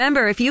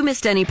Remember, if you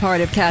missed any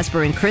part of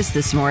Casper and Chris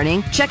this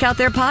morning, check out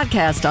their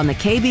podcast on the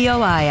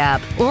KBOI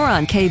app or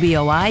on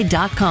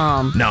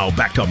KBOI.com. Now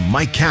back to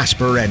Mike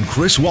Casper and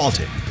Chris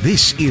Walton.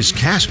 This is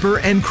Casper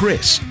and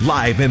Chris,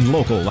 live and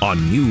local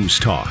on News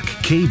Talk,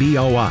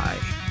 KBOI.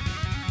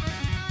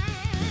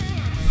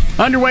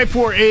 Underway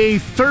for a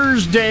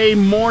Thursday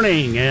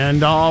morning,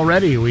 and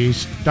already we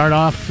start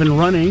off and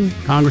running.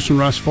 Congressman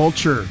Russ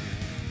Fulcher.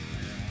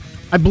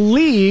 I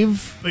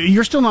believe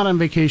you're still not on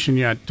vacation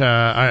yet,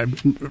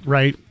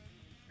 right?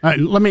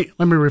 Let me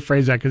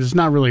rephrase that, because it's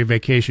not really a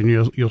vacation.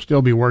 You'll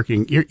still be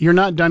working. You're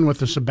not done with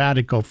the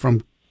sabbatical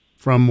from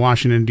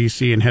Washington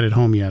D.C. and headed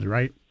home yet,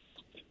 right?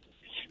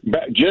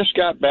 Just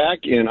got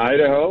back in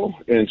Idaho,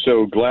 and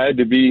so glad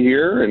to be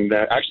here. And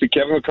actually,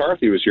 Kevin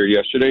McCarthy was here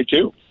yesterday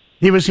too.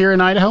 He was here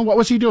in Idaho. What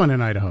was he doing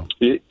in Idaho?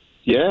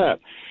 Yeah.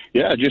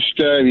 Just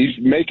he's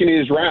making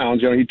his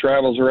rounds. He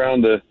travels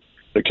around the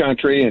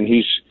country, and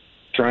he's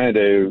trying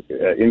to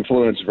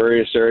influence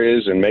various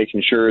areas and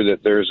making sure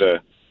that there's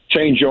a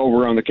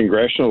changeover on the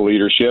congressional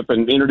leadership,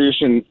 and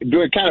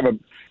doing kind of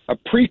a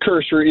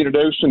precursor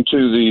introduction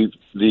to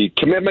the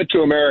commitment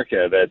to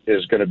America that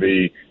is going to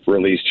be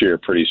released here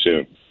pretty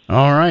soon.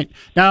 All right.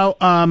 Now,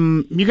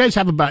 you guys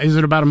have about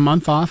a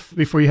month off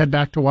before you head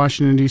back to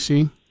Washington,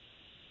 D.C.?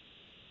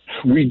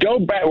 We go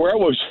back where it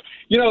was,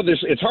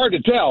 it's hard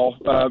to tell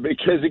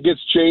because it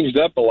gets changed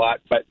up a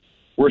lot, but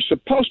we're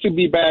supposed to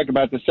be back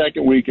about the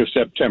second week of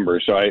September,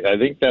 so I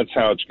think that's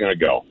how it's going to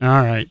go.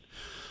 All right.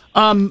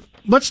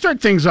 Let's start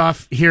things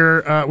off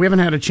here. We haven't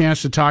had a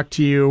chance to talk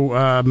to you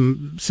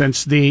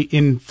since the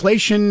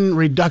Inflation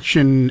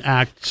Reduction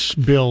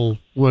Act bill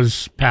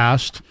was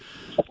passed.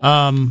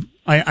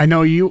 I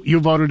know you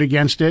voted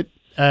against it,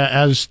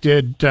 as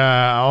did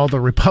all the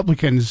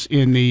Republicans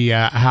in the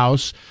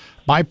House.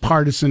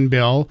 Bipartisan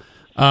bill.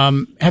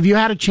 Have you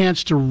had a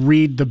chance to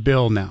read the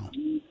bill now?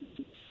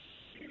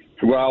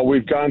 Well,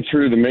 we've gone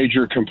through the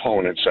major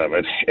components of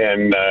it,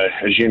 and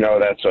as you know,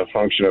 that's a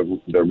function of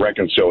the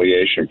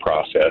reconciliation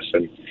process.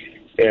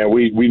 And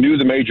we knew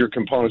the major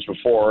components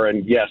before,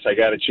 and yes, I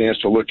got a chance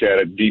to look at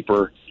it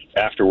deeper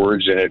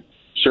afterwards, and it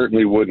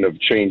certainly wouldn't have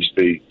changed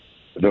the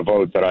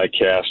vote that I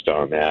cast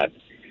on that.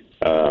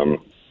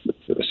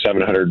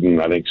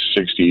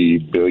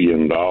 $760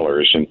 billion.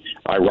 And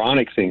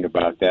ironic thing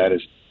about that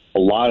is a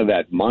lot of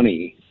that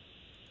money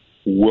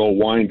will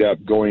wind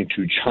up going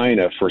to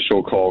China for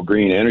so-called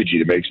green energy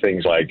to make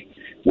things like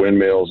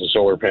windmills and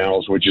solar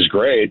panels, which is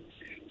great,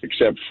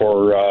 except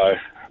for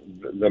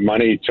the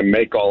money to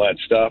make all that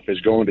stuff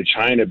is going to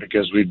China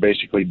because we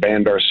basically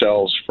banned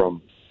ourselves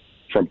from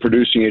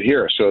producing it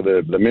here. So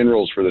the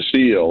minerals for the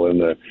steel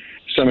and the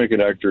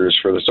semiconductors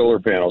for the solar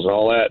panels and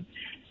all that,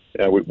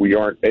 we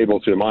aren't able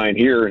to mine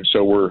here, and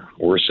so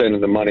we're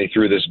sending the money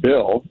through this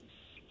bill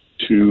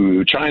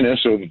to China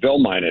so that they'll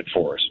mine it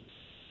for us.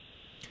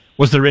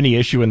 Was there any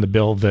issue in the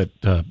bill that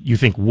you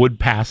think would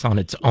pass on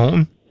its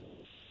own?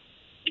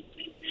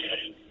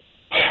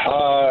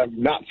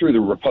 Not through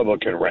the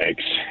Republican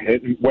ranks.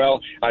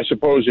 I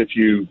suppose if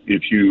you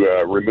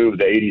remove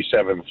the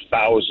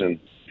 87,000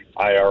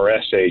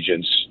 IRS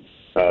agents,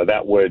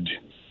 that would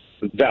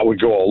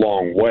go a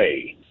long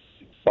way.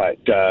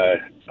 But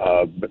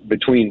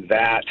between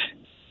that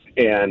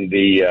and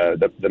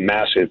the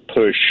massive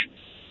push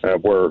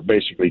where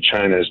basically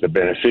China is the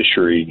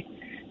beneficiary,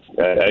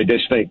 I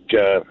just think,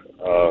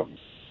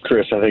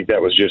 Chris, I think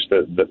that was just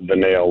the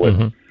nail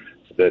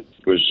that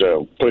was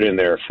put in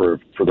there for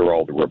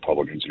all the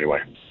Republicans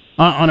anyway.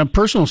 On a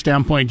personal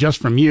standpoint, just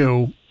from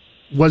you,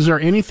 was there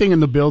anything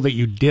in the bill that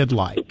you did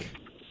like?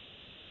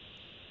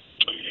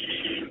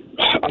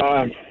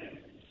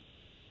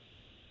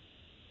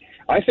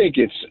 I think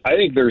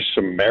there's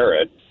some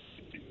merit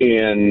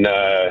in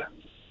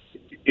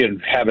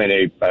having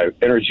a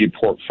energy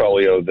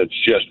portfolio that's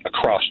just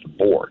across the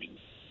board.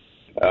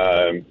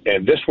 And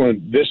this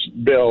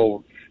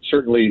bill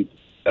certainly,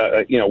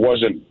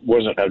 wasn't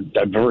a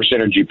diverse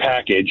energy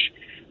package,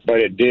 but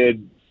it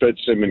did put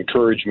some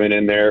encouragement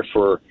in there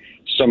for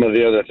some of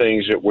the other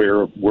things that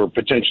we're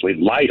potentially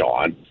light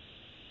on.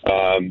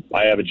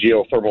 I have a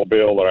geothermal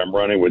bill that I'm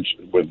running with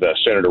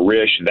Senator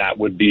Risch. That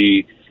would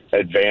be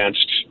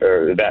advanced,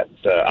 that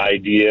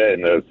idea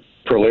and the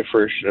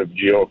proliferation of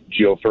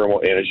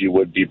geothermal energy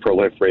would be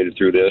proliferated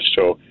through this.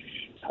 So,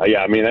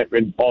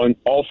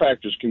 all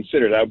factors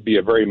considered, that would be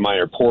a very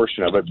minor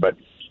portion of it. But,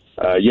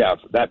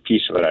 that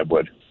piece of it I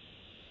would.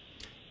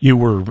 You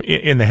were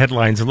in the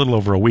headlines a little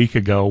over a week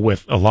ago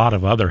with a lot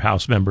of other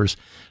House members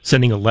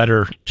sending a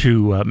letter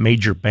to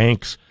major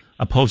banks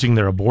opposing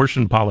their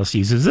abortion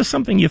policies. Is this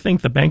something you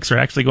think the banks are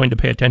actually going to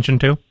pay attention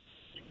to?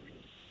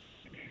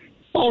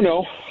 Oh,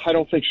 no, I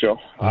don't think so.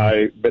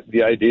 But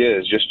the idea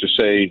is just to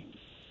say,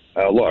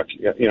 look,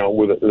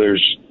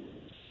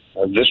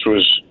 this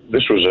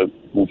was a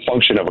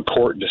function of a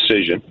court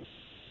decision,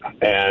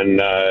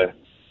 and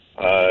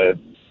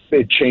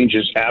it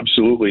changes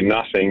absolutely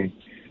nothing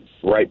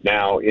right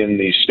now in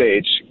these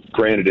states.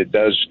 Granted, it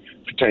does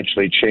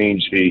potentially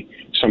change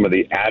some of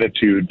the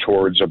attitude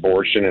towards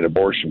abortion and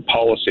abortion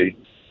policy,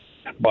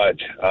 but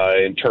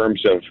in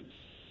terms of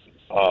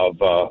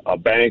of a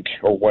bank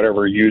or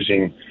whatever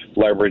using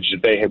leverage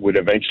that they would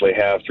eventually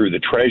have through the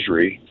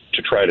Treasury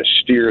to try to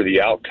steer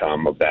the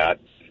outcome of that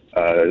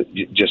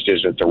just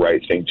isn't the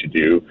right thing to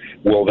do.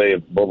 Will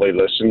they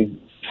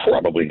listen?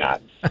 Probably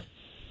not.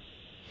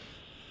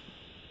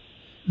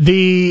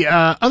 The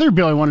other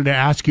bill I wanted to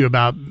ask you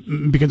about,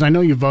 because I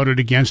know you voted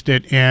against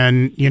it,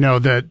 and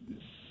that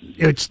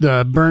it's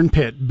the burn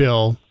pit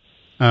bill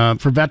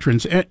for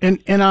veterans,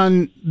 and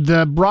on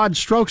the broad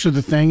strokes of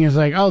the thing is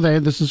like,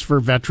 this is for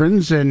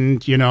veterans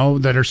and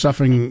that are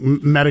suffering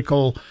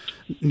medical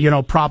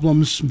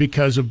problems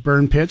because of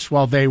burn pits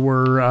while they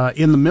were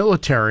in the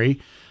military.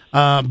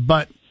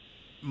 But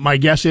my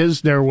guess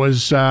is there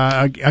was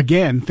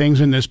again things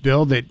in this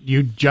bill that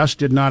you just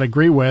did not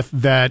agree with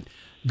that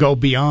go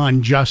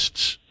beyond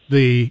just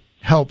the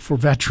help for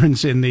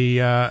veterans in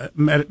the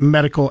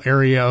medical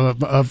area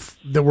of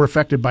that were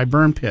affected by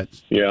burn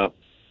pits. Yeah.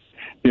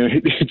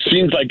 It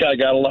seems like I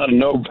got a lot of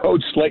no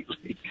votes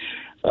lately,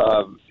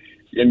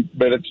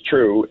 but it's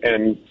true.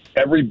 And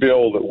every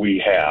bill that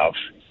we have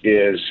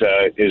is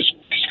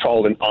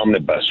called an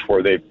omnibus,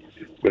 where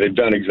they've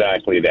done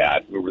exactly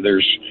that.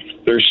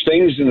 There's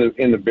things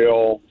in the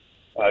bill,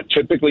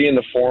 typically in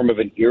the form of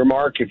an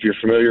earmark. If you're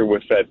familiar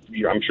with that,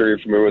 I'm sure you're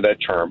familiar with that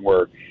term,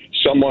 where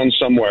someone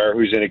somewhere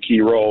who's in a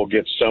key role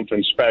gets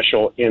something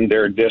special in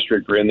their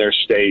district or in their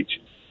state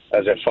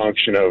as a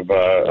function of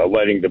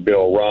letting the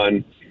bill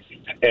run.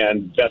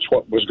 And that's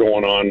what was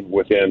going on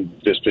within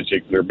this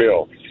particular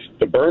bill.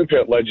 The burn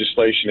pit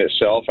legislation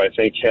itself, I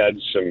think, had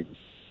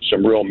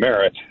some real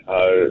merit.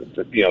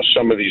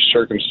 Some of these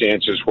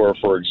circumstances where,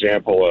 for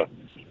example,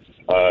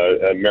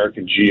 an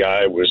American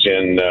GI was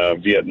in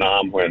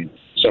Vietnam when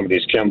some of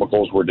these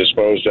chemicals were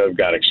disposed of,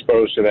 got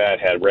exposed to that,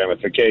 had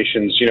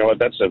ramifications.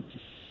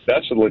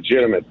 That's a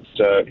legitimate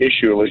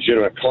issue, a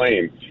legitimate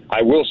claim.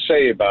 I will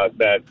say about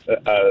that,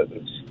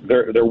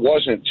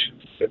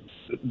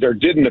 there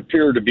didn't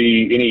appear to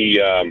be any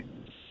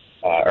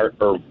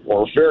or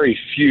very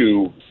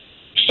few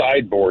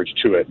sideboards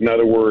to it. In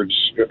other words,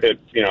 at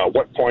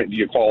what point do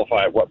you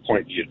qualify, at what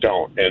point do you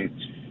don't? And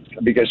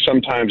because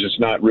sometimes it's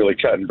not really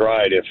cut and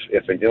dried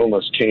if an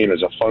illness came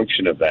as a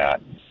function of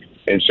that.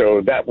 And so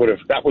that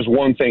was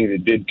one thing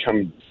that did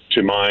come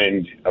to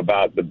mind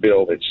about the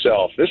bill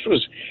itself. This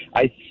was,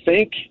 I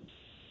think,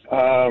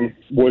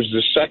 was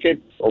the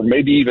second or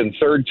maybe even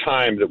third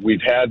time that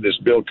we've had this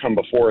bill come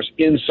before us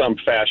in some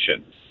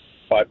fashion.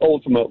 But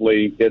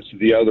ultimately, it's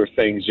the other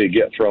things that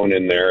get thrown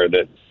in there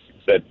that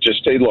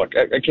just say, look,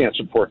 I can't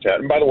support that.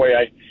 And by the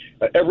way,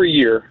 every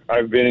year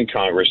I've been in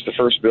Congress, the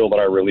first bill that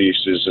I release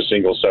is a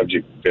single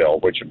subject bill,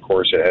 which of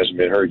course it hasn't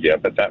been heard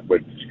yet, but that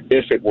would,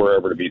 if it were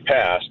ever to be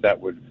passed, that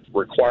would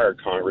require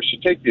Congress to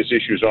take these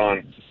issues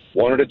on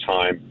one at a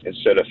time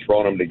instead of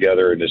throwing them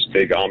together in this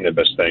big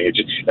omnibus thing. It's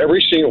just,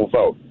 every single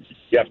vote,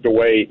 you have to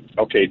weigh,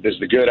 okay, does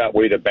the good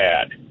outweigh the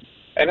bad?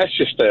 And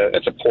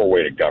that's a poor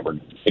way to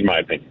govern, in my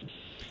opinion.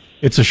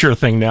 It's a sure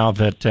thing now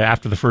that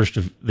after the first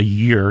of the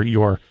year,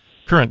 your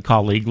current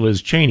colleague,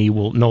 Liz Cheney,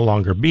 will no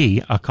longer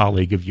be a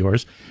colleague of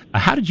yours.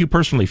 How did you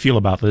personally feel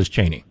about Liz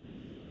Cheney?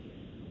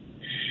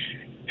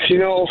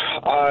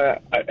 I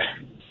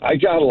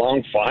got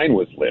along fine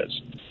with Liz.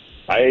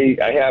 I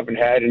haven't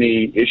had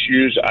any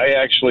issues. I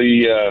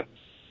actually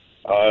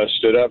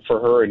stood up for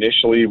her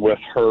initially with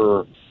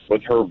her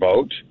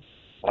vote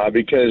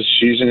because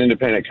she's an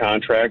independent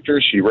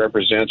contractor. She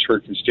represents her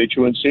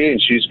constituency,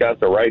 and she's got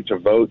the right to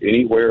vote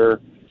anywhere,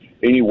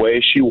 any way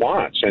she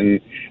wants.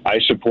 And I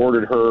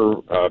supported her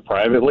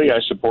privately. I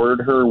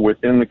supported her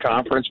within the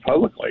conference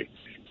publicly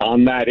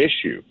on that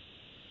issue.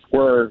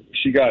 Where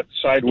she got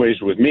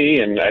sideways with me,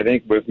 and I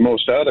think with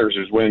most others,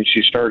 is when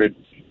she started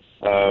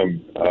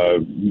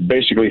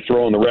basically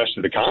throwing the rest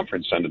of the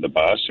conference under the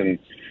bus and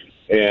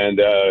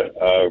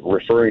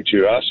referring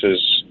to us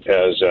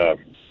as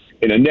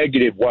in a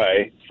negative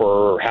way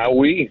for how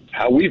we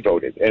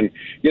voted. And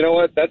you know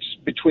what? That's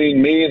between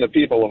me and the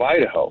people of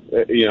Idaho.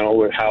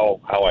 With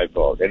how I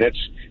vote, and it's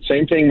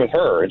same thing with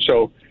her. And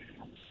so,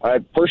 I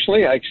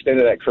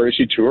extended that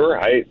courtesy to her.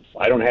 I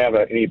don't have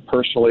any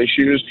personal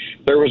issues.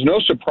 There was no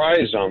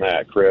surprise on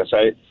that, Chris.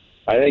 I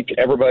think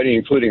everybody,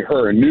 including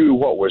her, knew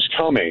what was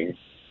coming.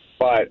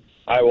 But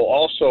I will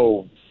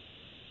also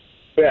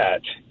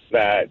bet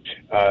that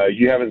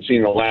you haven't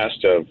seen the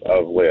last of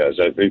Liz.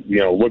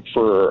 Look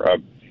for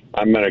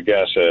I'm going to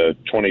guess a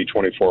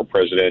 2024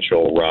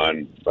 presidential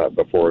run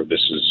before this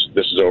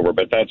is over.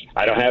 But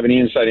I don't have any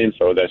inside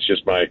info. That's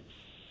just my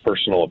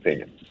personal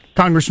opinion.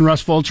 Congressman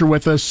Russ Fulcher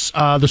with us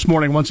this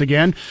morning once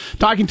again,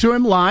 talking to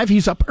him live.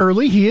 He's up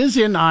early. He is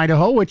in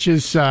Idaho, which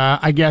is,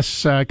 I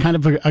guess, kind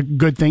of a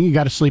good thing. You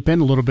got to sleep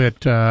in a little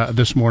bit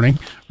this morning,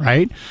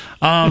 right?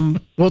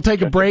 We'll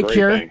take a break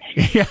here.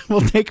 Yeah,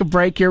 we'll take a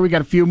break here. We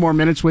got a few more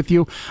minutes with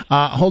you.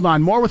 Hold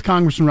on. More with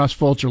Congressman Russ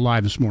Fulcher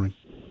live this morning.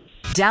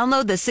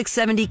 Download the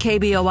 670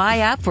 KBOI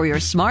app for your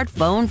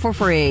smartphone for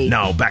free.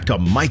 Now back to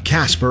Mike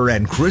Casper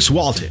and Chris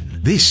Walton.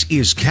 This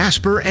is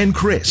Casper and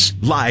Chris,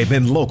 live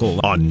and local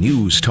on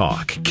News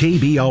Talk,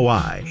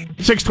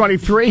 KBOI.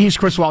 623, he's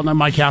Chris Walton. I'm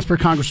Mike Casper.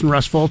 Congressman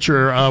Russ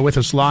Fulcher with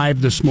us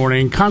live this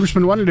morning.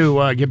 Congressman, wanted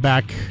to get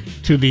back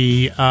to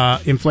the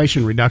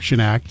Inflation Reduction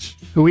Act,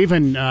 who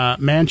even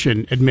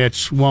Manchin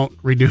admits won't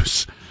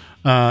reduce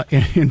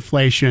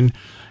inflation.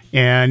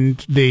 And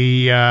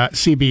the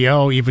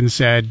CBO even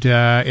said,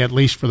 at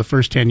least for the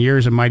first 10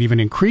 years, it might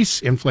even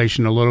increase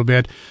inflation a little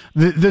bit.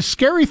 The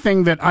scary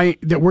thing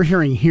that we're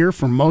hearing here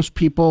from most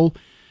people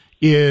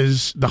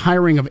is the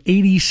hiring of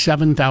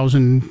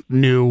 87,000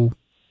 new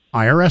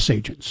IRS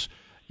agents.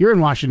 You're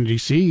in Washington,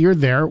 D.C. You're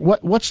there.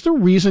 What's the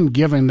reason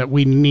given that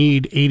we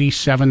need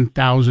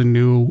 87,000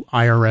 new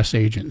IRS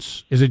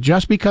agents? Is it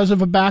just because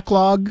of a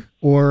backlog,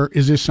 or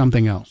is this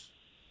something else?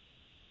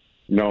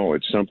 No,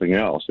 it's something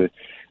else.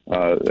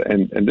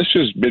 And this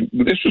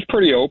was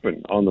pretty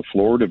open on the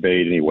floor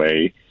debate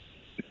anyway.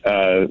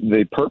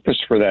 The purpose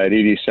for that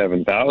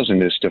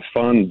 87,000 is to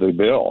fund the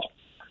bill.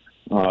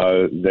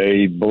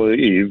 They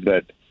believe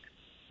that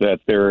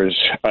there is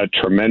a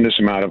tremendous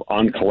amount of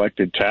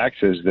uncollected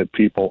taxes that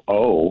people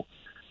owe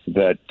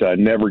that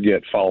never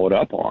get followed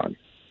up on,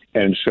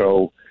 and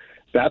so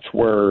that's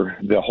where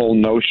the whole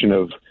notion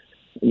of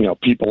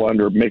people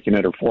making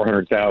under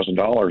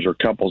 $400,000 or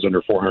couples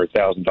under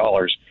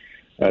 $400,000.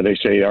 They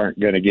say aren't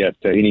going to get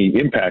any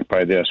impact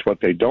by this.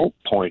 What they don't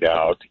point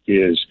out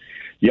is,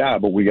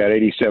 but we got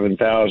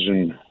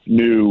 87,000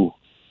 new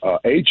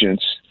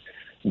agents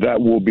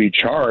that will be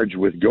charged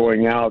with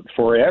going out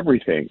for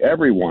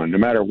everyone, no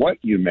matter what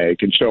you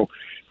make. And so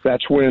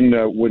that's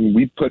when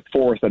we put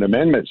forth an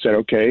amendment, said,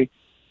 okay,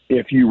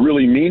 if you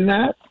really mean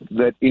that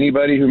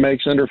anybody who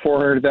makes under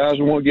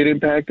 400,000 won't get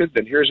impacted,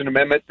 then here's an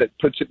amendment that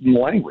puts it in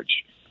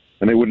language.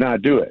 And they would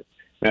not do it.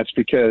 That's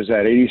because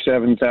that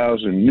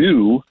 87,000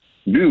 new,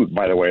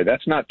 by the way,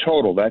 that's not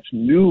total. That's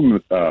new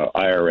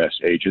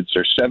IRS agents.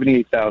 There's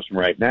 78,000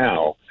 right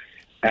now.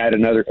 Add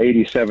another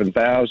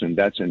 87,000.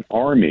 That's an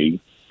army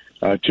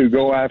to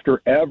go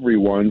after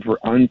everyone for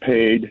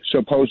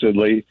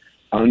supposedly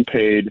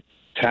unpaid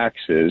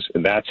taxes.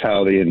 And that's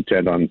how they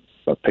intend on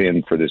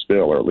paying for this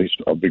bill, or at least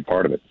a big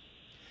part of it.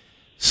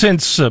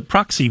 Since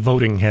proxy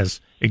voting has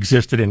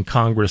existed in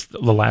Congress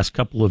the last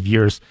couple of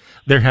years,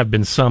 there have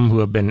been some who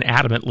have been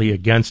adamantly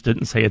against it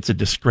and say it's a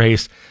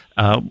disgrace,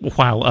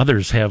 while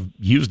others have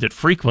used it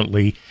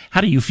frequently. How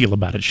do you feel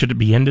about it? Should it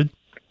be ended?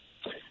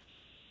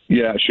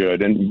 Yeah, it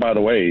should. And by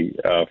the way,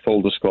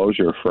 full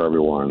disclosure for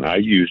everyone, I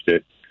used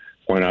it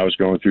when I was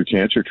going through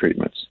cancer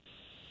treatments.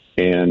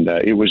 And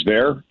it was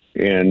there,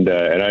 and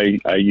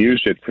I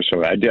used it for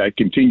I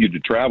continued to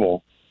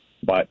travel,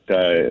 but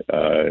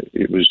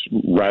it was,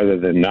 rather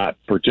than not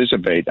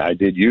participate, I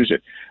did use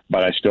it.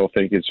 But I still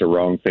think it's a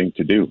wrong thing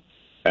to do.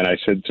 And I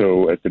said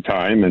so at the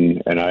time,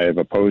 and I have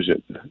opposed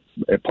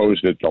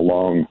it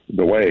along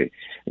the way.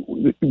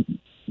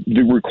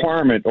 The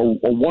requirement, or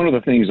one of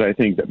the things I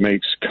think that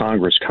makes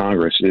Congress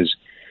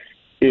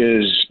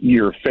is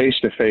your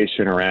face-to-face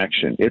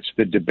interaction. It's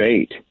the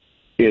debate.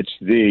 It's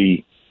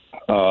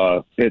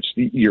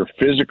your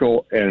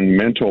physical and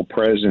mental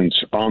presence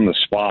on the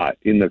spot,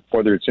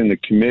 whether it's in the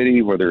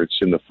committee, whether it's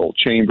in the full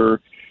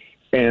chamber.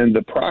 And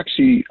the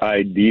proxy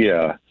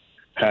idea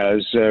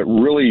has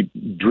really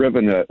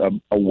driven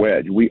a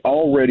wedge. We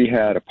already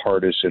had a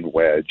partisan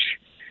wedge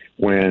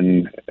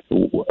when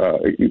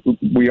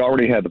we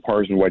already had the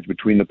partisan wedge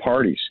between the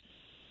parties.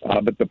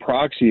 But the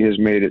proxy has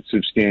made it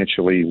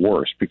substantially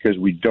worse because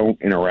we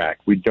don't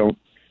interact. We don't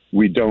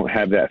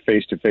have that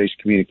face-to-face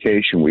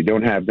communication. We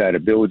don't have that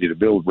ability to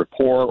build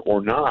rapport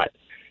or not.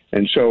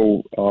 And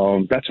so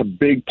that's a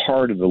big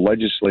part of the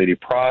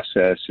legislative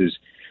process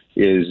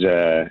is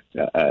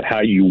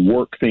how you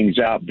work things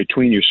out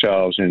between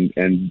yourselves,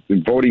 and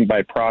voting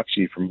by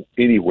proxy from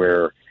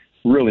anywhere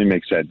really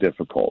makes that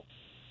difficult.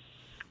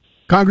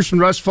 Congressman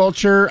Russ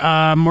Fulcher,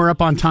 we're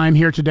up on time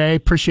here today.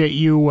 Appreciate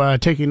you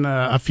taking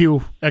a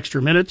few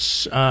extra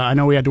minutes. I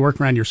know we had to work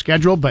around your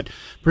schedule, but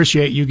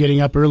appreciate you getting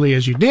up early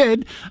as you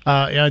did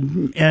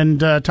and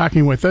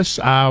talking with us.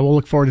 We'll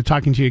look forward to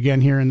talking to you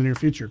again here in the near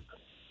future.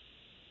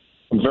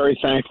 I'm very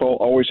thankful.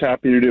 Always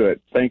happy to do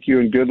it. Thank you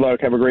and good luck.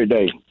 Have a great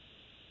day.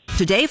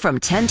 Today from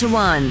 10 to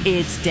 1,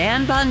 it's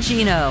Dan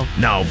Bongino.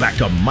 Now back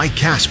to Mike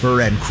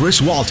Casper and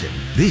Chris Walton.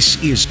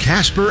 This is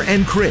Casper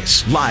and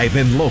Chris, live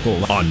and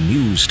local on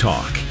News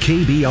Talk,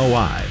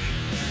 KBOI.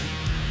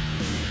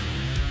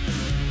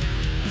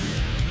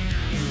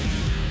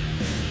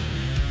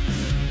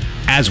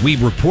 As we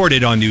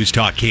reported on News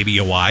Talk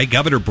KBOI,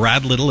 Governor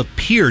Brad Little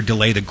appeared to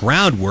lay the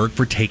groundwork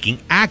for taking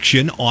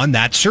action on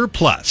that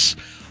surplus.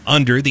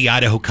 Under the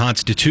Idaho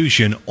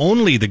Constitution,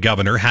 only the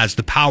governor has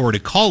the power to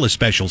call a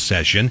special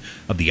session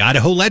of the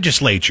Idaho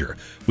legislature,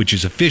 which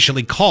is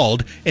officially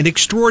called an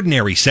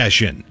extraordinary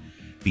session.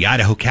 The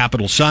Idaho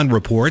Capital Sun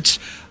reports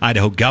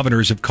Idaho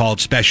governors have called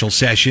special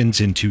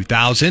sessions in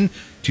 2000,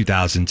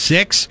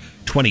 2006,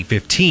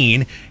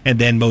 2015, and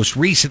then most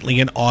recently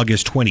in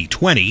August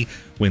 2020,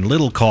 when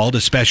Little called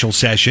a special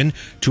session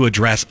to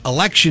address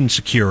election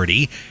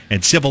security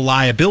and civil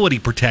liability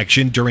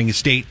protection during a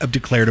state of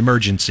declared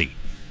emergency.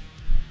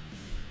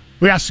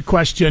 We asked the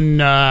question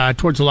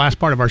towards the last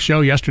part of our show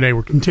yesterday.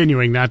 We're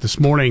continuing that this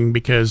morning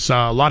because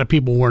a lot of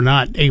people were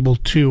not able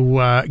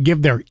to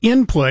give their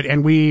input,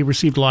 and we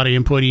received a lot of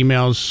input,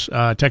 emails,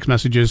 text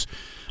messages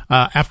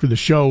after the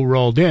show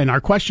rolled in.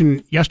 Our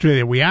question yesterday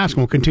that we asked,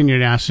 and we'll continue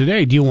to ask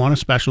today, do you want a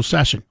special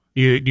session?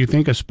 Do you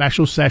think a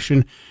special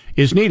session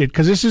is needed?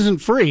 Because this isn't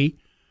free.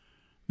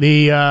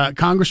 The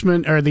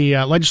congressmen or the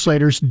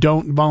legislators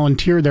don't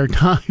volunteer their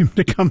time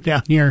to come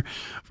down here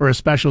for a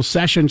special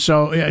session.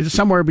 So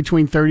somewhere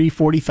between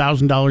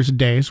 $30,000-$40,000 a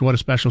day is what a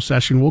special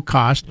session will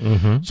cost.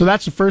 Mm-hmm. So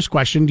that's the first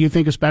question. Do you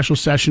think a special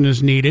session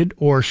is needed,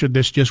 or should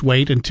this just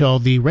wait until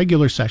the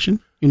regular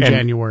session in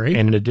January?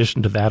 And in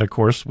addition to that, of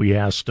course, we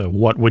asked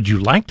what would you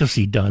like to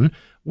see done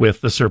with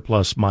the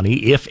surplus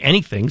money, if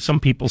anything. Some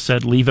people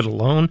said leave it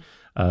alone.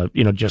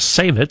 Just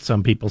save it.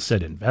 Some people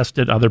said invest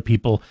it. Other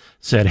people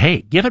said,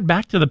 hey, give it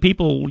back to the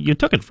people you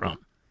took it from.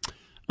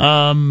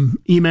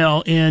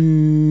 Email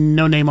in,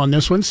 no name on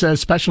this one,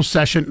 says special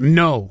session,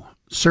 no.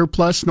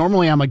 Surplus,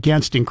 normally I'm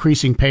against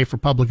increasing pay for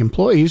public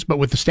employees, but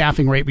with the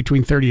staffing rate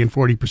between 30 and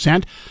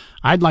 40%,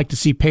 I'd like to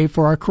see pay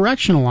for our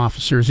correctional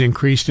officers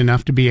increased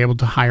enough to be able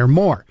to hire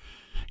more.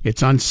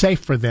 It's unsafe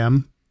for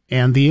them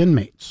and the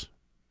inmates.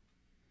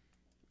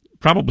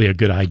 Probably a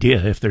good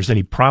idea if there's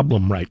any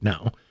problem right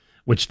now,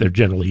 which there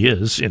generally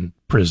is in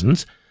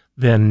prisons,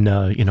 then,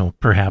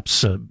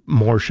 perhaps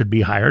more should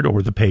be hired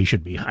or the pay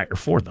should be higher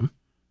for them.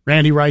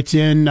 Randy writes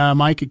in,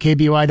 Mike at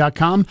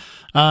KBOI.com,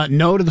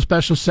 no to the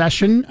special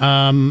session.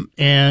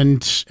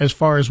 And as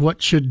far as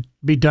what should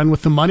be done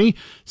with the money,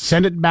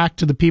 send it back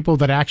to the people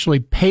that actually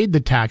paid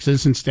the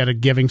taxes instead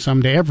of giving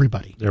some to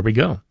everybody. There we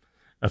go.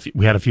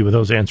 We had a few of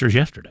those answers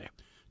yesterday.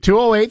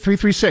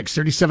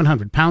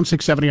 208-336-3700, pound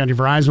 670 on your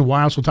Verizon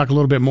Wireless. We'll talk a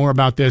little bit more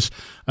about this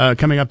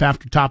coming up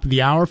after top of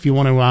the hour. If you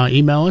want to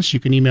email us, you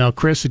can email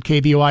Chris at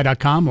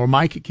KBOI.com or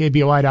Mike at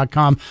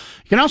KBOI.com.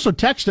 You can also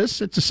text us.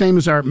 It's the same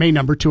as our main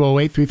number,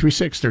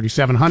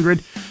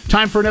 208-336-3700.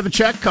 Time for another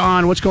check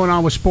on what's going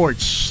on with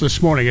sports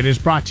this morning. It is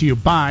brought to you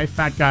by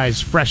Fat Guys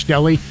Fresh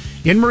Deli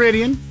in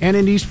Meridian and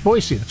in East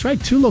Boise. That's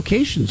right, 2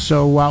 locations.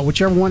 So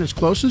whichever one is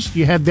closest,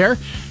 you head there,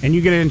 and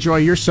you get to enjoy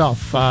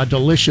yourself a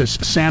delicious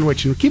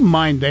sandwich. And keep in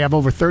mind, they have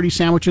over 30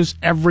 sandwiches.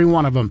 Every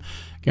one of them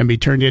can be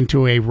turned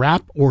into a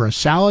wrap or a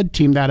salad.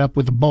 Team that up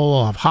with a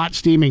bowl of hot,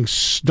 steaming,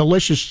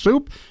 delicious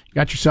soup. You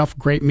got yourself a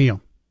great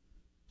meal.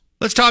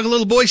 Let's talk a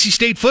little Boise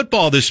State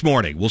football this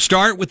morning. We'll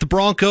start with the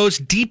Broncos'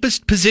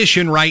 deepest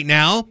position right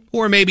now,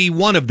 or maybe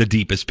one of the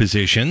deepest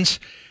positions.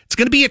 It's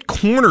going to be at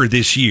corner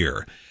this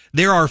year.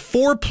 There are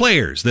 4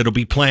 players that'll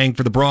be playing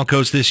for the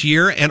Broncos this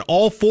year, and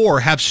all 4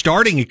 have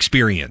starting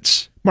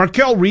experience.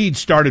 Markel Reed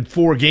started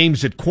 4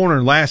 games at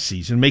corner last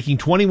season, making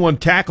 21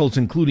 tackles,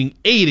 including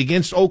 8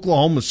 against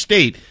Oklahoma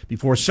State,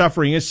 before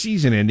suffering a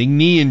season-ending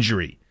knee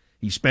injury.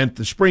 He spent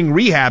the spring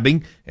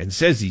rehabbing and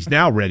says he's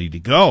now ready to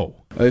go.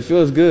 It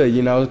feels good,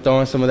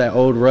 throwing some of that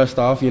old rust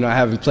off. I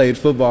haven't played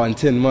football in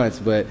 10 months,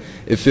 but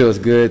it feels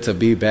good to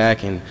be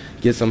back and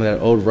get some of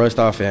that old rust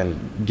off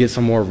and get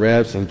some more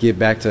reps and get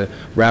back to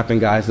wrapping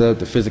guys up,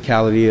 the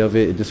physicality of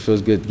it. It just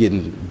feels good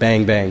getting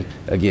bang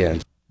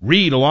again.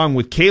 Reed, along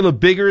with Caleb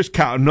Biggers,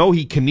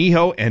 Kaonohi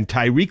Kaniho, and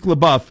Tyreek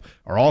LaBeouf,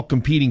 are all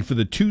competing for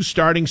the 2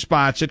 starting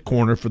spots at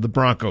corner for the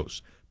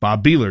Broncos.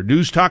 Bob Beeler,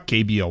 News Talk,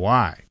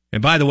 KBOI.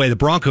 And by the way, the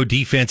Bronco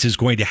defense is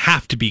going to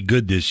have to be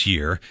good this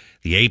year.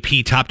 The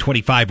AP Top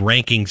 25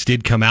 rankings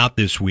did come out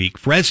this week.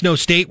 Fresno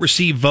State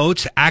received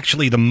votes,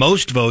 actually the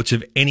most votes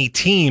of any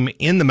team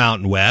in the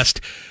Mountain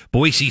West.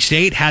 Boise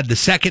State had the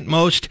second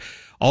most,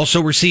 also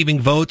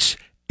receiving votes,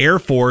 Air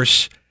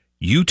Force,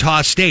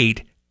 Utah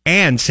State,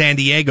 and San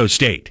Diego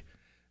State.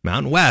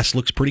 Mountain West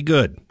looks pretty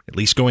good, at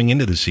least going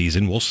into the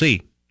season. We'll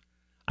see.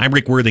 I'm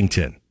Rick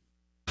Worthington.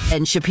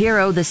 And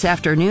Shapiro this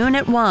afternoon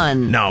at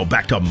 1. Now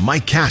back to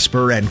Mike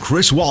Casper and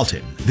Chris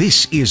Walton.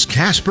 This is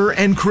Casper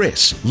and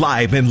Chris,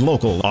 live and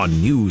local on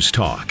News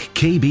Talk,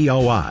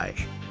 KBOI.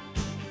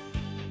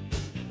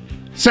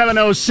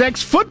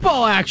 7:06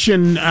 football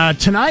action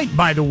tonight,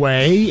 by the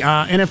way.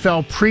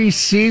 NFL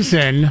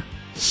preseason,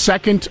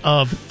 second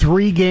of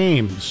 3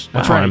 games.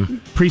 That's right.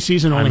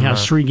 Preseason only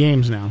has 3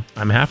 games now.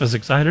 I'm half as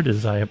excited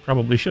as I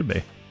probably should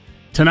be.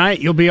 Tonight,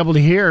 you'll be able to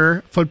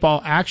hear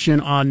football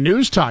action on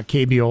News Talk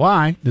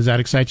KBOI. Does that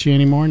excite you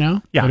anymore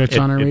now? Yeah, that it's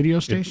on our radio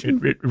station?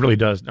 It really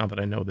does, now that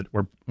I know that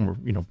we're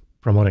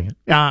promoting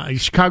it.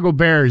 Chicago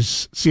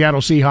Bears,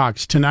 Seattle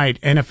Seahawks tonight,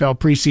 NFL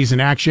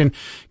preseason action.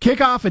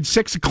 Kickoff at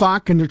 6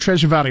 o'clock in their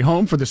Treasure Valley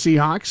home for the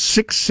Seahawks,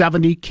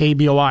 670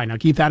 KBOI. Now,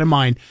 keep that in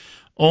mind.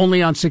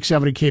 Only on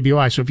 670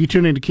 KBOI. So if you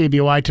tune into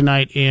KBOI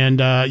tonight and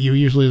you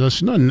usually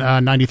listen on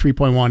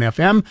 93.1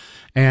 FM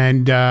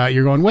and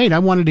you're going, wait, I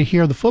wanted to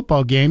hear the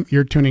football game,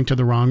 you're tuning to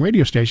the wrong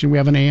radio station. We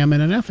have an AM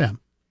and an FM.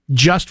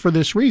 just for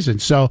this reason.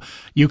 So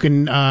you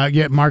can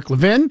get Mark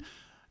Levin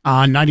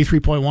on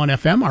 93.1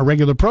 FM, our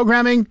regular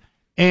programming,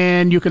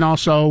 and you can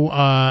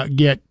also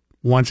get,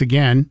 once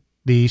again,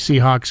 the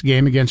Seahawks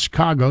game against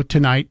Chicago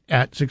tonight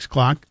at 6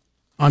 o'clock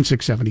on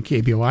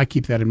 670 KBOI.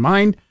 Keep that in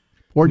mind.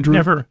 Poor Drew,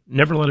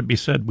 never let it be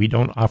said we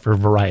don't offer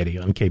variety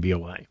on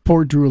KBOI.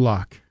 Poor Drew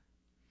Lock.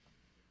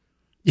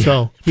 Yeah.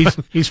 So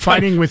he's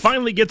fighting with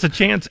finally gets a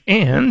chance,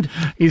 and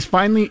he's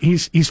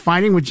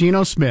fighting with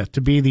Geno Smith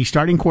to be the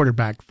starting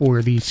quarterback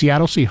for the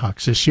Seattle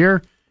Seahawks this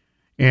year.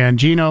 And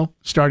Geno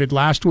started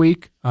last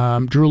week.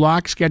 Drew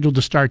Lock scheduled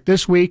to start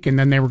this week, and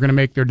then they were going to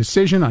make their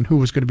decision on who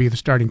was going to be the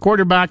starting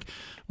quarterback.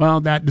 Well,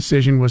 that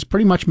decision was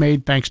pretty much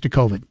made thanks to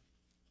COVID.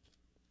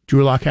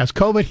 Drew Lock has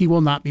COVID. He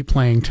will not be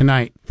playing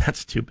tonight.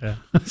 That's too bad.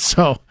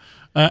 So,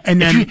 and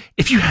then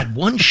if you had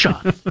one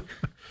shot,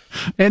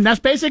 and that's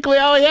basically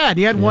all he had.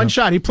 He had one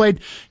shot. He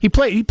played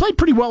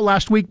pretty well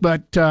last week,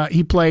 but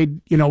he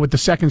played with the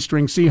second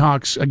string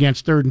Seahawks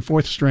against third and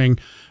fourth string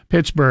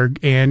Pittsburgh,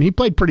 and he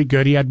played pretty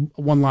good. He had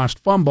one lost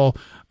fumble,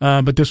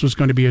 but this was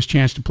going to be his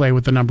chance to play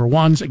with the number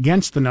ones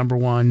against the number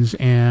ones,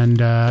 and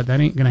that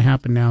ain't going to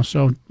happen now.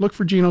 So look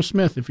for Geno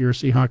Smith if you're a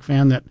Seahawk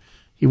fan, that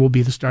he will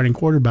be the starting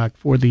quarterback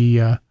for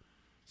the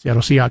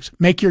Seattle Seahawks.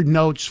 Make your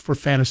notes for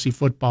fantasy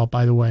football,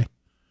 by the way.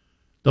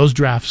 Those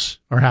drafts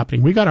are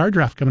happening. We got our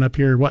draft coming up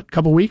here,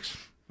 couple weeks?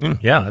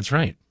 Yeah, that's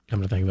right.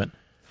 Come to think of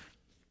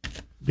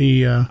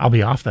it. I'll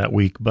be off that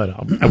week, but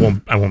I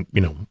won't,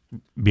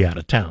 be out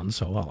of town,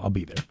 so I'll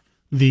be there.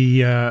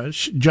 The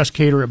Just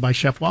Cater It by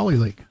Chef Wally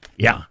League.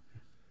 Yeah.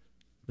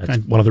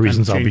 That's one of the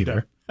reasons I'll be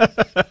there.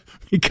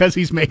 Because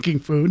he's making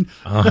food.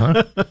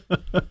 Uh-huh.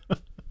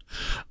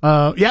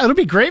 Yeah, it'll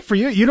be great for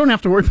you. You don't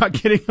have to worry about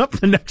getting up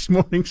the next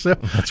morning, so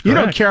you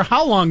don't care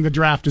how long the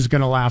draft is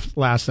going to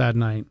last that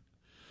night.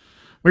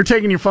 We're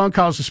taking your phone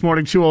calls this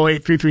morning,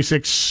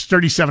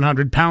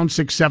 208-336-3700, pound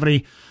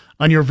 670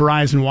 on your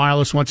Verizon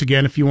Wireless. Once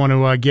again, if you want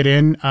to get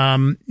in.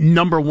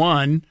 Number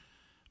one,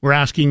 we're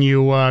asking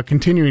you,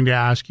 continuing to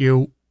ask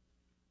you,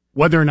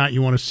 whether or not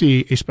you want to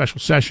see a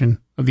special session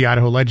of the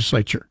Idaho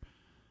legislature.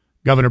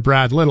 Governor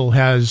Brad Little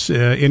has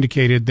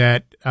indicated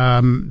that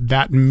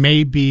that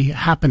may be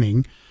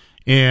happening,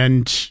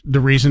 and the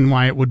reason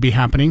why it would be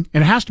happening,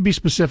 and it has to be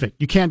specific.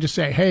 You can't just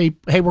say, hey,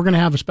 we're going to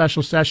have a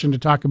special session to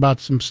talk about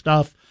some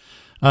stuff.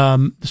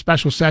 The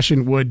special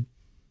session would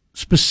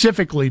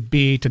specifically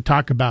be to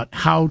talk about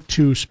how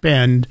to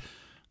spend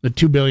the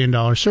 $2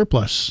 billion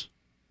surplus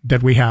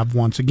that we have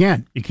once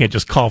again. You can't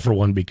just call for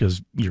one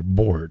because you're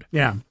bored.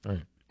 Yeah.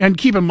 Right. And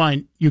keep in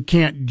mind, you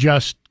can't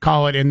just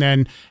call it and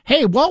then,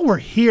 hey, while we're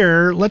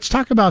here, let's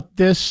talk about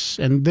this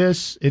and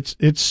this.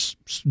 It's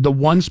the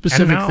one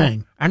specific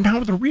thing. And now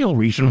the real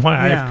reason why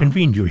I have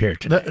convened you here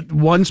today. The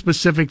one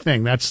specific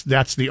thing. That's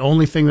the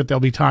only thing that they'll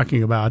be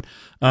talking about.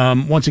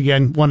 Once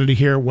again, wanted to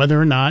hear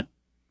whether or not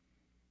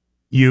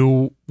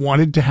you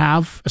wanted to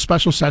have a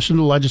special session of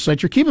the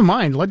legislature. Keep in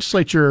mind,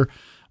 legislature,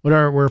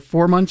 we're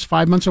 5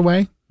 months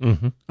away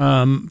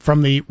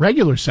from the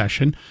regular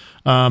session.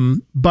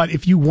 But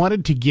if you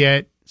wanted to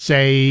get,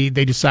 say,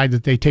 they decide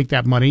that they take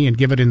that money and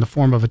give it in the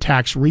form of a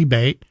tax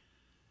rebate,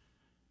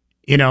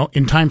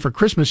 in time for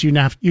Christmas, you'd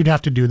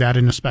have to do that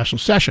in a special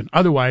session.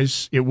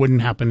 Otherwise, it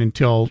wouldn't happen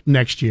until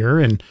next year,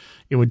 and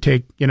it would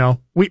take,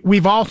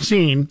 we've all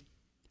seen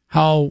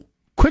how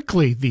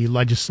quickly the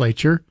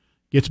legislature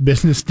gets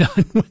business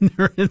done when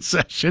they're in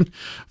session.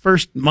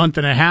 First month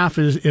and a half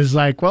is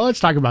like, well, let's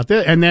talk about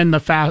this. And then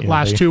the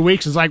last 2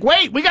 weeks is like,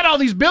 wait, we got all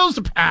these bills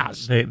to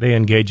pass. They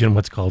engage in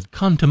what's called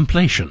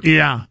contemplation.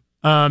 Yeah.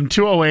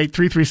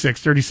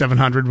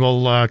 208-336-3700.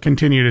 We'll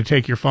continue to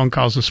take your phone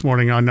calls this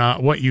morning on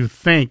what you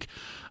think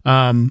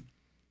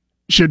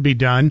should be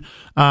done.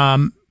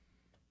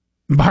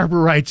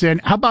 Barbara writes in,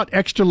 how about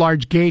extra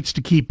large gates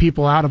to keep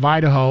people out of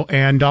Idaho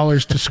and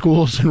dollars to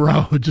schools and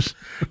roads?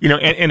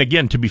 And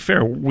again, to be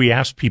fair, we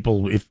asked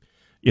people if,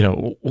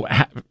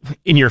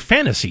 in your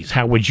fantasies,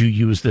 how would you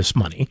use this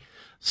money?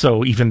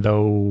 So even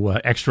though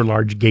extra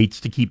large gates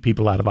to keep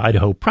people out of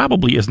Idaho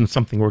probably isn't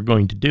something we're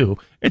going to do,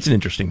 it's an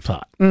interesting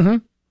thought. Mm-hmm.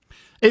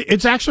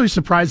 It's actually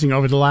surprising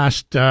over the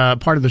last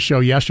part of the show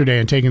yesterday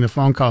and taking the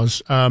phone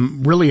calls,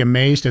 really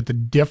amazed at the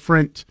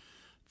different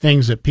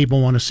things that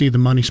people want to see the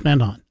money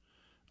spent on.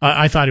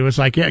 I thought it was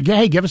like,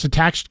 hey, give us a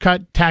tax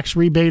cut, tax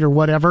rebate, or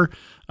whatever.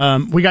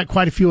 We got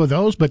quite a few of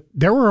those, but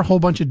there were a whole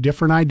bunch of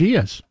different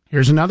ideas.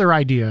 Here's another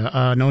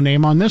idea. No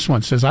name on this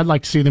one. Says, I'd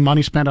like to see the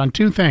money spent on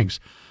two things: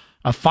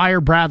 a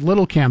Fire Brad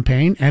Little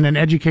campaign and an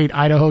Educate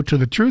Idaho to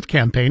the Truth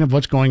campaign of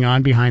what's going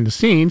on behind the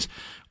scenes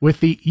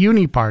with the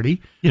Uni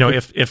Party.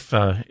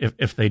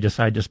 If they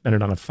decide to spend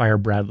it on a Fire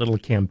Brad Little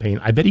campaign,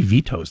 I bet he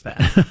vetoes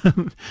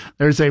that.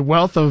 There's a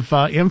wealth of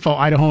info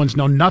Idahoans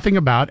know nothing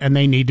about and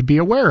they need to be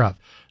aware of.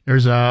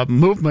 There's a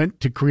movement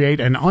to create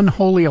an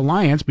unholy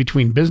alliance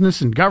between business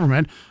and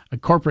government, a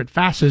corporate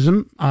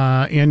fascism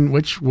in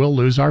which we'll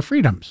lose our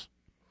freedoms.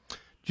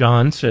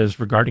 John says,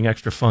 regarding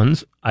extra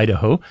funds,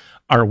 Idaho,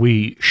 are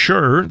we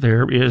sure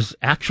there is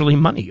actually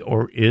money,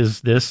 or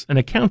is this an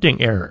accounting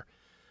error?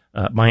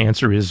 My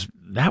answer is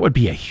that would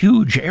be a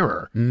huge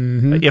error.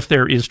 If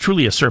there is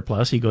truly a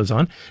surplus, he goes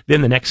on,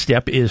 then the next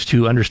step is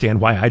to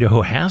understand why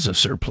Idaho has a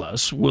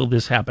surplus. Will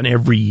this happen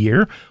every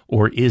year,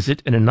 or is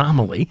it an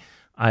anomaly?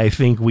 I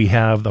think we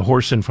have the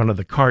horse in front of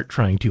the cart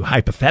trying to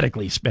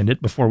hypothetically spend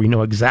it before we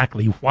know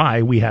exactly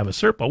why we have a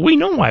surplus. We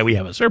know why we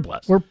have a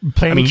surplus. We're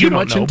paying too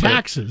much in but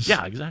taxes.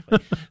 Yeah, exactly.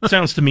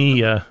 Sounds to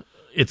me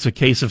it's a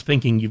case of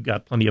thinking you've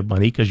got plenty of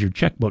money because your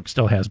checkbook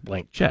still has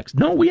blank checks.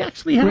 No, we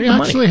actually have the money.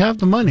 We actually have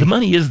the money. The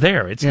money is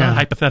there. It's not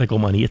hypothetical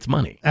money. It's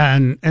money.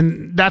 And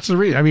that's the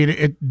reason. I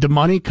mean, the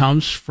money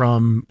comes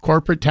from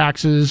corporate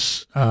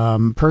taxes,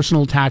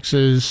 personal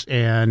taxes,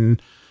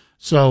 and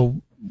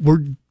so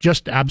we're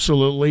just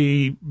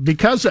absolutely,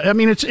 because, I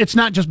mean, it's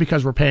not just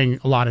because we're paying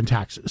a lot in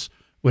taxes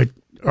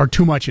or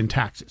too much in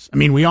taxes. I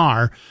mean, we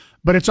are,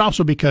 but it's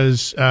also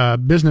because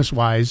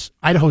business-wise,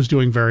 Idaho's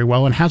doing very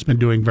well and has been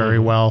doing very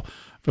well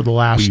for the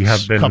last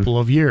couple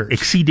of years.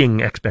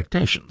 Exceeding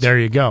expectations. There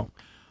you go.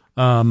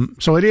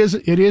 So it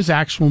is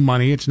actual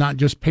money. It's not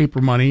just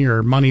paper money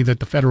or money that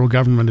the federal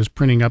government is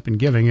printing up and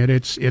giving it.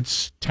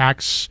 It's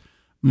tax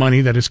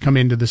money that has come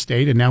into the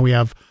state, and now we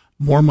have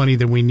more money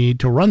than we need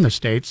to run the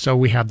state, so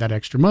we have that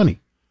extra money.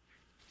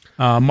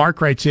 Mark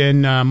writes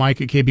in,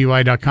 Mike at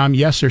KBOI.com,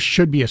 yes, there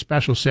should be a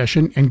special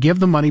session and give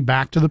the money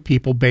back to the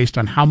people based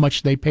on how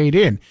much they paid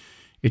in.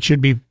 It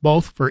should be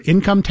both for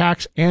income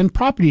tax and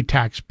property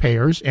tax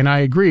payers, and I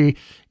agree,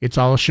 it's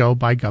all a show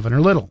by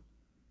Governor Little.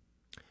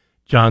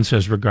 John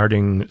says,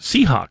 regarding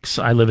Seahawks,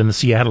 I live in the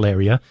Seattle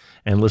area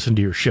and listen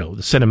to your show.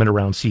 The sentiment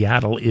around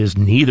Seattle is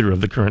neither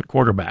of the current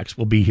quarterbacks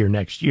will be here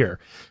next year.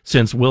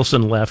 Since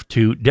Wilson left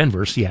to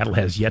Denver, Seattle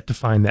has yet to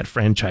find that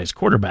franchise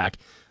quarterback.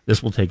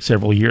 This will take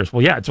several years.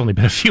 Well, yeah, it's only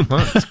been a few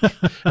months,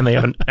 and they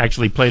haven't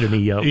actually played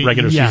any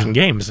regular season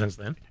games since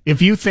then.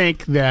 If you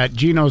think that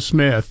Geno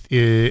Smith,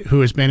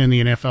 who has been in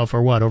the NFL for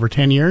over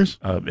 10 years?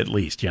 At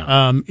least,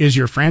 yeah. Is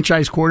your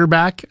franchise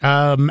quarterback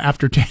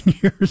after 10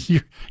 years,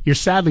 you're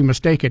sadly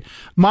mistaken.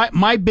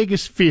 My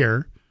biggest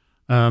fear,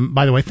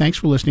 by the way, thanks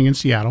for listening in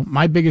Seattle.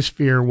 My biggest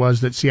fear was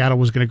that Seattle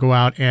was going to go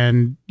out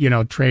and,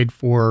 trade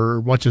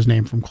for, what's his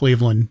name from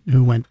Cleveland,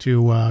 who went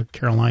to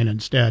Carolina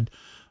instead.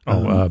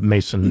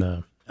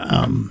 Mason...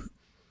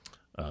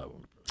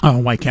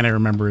 why can't I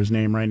remember his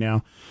name right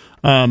now?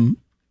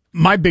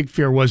 My big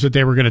fear was that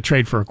they were going to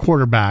trade for a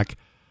quarterback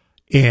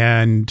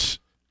and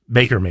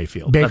Baker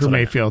Mayfield,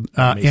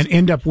 and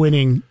end up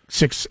winning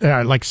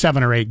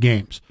 7 or 8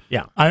 games.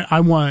 Yeah, I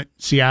want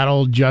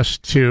Seattle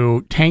just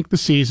to tank the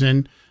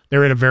season.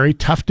 They're in a very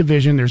tough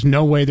division. There's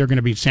no way they're going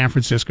to beat San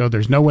Francisco.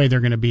 There's no way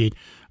they're going to beat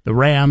the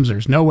Rams.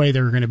 There's no way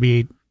they're going to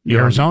beat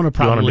Arizona.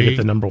 Probably. You want them to get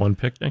the number 1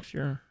 pick next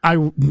year?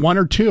 1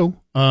 or 2.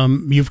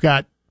 You've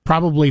got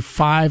probably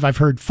 5. I've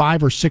heard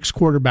 5 or 6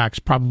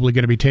 quarterbacks probably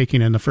going to be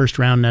taken in the first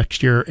round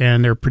next year,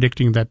 and they're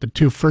predicting that the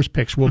 2 first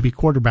picks will be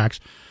quarterbacks.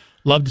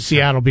 Love to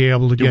Seattle be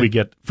able to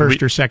get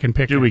first or second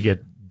pick. Do we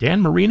get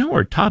Dan Marino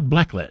or Todd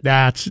Blackledge?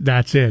 That's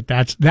it.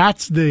 That's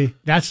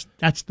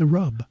the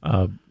rub.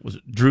 Was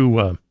it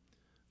Drew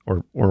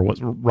or was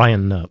it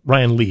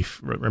Ryan Leaf?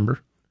 Remember?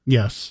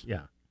 Yes.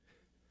 Yeah.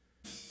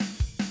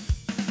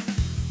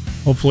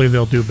 Hopefully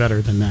they'll do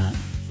better than that.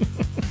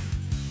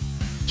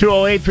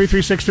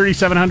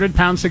 208-336-3700,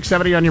 pound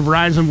 670 on your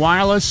Verizon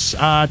Wireless.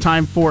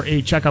 Time for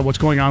a check on what's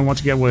going on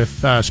once again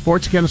with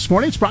sports again this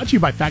morning. It's brought to you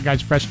by Fat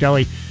Guys Fresh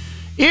Deli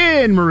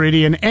in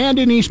Meridian and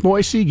in East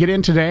Boise. Get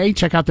in today.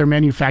 Check out their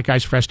menu,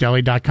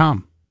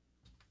 fatguysfreshdeli.com.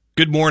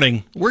 Good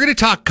morning. We're going to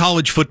talk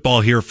college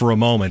football here for a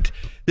moment.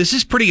 This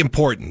is pretty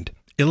important.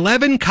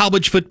 11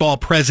 college football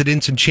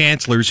presidents and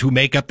chancellors who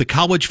make up the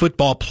College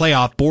Football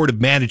Playoff Board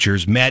of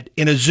Managers met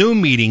in a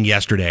Zoom meeting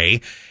yesterday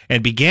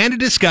and began a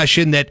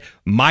discussion that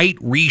might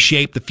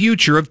reshape the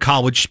future of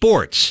college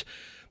sports.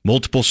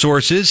 Multiple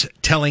sources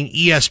telling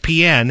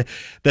ESPN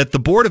that the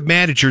Board of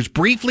Managers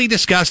briefly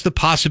discussed the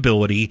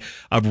possibility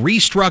of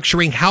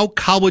restructuring how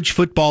college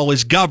football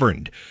is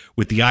governed,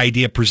 with the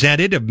idea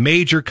presented of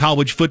major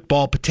college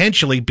football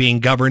potentially being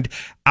governed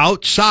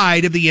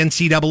outside of the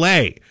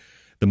NCAA.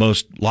 The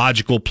most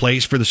logical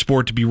place for the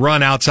sport to be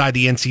run outside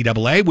the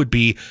NCAA would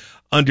be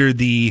under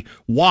the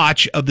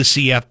watch of the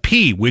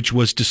CFP, which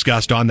was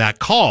discussed on that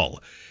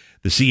call.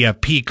 The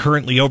CFP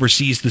currently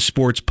oversees the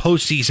sport's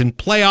postseason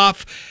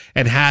playoff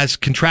and has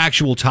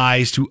contractual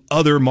ties to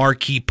other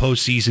marquee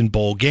postseason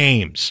bowl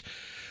games.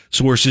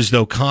 Sources,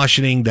 though,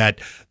 cautioning that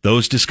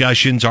those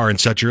discussions are in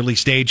such early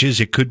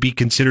stages, it could be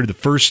considered the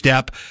first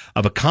step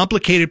of a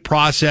complicated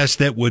process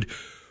that would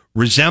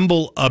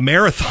resemble a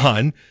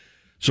marathon.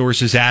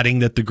 Sources adding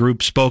that the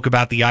group spoke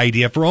about the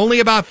idea for only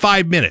about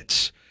 5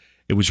 minutes.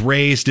 It was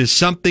raised as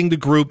something the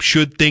group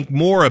should think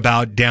more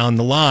about down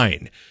the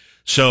line.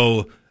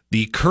 So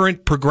the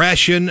current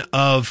progression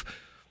of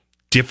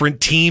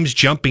different teams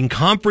jumping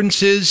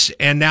conferences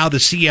and now the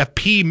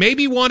CFP may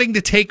be wanting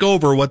to take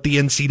over what the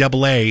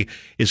NCAA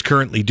is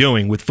currently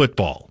doing with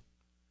football.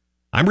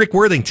 I'm Rick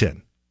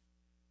Worthington.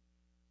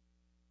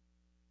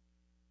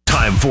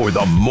 Time for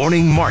the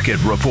Morning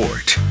Market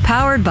Report.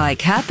 Powered by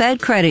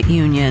CapEd Credit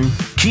Union.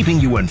 keeping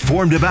you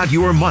informed about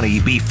your money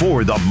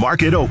before the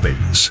market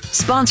opens.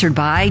 Sponsored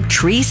by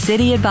Tree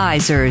City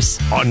Advisors.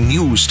 On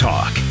News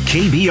Talk,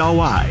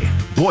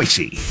 KBOI,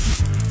 Boise.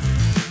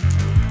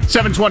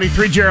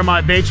 723,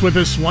 Jeremiah Bates with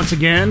us once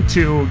again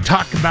to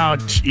talk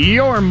about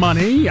your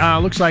money.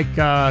 Looks like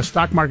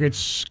stock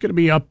market's going to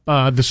be up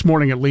this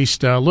morning at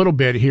least a little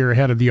bit here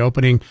ahead of the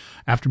opening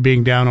after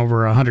being down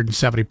over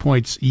 170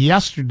 points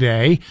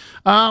yesterday.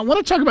 I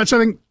want to talk about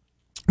something.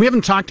 We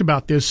haven't talked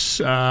about this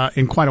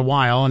in quite a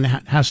while, and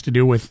it has to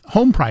do with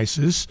home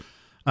prices,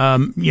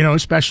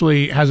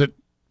 especially as it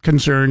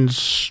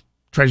concerns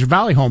Treasure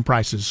Valley home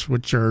prices,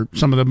 which are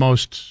some of the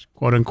most,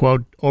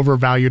 quote-unquote,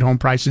 overvalued home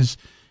prices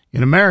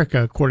in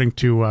America, according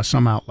to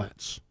some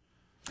outlets.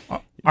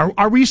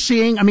 Are we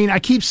seeing, I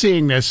keep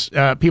seeing this,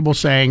 people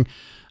saying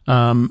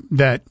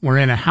that we're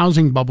in a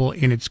housing bubble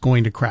and it's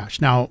going to crash.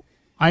 Now,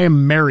 I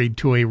am married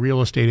to a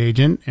real estate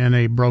agent and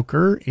a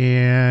broker,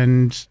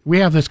 and we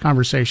have this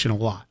conversation a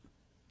lot.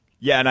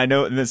 Yeah, and I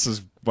know, and this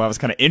is why I was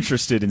kind of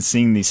interested in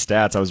seeing these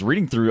stats. I was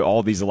reading through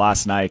all these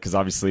last night because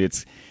obviously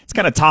it's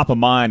kind of top of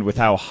mind with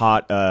how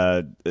hot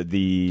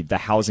the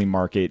housing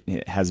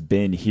market has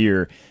been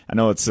here. I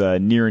know it's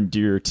near and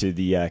dear to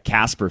the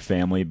Casper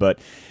family, but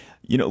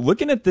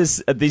looking at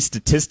these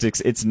statistics,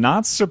 it's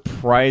not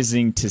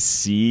surprising to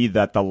see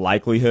that the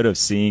likelihood of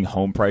seeing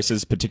home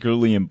prices,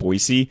 particularly in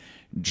Boise,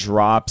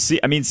 drop. See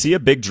a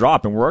big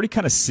drop, and we're already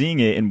kind of seeing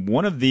it in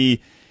one of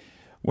the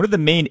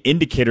main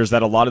indicators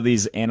that a lot of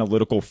these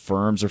analytical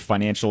firms or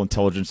financial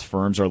intelligence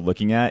firms are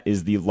looking at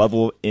is the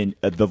level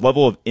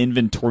of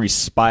inventory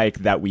spike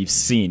that we've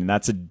seen. And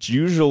that's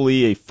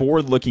usually a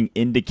forward-looking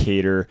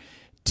indicator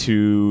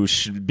to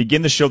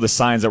begin to show the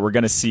signs that we're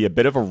going to see a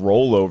bit of a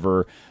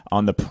rollover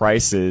on the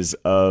prices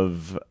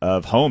of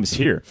homes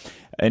here.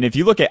 And if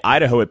you look at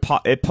Idaho,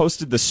 it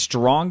posted the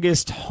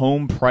strongest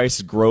home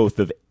price growth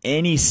of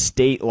any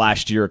state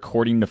last year,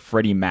 according to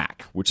Freddie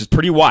Mac, which is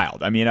pretty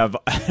wild.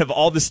 Of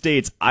all the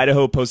states,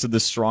 Idaho posted the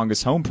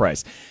strongest home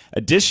price.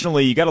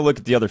 Additionally, you got to look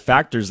at the other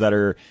factors that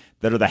are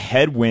the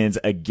headwinds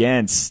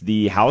against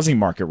the housing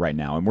market right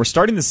now. And we're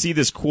starting to see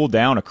this cool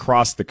down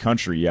across the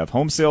country. You have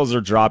home sales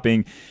are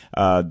dropping.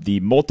 The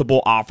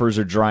multiple offers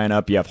are drying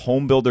up. You have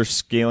home builders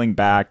scaling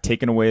back,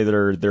 taking away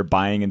their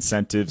buying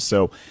incentives.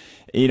 So,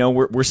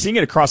 we're seeing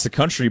it across the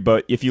country,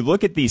 but if you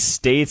look at these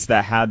states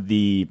that had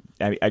the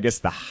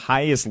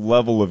highest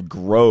level of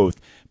growth,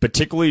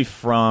 particularly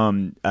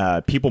from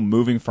people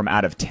moving from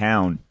out of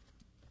town,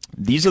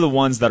 these are the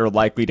ones that are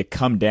likely to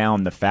come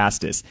down the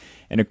fastest.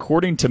 And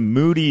according to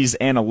Moody's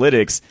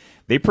Analytics,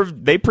 they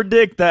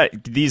predict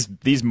that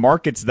these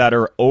markets that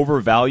are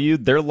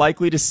overvalued, they're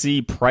likely to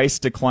see price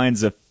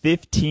declines of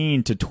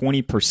 15 to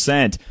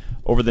 20%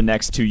 over the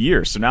next 2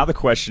 years. So now the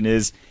question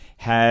is,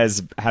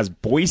 has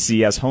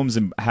homes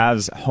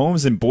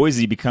in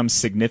Boise become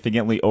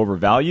significantly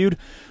overvalued?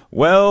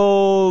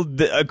 Well,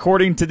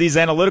 according to these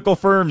analytical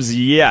firms,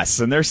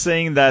 yes. And they're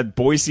saying that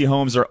Boise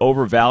homes are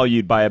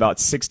overvalued by about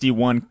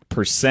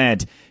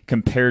 61%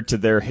 compared to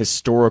their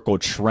historical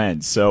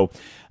trend. So,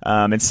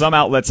 and some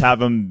outlets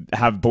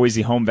have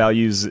Boise home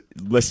values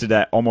listed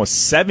at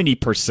almost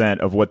 70%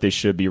 of what they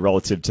should be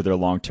relative to their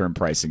long-term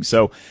pricing.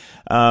 So,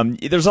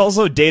 there's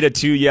also data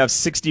too. You have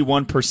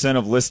 61%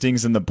 of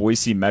listings in the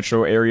Boise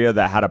metro area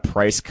that had a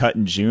price cut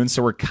in June.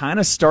 So we're kind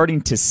of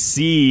starting to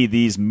see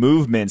these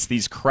movements,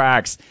 these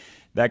cracks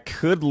that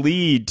could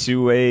lead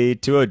to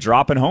a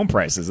drop in home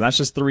prices. And that's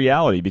just the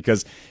reality,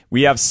 because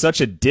we have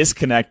such a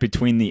disconnect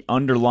between the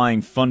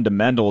underlying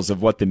fundamentals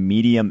of what the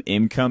median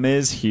income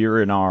is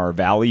here in our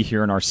valley,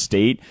 here in our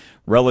state,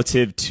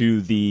 relative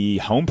to the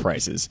home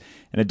prices.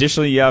 And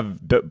additionally, you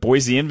have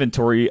Boise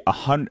inventory,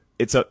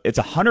 it's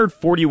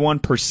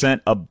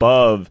 141%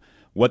 above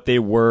what they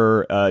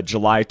were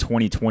July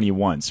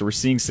 2021. So we're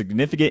seeing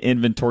significant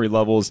inventory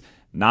levels,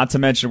 not to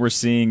mention we're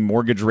seeing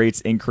mortgage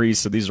rates increase.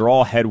 So these are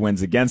all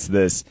headwinds against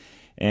this.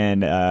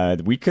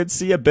 And we could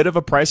see a bit of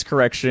a price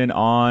correction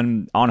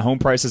on home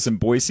prices in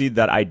Boise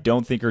that I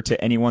don't think are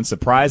to anyone's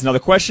surprise. Now, the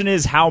question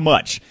is how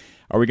much?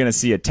 Are we going to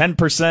see a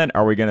 10%?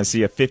 Are we going to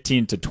see a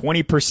 15 to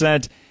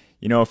 20%?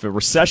 If a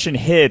recession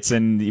hits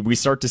and we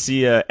start to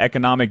see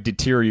economic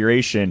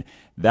deterioration,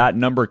 that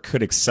number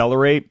could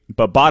accelerate.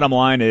 But bottom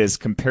line is,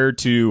 compared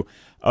to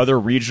other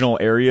regional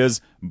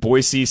areas,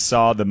 Boise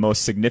saw the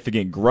most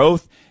significant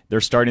growth. They're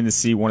starting to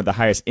see one of the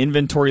highest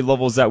inventory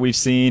levels that we've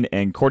seen.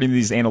 And according to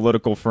these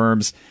analytical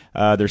firms,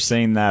 they're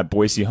saying that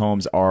Boise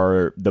homes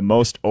are the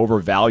most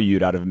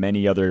overvalued out of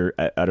many other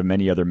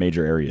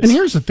major areas. And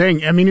here's the thing.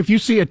 If you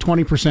see a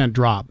 20%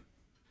 drop,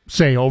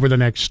 say, over the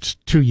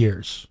next 2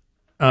 years,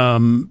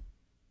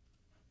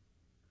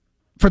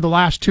 for the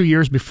last 2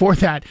 years before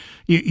that,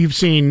 you've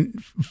seen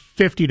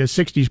 50 to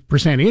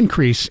 60%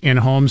 increase in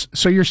homes.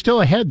 So you're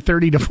still ahead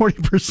 30 to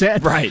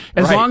 40%. Right.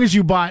 As long as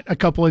you bought a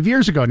couple of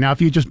years ago. Now,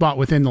 if you just bought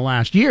within the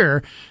last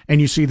year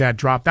and you see that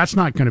drop, that's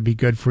not going to be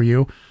good for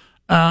you.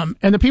 And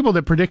the people that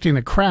are predicting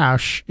the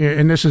crash,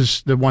 and this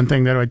is the one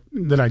thing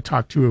that I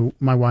talked to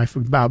my wife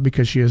about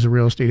because she is a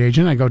real estate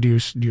agent. I go, do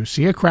you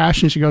see a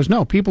crash? And she goes,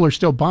 no, people are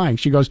still buying.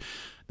 She goes,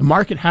 The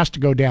market has to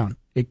go down.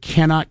 It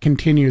cannot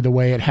continue the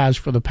way it has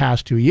for the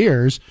past 2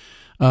 years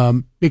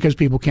because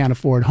people can't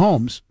afford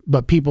homes.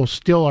 But people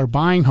still are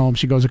buying homes.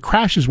 She goes, it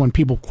crashes when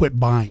people quit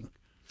buying.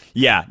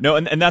 Yeah, no,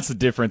 and that's the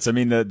difference. I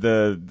mean,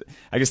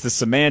 I guess the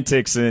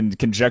semantics and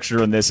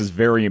conjecture on this is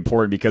very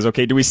important because,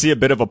 okay, do we see a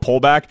bit of a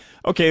pullback?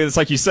 Okay, it's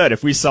like you said,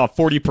 if we saw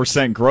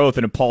 40% growth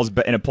and it pulls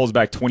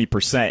back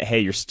 20%, hey,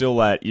 you're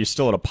still at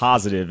a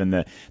positive, and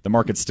the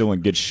market's still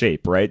in good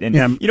shape, right? And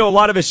a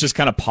lot of it's just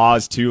kind of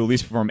pause too, at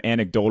least from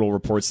anecdotal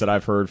reports that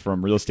I've heard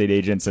from real estate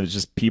agents, and it's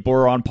just people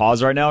are on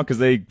pause right now because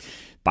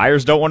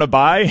buyers don't want to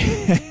buy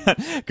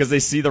because they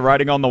see the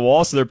writing on the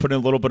wall, so they're putting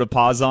a little bit of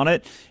pause on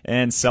it.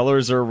 And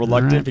sellers are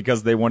reluctant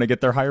because they want to get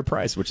their higher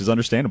price, which is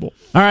understandable.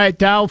 All right,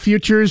 Dow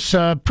futures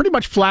pretty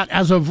much flat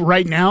as of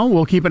right now.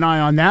 We'll keep an eye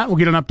on that. We'll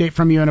get an update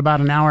from you in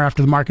about an hour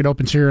after the market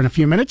opens here in a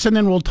few minutes, and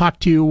then we'll talk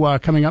to you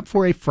coming up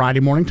for a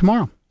Friday morning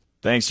tomorrow.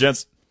 Thanks,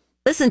 gents.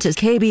 Listen to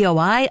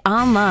KBOI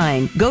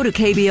online. Go to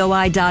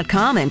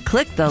KBOI.com and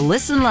click the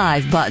Listen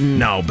Live button.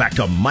 Now back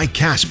to Mike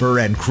Casper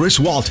and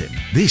Chris Walton.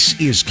 This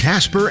is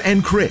Casper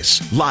and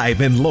Chris, live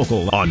and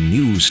local on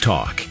News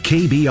Talk,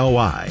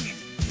 KBOI.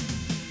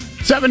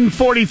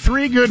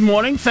 7:43, good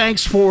morning.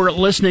 Thanks for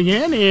listening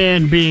in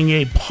and being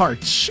a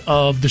part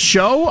of the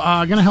show.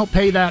 Going to help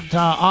pay that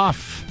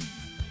off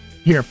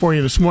here for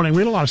you this morning.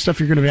 We had a lot of stuff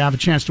you're going to have a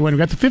chance to win. We've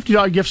got the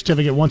 $50 gift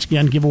certificate once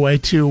again giveaway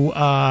to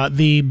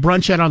the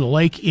Brunchette on the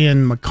Lake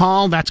in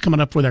McCall. That's coming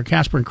up with our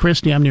Casper and Chris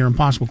Damn Near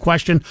Impossible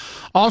question.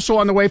 Also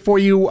on the way for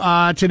you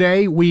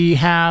today, we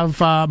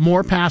have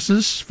more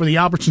passes for the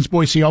Albertsons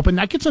Boise Open.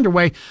 That gets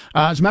underway.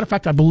 As a matter of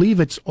fact, I believe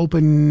it's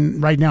open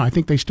right now. I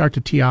think they start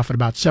to tee off at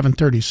about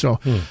 7:30. So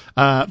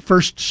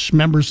first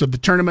members of the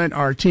tournament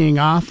are teeing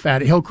off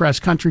at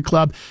Hillcrest Country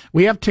Club.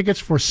 We have tickets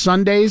for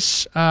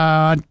Sunday's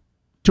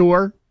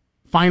tour.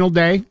 Final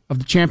day of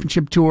the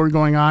championship tour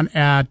going on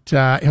at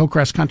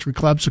Hillcrest Country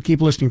Club, so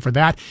keep listening for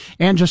that.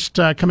 And just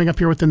coming up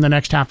here within the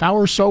next half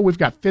hour or so, we've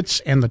got Fitz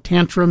and the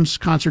Tantrums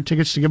concert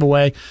tickets to give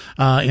away,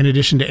 in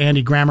addition to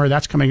Andy Grammer.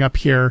 That's coming up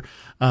here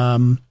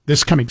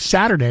this coming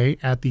Saturday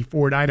at the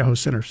Ford Idaho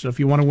Center. So if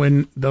you want to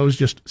win those,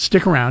 just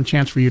stick around.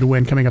 Chance for you to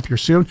win coming up here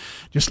soon.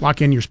 Just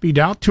lock in your speed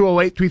dial,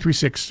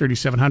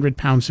 208-336-3700,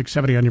 pound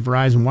 670 on your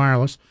Verizon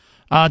Wireless.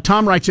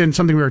 Tom writes in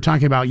something we were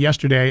talking about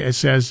yesterday. It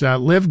says,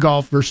 Live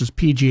Golf versus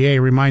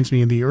PGA reminds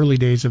me of the early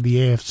days of the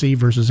AFC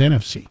versus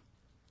NFC.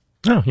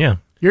 Oh, yeah.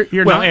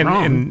 You're well, not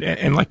wrong.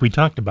 And like we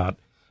talked about,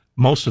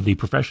 most of the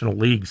professional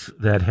leagues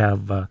that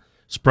have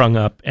sprung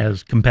up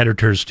as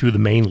competitors to the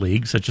main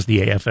league, such as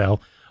the AFL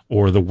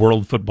or the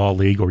World Football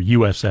League or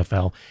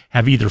USFL,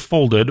 have either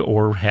folded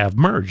or have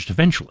merged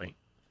eventually.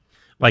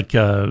 Like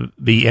the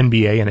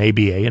NBA and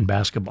ABA in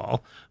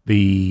basketball,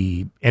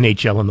 the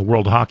NHL and the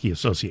World Hockey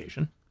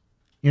Association.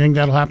 You think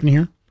that'll happen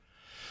here?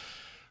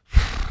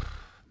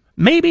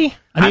 Maybe.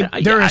 I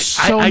mean, there is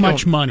so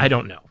much money. I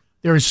don't know.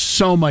 There is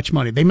so much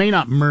money. They may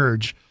not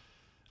merge.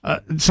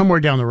 Somewhere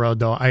down the road,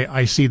 though,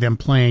 I see them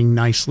playing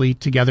nicely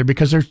together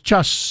because there's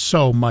just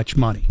so much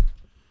money.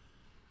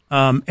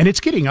 And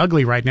it's getting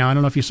ugly right now. I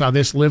don't know if you saw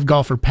this. Live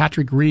golfer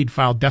Patrick Reed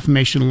filed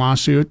defamation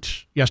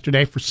lawsuit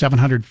yesterday for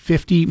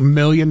 $750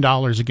 million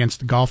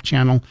against the Golf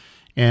Channel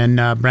and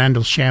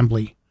Brandel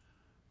Chambly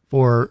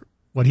for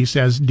what he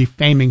says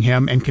defaming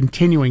him and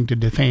continuing to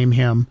defame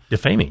him.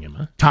 Defaming him,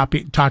 huh?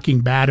 Talking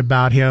bad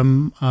about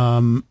him.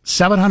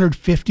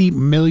 $750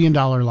 million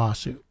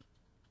lawsuit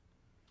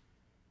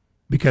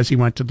because he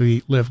went to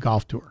the Live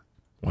Golf Tour.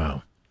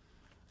 Wow.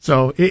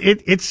 So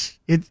it's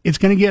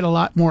going to get a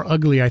lot more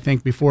ugly, I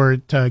think, before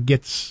it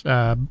gets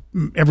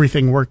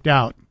everything worked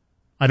out.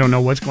 I don't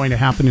know what's going to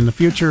happen in the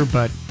future,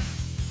 but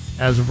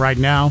as of right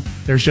now,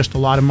 there's just a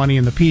lot of money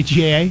in the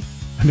PGA,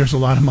 and there's a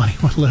lot of money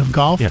with Live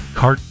Golf. Yeah,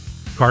 kart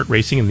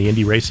racing in the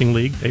Indy Racing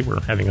League, they were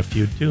having a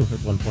feud, too, at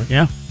one point.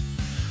 Yeah.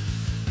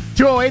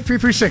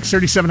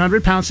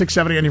 208-336-3700, pound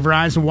 670 on your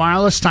Verizon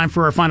Wireless. Time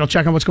for our final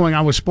check on what's going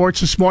on with sports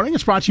this morning.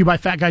 It's brought to you by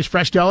Fat Guys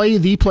Fresh Deli,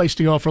 the place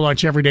to go for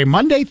lunch every day,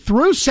 Monday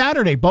through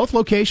Saturday. Both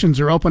locations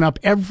are open up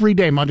every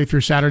day, Monday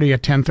through Saturday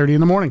at 10:30 in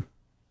the morning.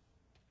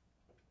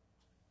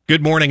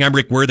 Good morning, I'm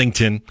Rick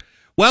Worthington.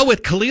 Well,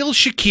 with Khalil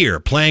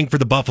Shakir playing for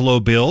the Buffalo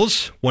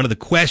Bills, one of the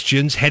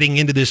questions heading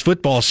into this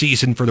football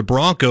season for the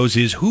Broncos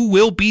is who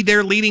will be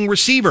their leading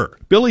receiver?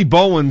 Billy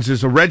Bowens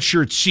is a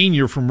redshirt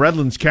senior from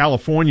Redlands,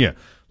 California.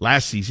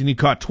 Last season, he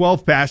caught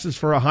 12 passes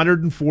for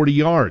 140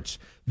 yards.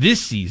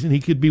 This season, he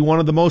could be one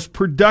of the most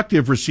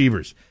productive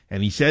receivers,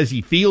 and he says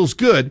he feels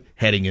good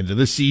heading into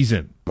the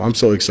season. I'm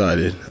so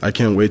excited. I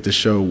can't wait to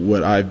show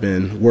what I've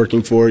been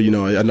working for. You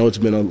know, I know it's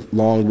been a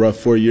long, rough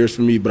 4 years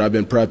for me, but I've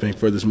been prepping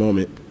for this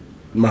moment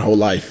my whole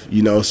life,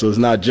 you know, so it's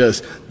not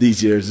just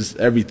these years, it's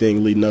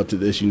everything leading up to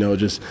this, you know,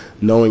 just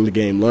knowing the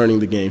game, learning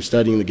the game,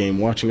 studying the game,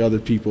 watching other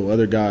people,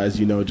 other guys,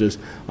 you know, just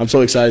I'm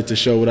so excited to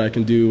show what I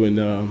can do, and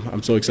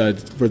I'm so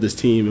excited for this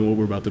team and what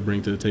we're about to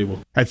bring to the table.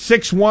 At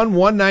 6'1",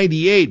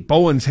 198,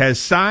 Bowens has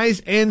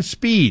size and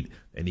speed,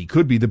 and he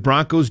could be the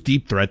Broncos'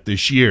 deep threat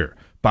this year.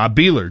 Bob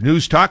Beeler,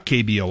 News Talk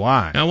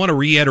KBOI. I want to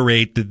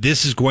reiterate that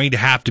this is going to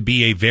have to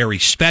be a very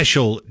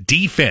special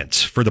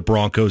defense for the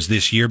Broncos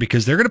this year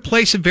because they're going to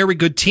play some very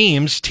good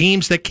teams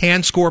that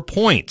can score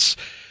points.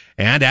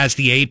 And as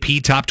the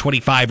AP Top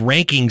 25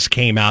 rankings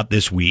came out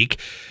this week,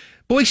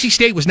 Boise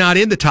State was not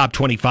in the top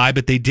 25,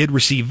 but they did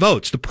receive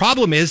votes. The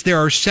problem is there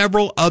are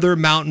several other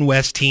Mountain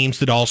West teams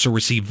that also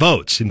receive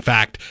votes. In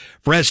fact,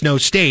 Fresno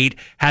State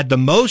had the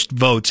most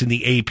votes in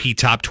the AP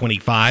Top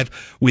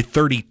 25 with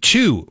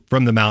 32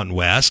 from the Mountain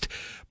West.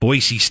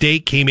 Boise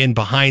State came in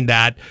behind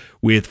that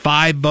with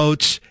 5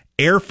 votes.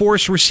 Air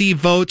Force received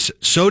votes.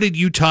 So did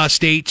Utah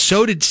State.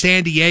 So did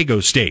San Diego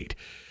State.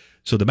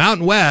 So the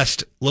Mountain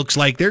West looks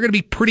like they're going to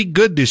be pretty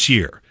good this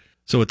year.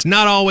 So it's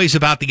not always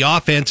about the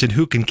offense and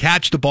who can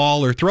catch the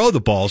ball or throw the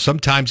ball.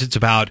 Sometimes it's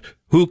about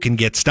who can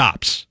get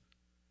stops.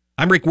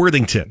 I'm Rick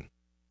Worthington.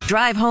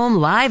 Drive home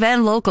live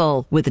and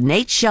local with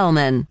Nate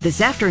Shellman this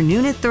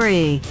afternoon at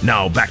 3.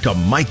 Now back to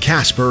Mike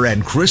Casper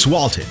and Chris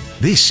Walton.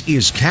 This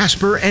is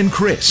Casper and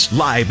Chris,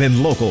 live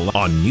and local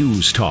on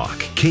News Talk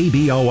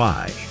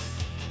KBOI.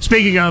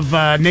 Speaking of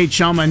Nate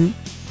Shellman,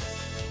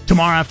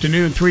 tomorrow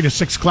afternoon, 3 to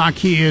 6 o'clock,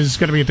 he is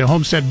going to be at the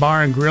Homestead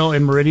Bar and Grill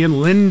in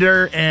Meridian.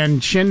 Linder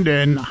and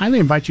Chinden, highly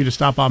invite you to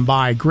stop on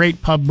by.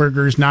 Great pub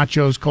burgers,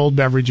 nachos, cold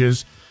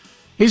beverages.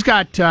 He's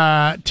got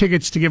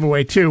tickets to give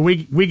away, too.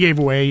 We gave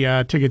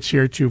away tickets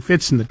here to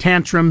Fitz and the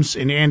Tantrums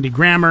and Andy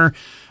Grammer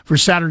for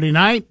Saturday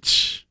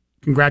night.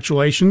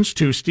 Congratulations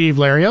to Steve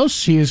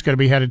Larios. He is going to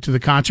be headed to the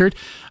concert.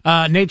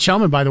 Nate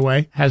Shellman, by the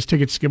way, has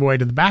tickets to give away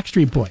to the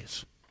Backstreet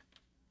Boys.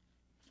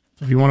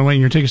 If you want to win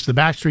your tickets to the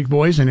Backstreet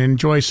Boys and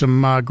enjoy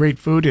some great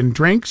food and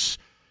drinks,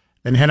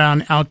 then head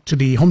on out to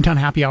the Hometown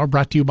Happy Hour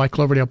brought to you by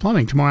Cloverdale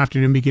Plumbing tomorrow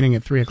afternoon beginning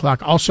at 3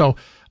 o'clock. Also,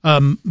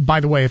 by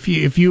the way, if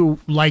you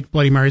like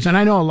Bloody Marys, and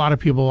I know a lot of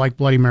people like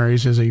Bloody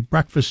Marys as a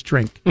breakfast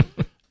drink,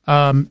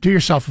 do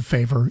yourself a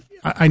favor.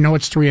 I know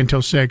it's 3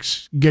 until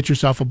 6. Get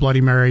yourself a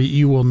Bloody Mary.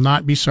 You will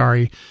not be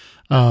sorry.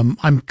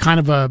 I'm kind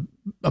of a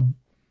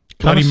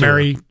Bloody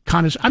Mary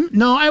connoisseur.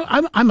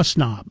 I'm a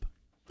snob.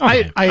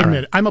 Okay, I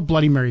admit it. I'm a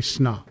Bloody Mary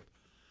snob.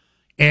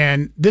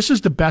 And this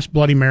is the best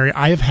Bloody Mary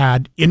I have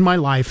had in my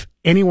life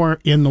anywhere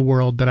in the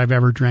world that I've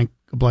ever drank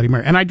a Bloody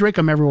Mary. And I drink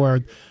them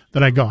everywhere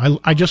that I go.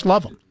 I just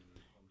love them.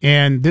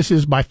 And this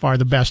is by far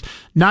the best,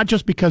 not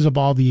just because of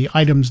all the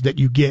items that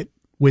you get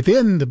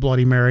within the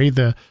Bloody Mary,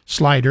 the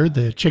slider,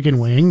 the chicken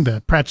wing,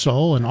 the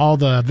pretzel, and all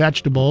the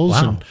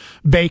vegetables and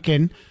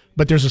bacon,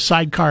 but there's a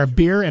sidecar of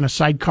beer and a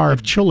sidecar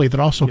of chili that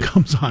also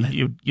comes on it.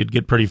 You'd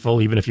get pretty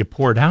full even if you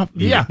poured out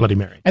the Bloody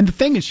Mary. And the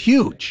thing is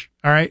huge.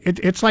 All right.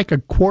 It's like a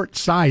quart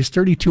size,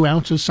 32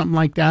 ounces, something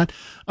like that.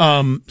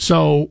 And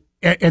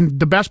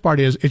the best part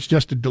is it's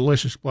just a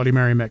delicious Bloody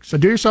Mary mix. So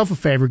do yourself a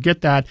favor,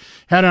 get that,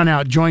 head on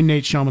out, join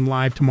Nate Shellman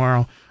live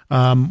tomorrow.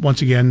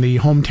 Once again, the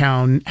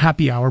Hometown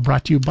Happy Hour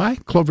brought to you by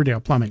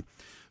Cloverdale Plumbing.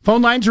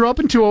 Phone lines are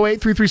open,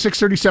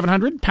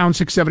 208-336-3700, pound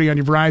 670 on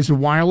your Verizon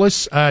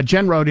Wireless.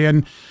 Jen wrote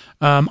in,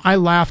 I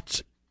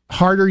laughed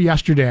harder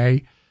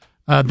yesterday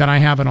than I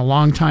have in a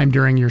long time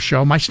during your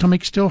show. My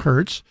stomach still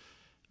hurts.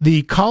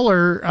 The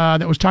caller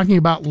that was talking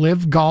about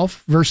Live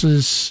Golf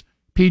versus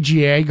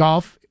PGA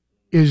Golf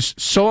is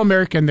so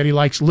American that he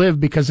likes Live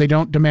because they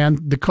don't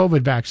demand the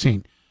COVID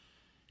vaccine.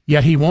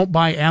 Yet he won't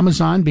buy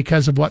Amazon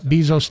because of what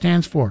Bezos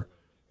stands for,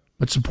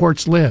 but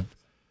supports Live.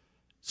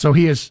 So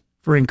he is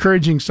for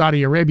encouraging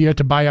Saudi Arabia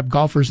to buy up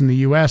golfers in the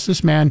U.S.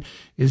 This man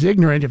is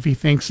ignorant if he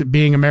thinks that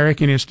being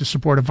American is to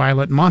support a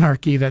violent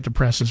monarchy that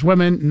depresses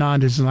women,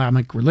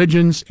 non-Islamic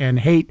religions, and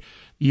hate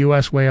the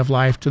U.S. way of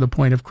life to the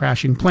point of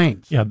crashing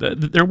planes. Yeah,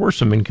 there were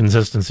some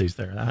inconsistencies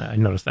there. I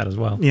noticed that as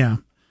well. Yeah.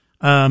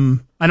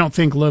 I don't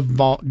think Live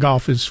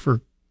Golf is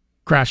for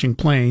crashing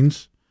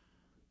planes.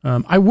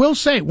 I will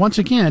say, once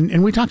again,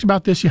 and we talked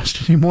about this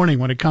yesterday morning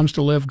when it comes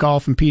to Live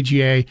Golf and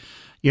PGA,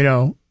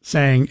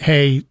 saying,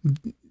 hey,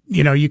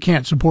 you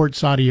can't support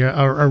Saudi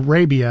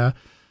Arabia.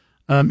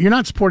 You're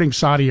not supporting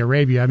Saudi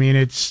Arabia. I mean,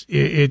 it's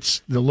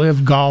the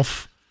Live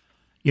Golf.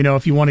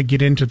 If you want to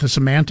get into the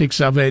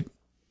semantics of it,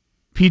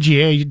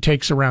 PGA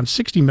takes around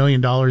 $60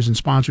 million in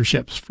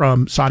sponsorships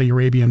from Saudi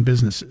Arabian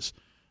businesses.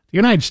 The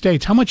United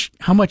States, how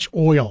much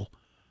oil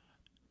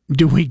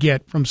do we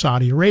get from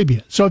Saudi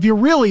Arabia? So if you're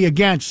really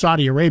against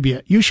Saudi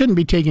Arabia, you shouldn't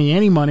be taking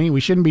any money.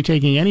 We shouldn't be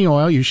taking any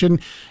oil. You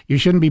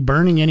shouldn't be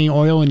burning any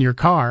oil in your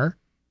car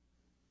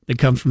that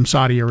comes from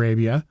Saudi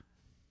Arabia.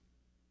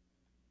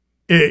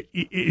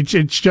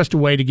 It's just a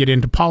way to get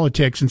into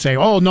politics and say,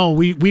 oh, no,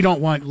 we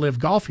don't want Live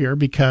Golf here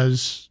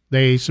because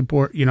they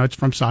support, it's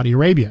from Saudi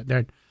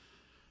Arabia.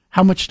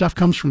 How much stuff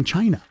comes from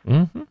China?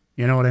 Mm-hmm.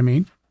 You know what I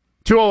mean?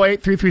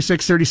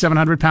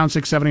 208-336-3700, pound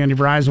 670 on your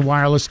Verizon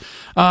Wireless.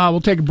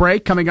 We'll take a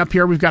break. Coming up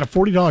here, we've got a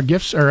 $40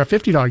 gift or a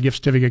 $50 gift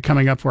certificate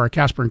coming up for our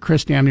Casper and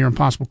Chris Damn Near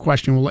Impossible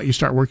question. We'll let you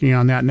start working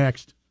on that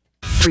next.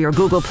 For your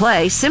Google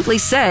Play, simply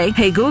say,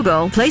 hey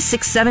Google, play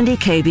 670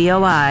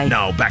 KBOI.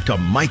 Now back to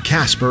Mike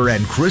Casper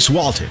and Chris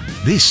Walton.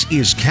 This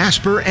is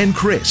Casper and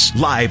Chris,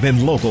 live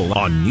and local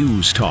on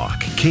News Talk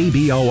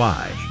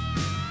KBOI.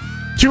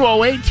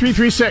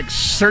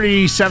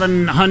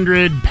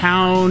 208-336-3700,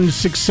 pound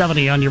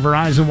 670 on your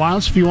Verizon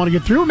Wireless if you want to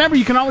get through. Remember,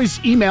 you can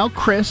always email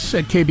Chris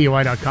at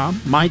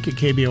KBOI.com, Mike at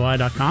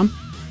KBOI.com.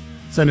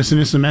 Send us an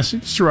instant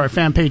message through our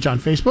fan page on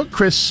Facebook.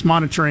 Chris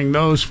monitoring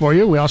those for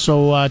you. We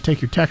also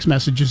take your text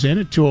messages in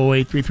at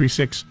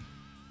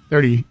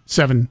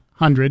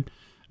 208-336-3700.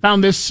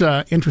 Found this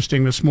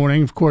interesting this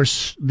morning. Of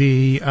course,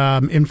 the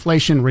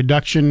Inflation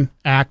Reduction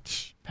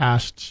Act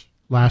passed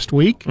last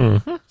week,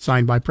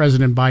 signed by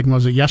President Biden.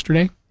 Was it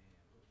yesterday?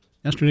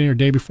 Yesterday or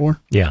day before?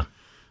 Yeah.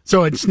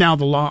 So it's now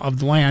the law of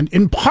the land.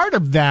 And part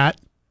of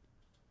that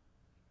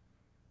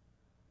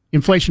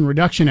Inflation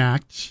Reduction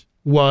Act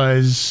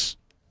was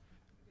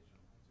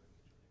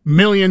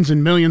millions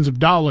and millions of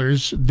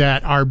dollars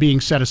that are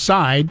being set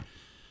aside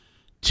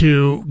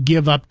to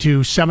give up to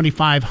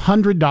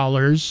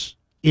 $7,500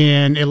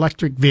 in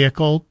electric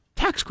vehicle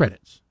tax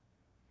credits.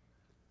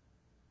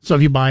 So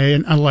if you buy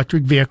an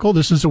electric vehicle,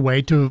 this is a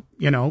way to,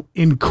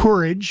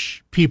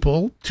 encourage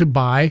people to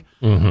buy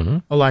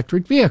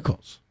electric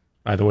vehicles.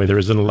 By the way, there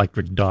is an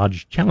electric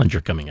Dodge Challenger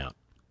coming out.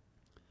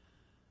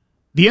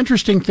 The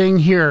interesting thing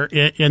here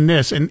in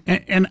this,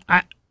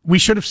 we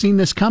should have seen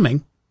this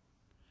coming,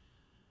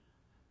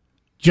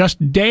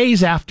 just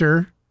days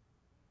after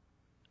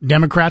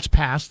Democrats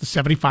passed the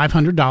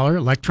 $7,500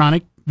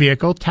 electronic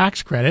vehicle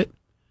tax credit,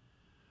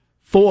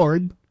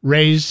 Ford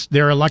raised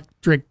their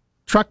electric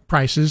truck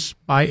prices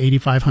by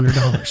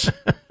 $8,500.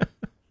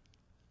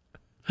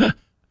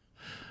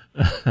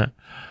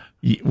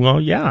 Well,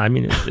 yeah, I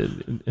mean,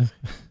 the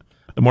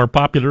more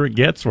popular it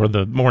gets or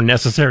the more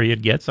necessary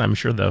it gets, I'm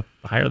sure the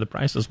higher the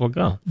prices will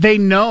go. They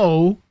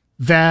know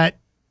that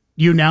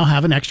you now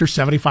have an extra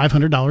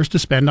 $7,500 to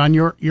spend on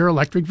your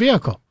electric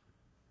vehicle.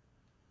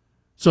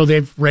 So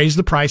they've raised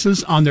the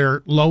prices on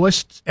their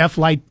lowest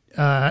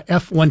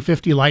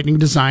F-150 Lightning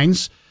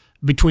designs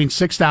between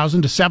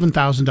 $6,000 to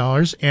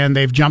 $7,000, and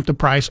they've jumped the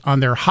price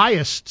on their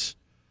highest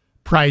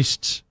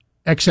priced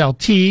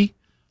XLT,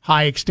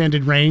 high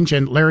extended range,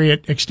 and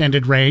Lariat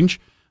extended range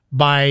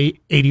by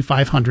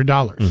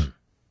 $8,500.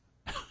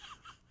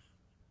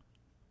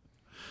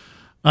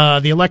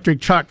 The electric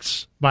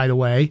trucks, by the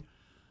way,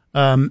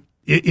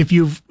 if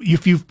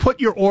you've put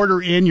your order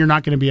in, you're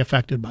not going to be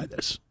affected by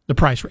this, the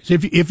price raise.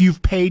 If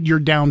you've paid your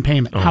down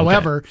payment. Okay.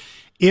 However,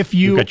 if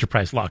you've got your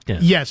price locked in.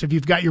 Yes, if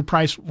you've got your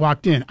price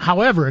locked in.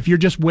 However, if you're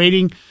just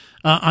waiting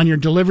on your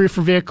delivery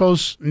for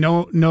vehicles,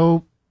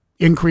 no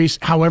increase.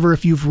 However,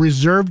 if you've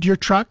reserved your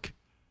truck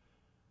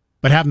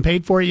but haven't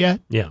paid for it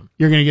yet, you're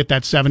going to get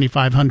that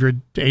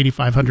 $7,500 to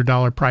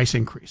 $8,500 price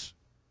increase.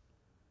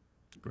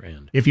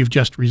 Grand. If you've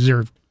just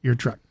reserved your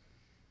truck.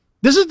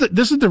 This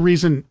is the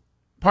reason,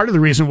 part of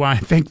the reason why I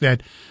think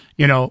that,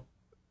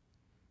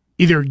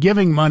 either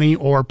giving money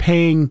or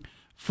paying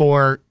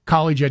for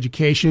college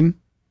education,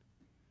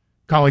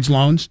 college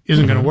loans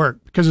isn't going to work,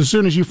 because as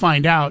soon as you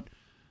find out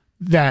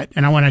that,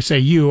 and when I say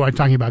you, I'm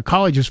talking about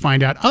colleges,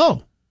 find out,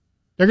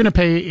 they're going to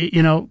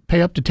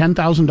pay up to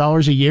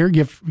 $10,000 a year,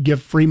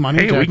 give free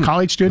money to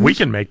college students. We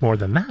can make more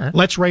than that.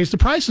 Let's raise the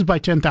prices by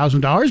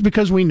 $10,000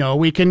 because we know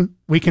we can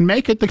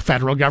make it. The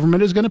federal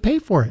government is going to pay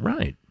for it,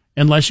 right?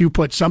 Unless you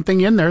put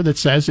something in there that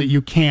says that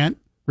you can't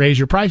raise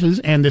your prices,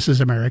 and this is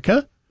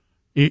America.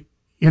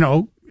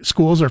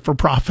 Schools are for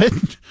profit,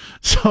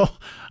 so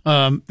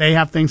they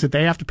have things that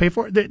they have to pay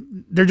for.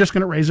 They're just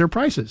going to raise their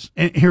prices.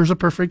 And here's a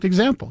perfect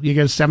example. You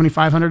get a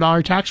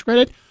 $7,500 tax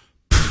credit.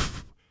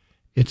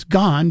 It's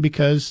gone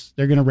because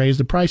they're going to raise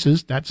the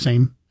prices that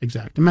same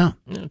exact amount.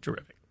 Yeah,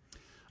 terrific.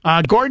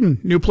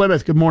 Gordon, New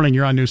Plymouth, good morning.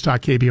 You're on News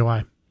Talk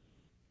KBOI.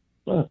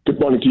 Good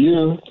morning to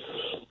you.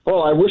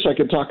 Well, I wish I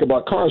could talk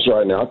about cars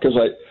right now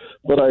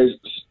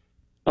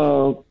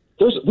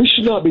we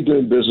should not be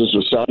doing business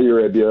with Saudi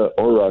Arabia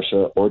or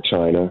Russia or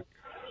China.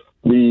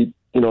 We've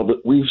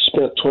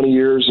spent 20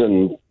 years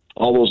and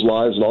all those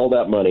lives and all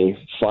that money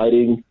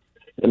fighting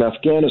in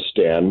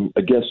Afghanistan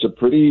against a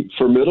pretty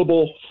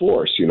formidable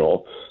force. They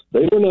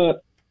were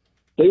not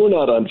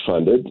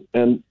unfunded,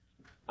 and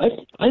I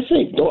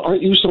think,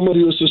 aren't you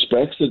somebody who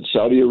suspects that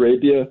Saudi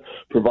Arabia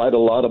provide a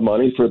lot of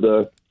money for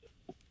the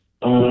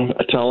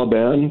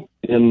Taliban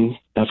in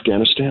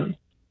Afghanistan?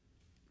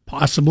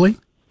 Possibly.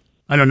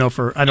 I don't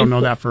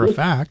know that for a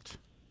fact.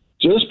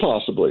 Just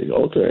possibly.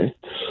 Okay.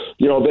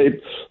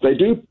 They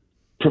do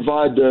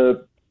provide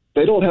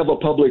they don't have a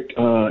public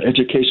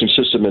education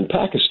system in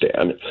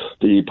Pakistan.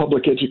 The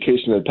public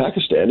education in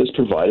Pakistan is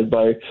provided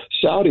by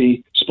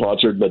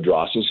Saudi-sponsored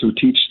madrasas who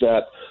teach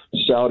that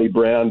Saudi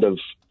brand of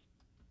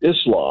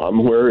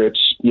Islam, where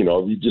it's,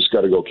 you just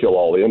got to go kill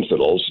all the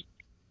infidels.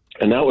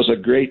 And that was a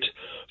great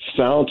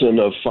fountain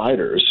of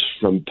fighters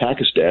from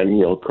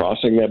Pakistan,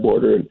 crossing that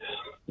border and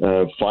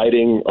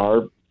fighting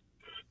our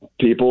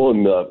people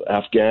and the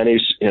Afghanis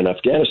in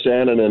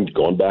Afghanistan, and then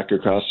going back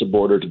across the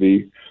border to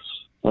be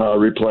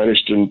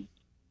replenished. And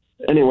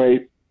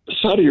anyway,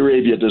 Saudi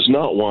Arabia does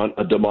not want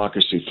a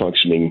democracy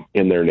functioning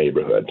in their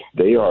neighborhood.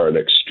 They are an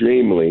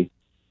extremely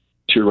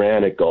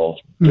tyrannical,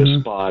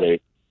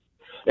 despotic.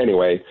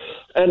 Anyway,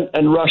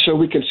 and Russia,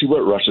 we can see what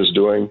Russia's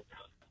doing.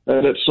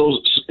 And it's so,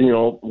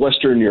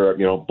 Western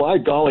Europe, by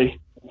golly,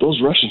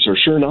 those Russians are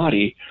sure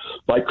naughty.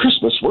 By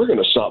Christmas, we're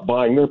going to stop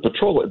buying their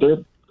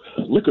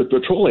liquid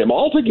petroleum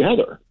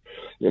altogether.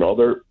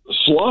 They're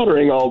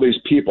slaughtering all these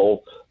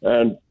people,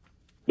 and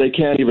they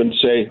can't even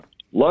say,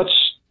 let's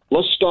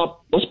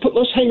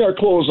hang our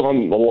clothes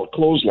on the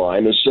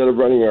clothesline instead of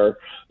running our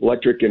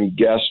electric and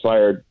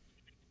gas-fired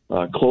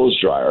clothes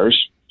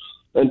dryers.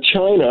 And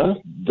China,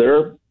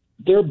 they're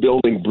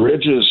building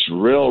bridges,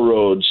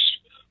 railroads,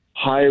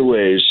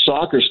 highways,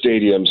 soccer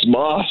stadiums,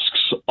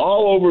 mosques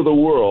all over the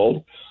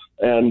world,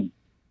 and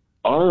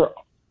our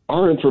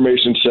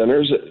information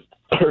centers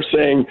are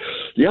saying,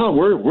 yeah,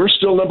 we're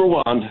still number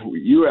one.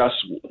 U.S.,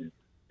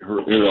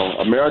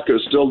 America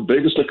is still the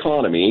biggest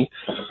economy.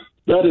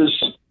 That is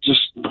just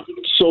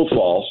so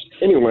false.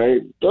 Anyway,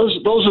 those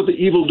are the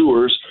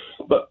evildoers,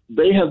 but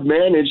they have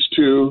managed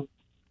to,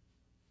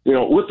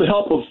 with the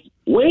help of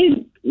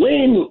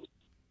Wayne,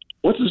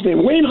 what's his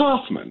name? Wayne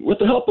Hoffman. With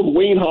the help of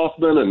Wayne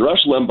Hoffman and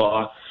Rush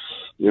Limbaugh,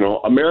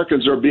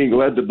 Americans are being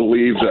led to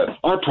believe that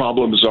our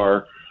problems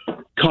are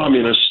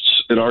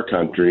communists in our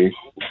country.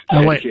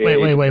 Oh, wait.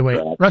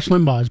 Rush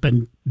Limbaugh has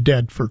been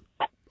dead for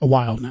a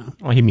while now.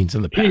 Well, he means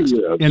in the past.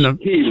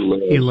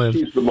 He lives.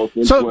 He's the most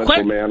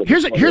influential man.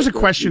 Here's a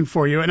question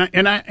for you,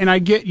 and I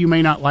get you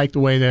may not like the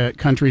way that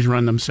countries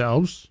run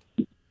themselves.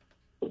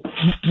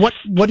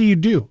 What do you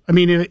do? I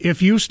mean,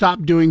 if you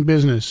stop doing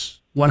business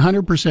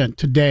 100%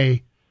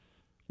 today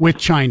with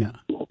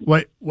China,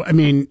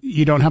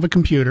 you don't have a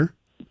computer,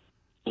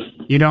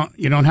 you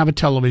don't have a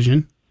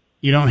television,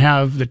 you don't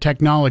have the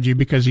technology,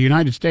 because the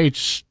United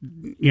States,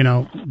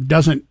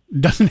 doesn't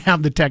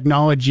have the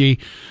technology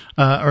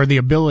or the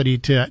ability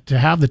to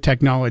have the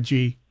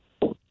technology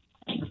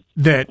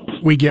that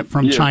we get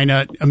from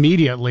China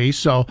immediately.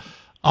 So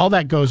all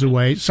that goes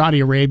away. Saudi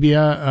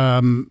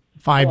Arabia,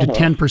 5 to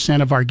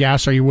 10% of our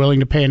gas. Are you willing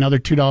to pay another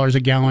 $2 a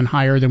gallon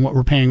higher than what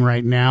we're paying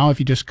right now if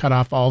you just cut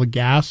off all the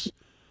gas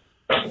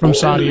from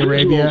Saudi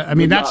Arabia? I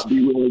mean, that's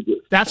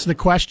the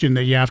question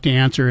that you have to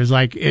answer, is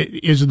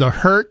is the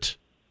hurt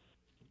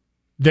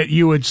that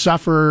you would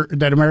suffer,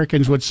 that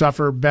Americans would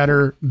suffer,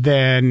 better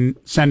than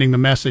sending the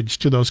message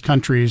to those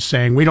countries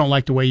saying, we don't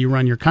like the way you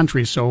run your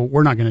country, so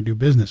we're not going to do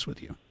business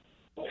with you?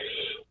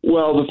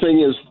 Well, the thing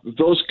is,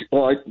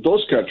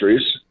 those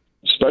countries,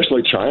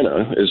 especially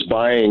China, is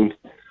buying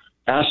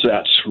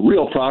assets,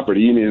 real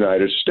property in the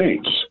United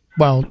States.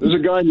 Well, there's a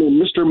guy named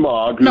Mr.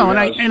 Mogg. No,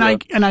 and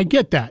I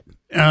get that.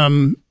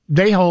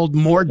 They hold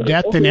more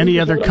debt than any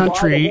other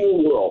country.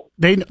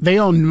 They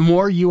own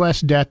more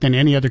U.S. debt than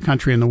any other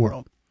country in the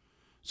world.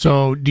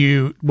 So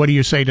what do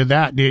you say to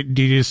that?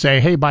 Do you say,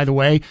 hey, by the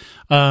way,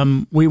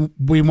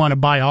 we want to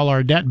buy all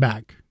our debt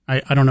back?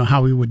 I don't know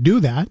how we would do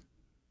that.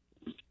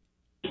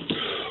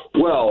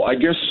 Well, I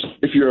guess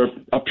if you're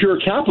a pure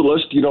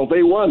capitalist,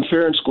 they won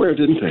fair and square,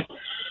 didn't they?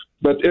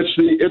 But it's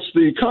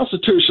the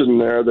Constitution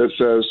there that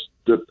says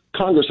that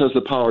Congress has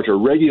the power to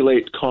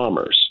regulate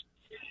commerce,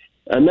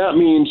 and that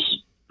means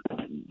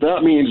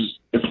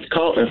if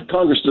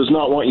Congress does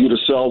not want you to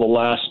sell the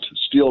last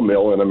steel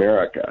mill in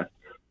America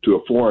to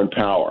a foreign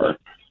power,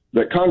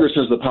 that Congress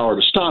has the power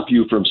to stop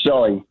you from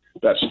selling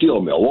that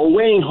steel mill. Well,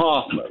 Wayne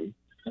Hoffman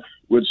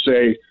would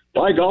say,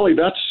 by golly,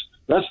 that's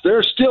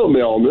their steel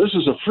mill, and this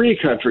is a free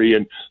country,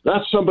 and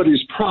that's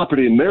somebody's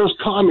property, and there's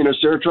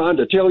communists there trying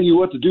to tell you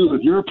what to do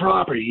with your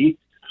property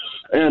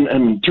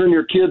and turn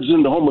your kids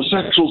into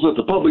homosexuals at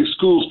the public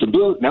schools to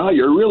boot. Now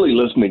you're really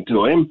listening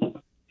to him.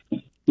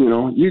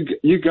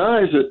 You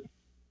guys that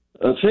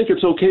think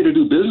it's okay to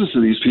do business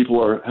with these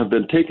people have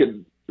been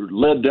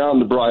led down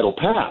the bridle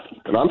path.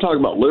 And I'm talking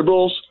about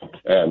liberals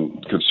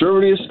and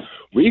conservatives.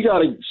 We got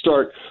to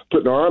start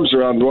putting our arms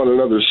around one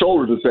another's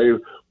shoulders and say,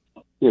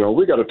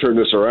 we got to turn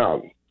this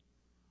around.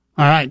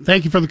 All right.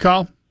 Thank you for the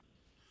call.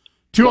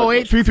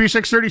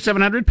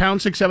 208-336-3700,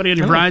 pound 670 on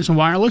your Verizon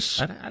Wireless.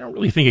 I don't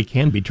really think it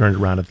can be turned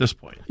around at this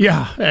point.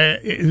 Yeah.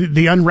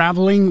 The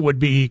unraveling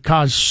would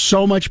cause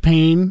so much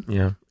pain.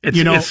 Yeah.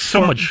 It's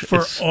so much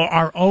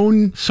our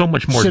own so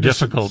much more citizens.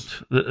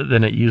 Difficult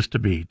than it used to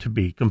be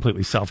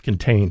completely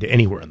self-contained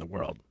anywhere in the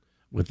world,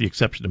 with the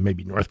exception of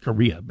maybe North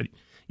Korea, but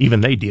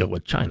even they deal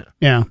with China.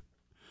 Yeah.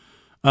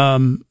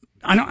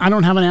 I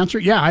don't have an answer.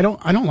 Yeah, I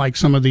don't like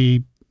some of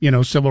the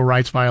civil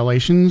rights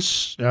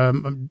violations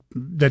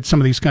that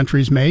some of these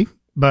countries make,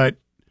 but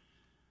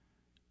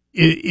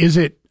is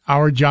it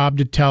our job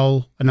to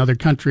tell another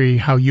country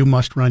how you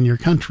must run your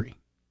country?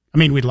 I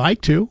mean, we'd like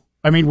to.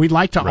 We'd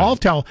like to all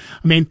tell.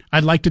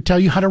 I'd like to tell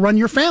you how to run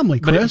your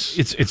family, Chris.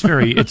 But it's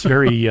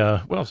very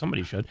well,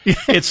 somebody should.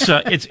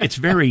 It's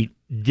very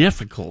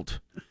difficult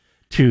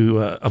to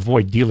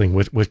avoid dealing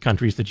with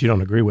countries that you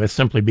don't agree with,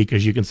 simply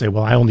because you can say,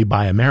 well, I only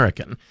buy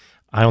American.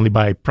 I only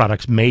buy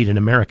products made in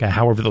America.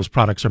 However, those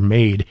products are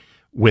made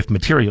with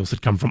materials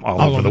that come from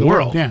all over the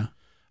world. Yeah.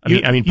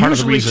 I mean, part of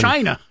the reason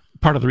China.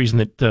 Part of the reason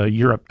that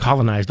Europe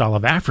colonized all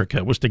of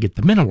Africa was to get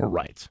the mineral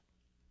rights.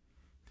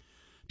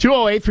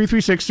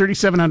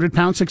 208-336-3700,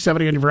 pound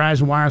 670 on your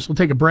Verizon Wireless. We'll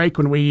take a break.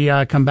 When we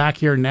come back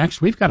here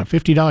next, we've got a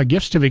 $50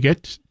 gift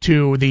certificate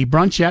to the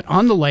Brunchette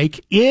on the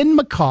Lake in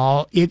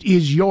McCall. It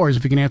is yours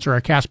if you can answer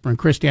our Casper and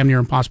Chris damn near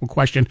impossible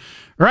question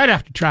right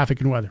after traffic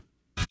and weather.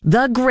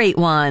 The Great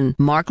One,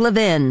 Mark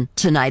Levin,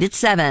 tonight at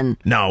 7.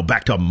 Now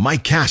back to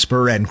Mike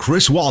Casper and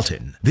Chris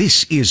Walton.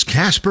 This is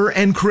Casper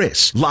and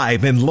Chris,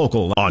 live and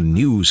local on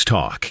News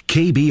Talk,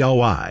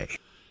 KBOI.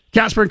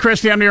 Casper and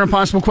Chris, the Near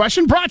Impossible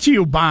Question, brought to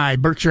you by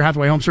Berkshire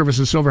Hathaway Home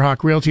Services,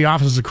 Silverhawk Realty,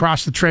 offices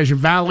across the Treasure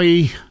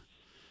Valley,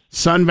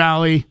 Sun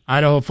Valley,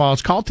 Idaho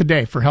Falls. Call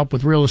today for help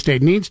with real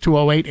estate needs,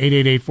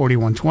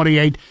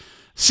 208-888-4128.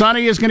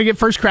 Sonny is going to get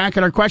first crack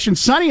at our question.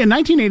 Sonny, in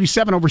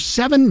 1987, over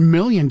 7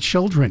 million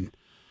children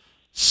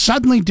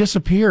suddenly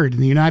disappeared in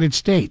the United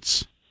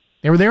States.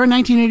 They were there in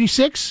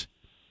 1986,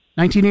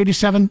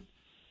 1987,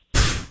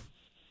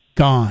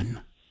 gone.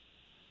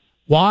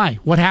 Why?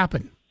 What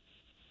happened?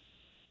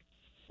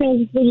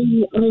 Because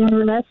the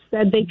IRS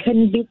said they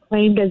couldn't be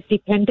claimed as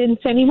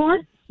dependents anymore.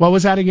 What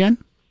was that again?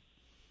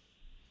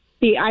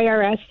 The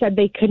IRS said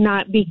they could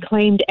not be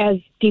claimed as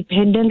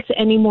dependents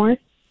anymore.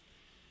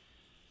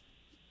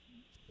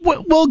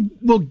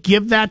 We'll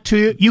give that to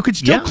you. You could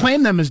still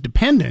claim them as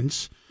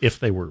dependents. If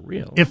they were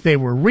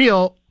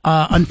real.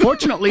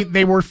 Unfortunately,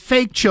 they were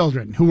fake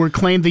children who were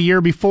claimed the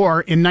year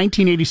before. In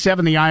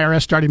 1987, the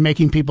IRS started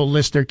making people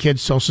list their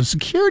kids' Social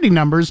Security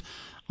numbers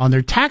on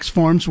their tax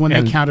forms when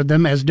they counted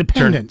them as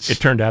dependents.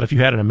 It turned out if you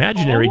had an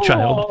imaginary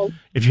child,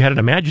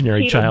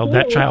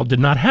 that child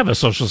did not have a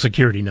Social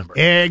Security number.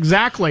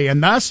 Exactly.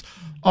 And thus,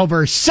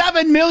 over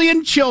 7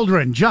 million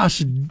children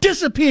just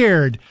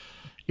disappeared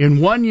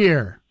in 1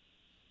 year.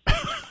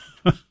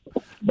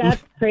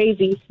 That's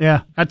crazy.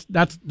 Yeah,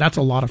 that's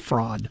a lot of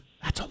fraud.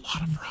 That's a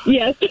lot of fraud.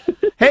 Yes.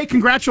 Hey,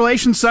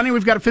 congratulations, Sonny.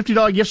 We've got a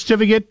 $50 gift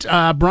certificate,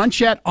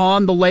 Brunchette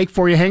on the Lake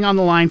for you. Hang on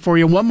the line for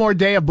you. One more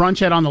day of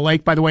Brunchette on the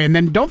Lake, by the way. And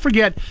then don't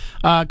forget,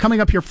 coming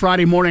up here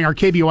Friday morning, our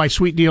KBOI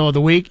Sweet Deal of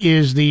the Week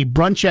is the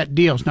Brunchette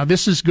Deals. Now,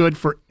 this is good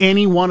for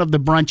any one of the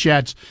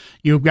Brunchettes.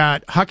 You've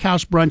got Huck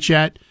House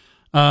Brunchette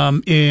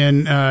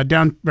in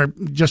down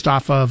just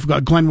off of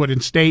Glenwood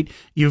and State.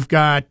 You've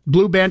got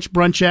Blue Bench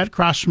Brunchette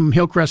across from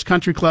Hillcrest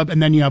Country Club,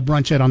 and then you have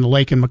Brunchette on the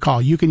Lake in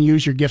McCall. You can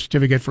use your gift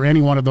certificate for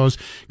any one of those.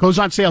 Goes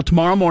on sale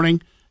tomorrow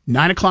morning,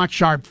 9 o'clock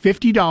sharp,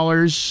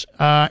 $50,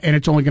 and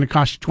it's only going to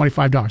cost you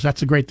 $25.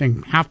 That's a great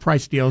thing. Half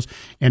price deals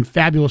and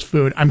fabulous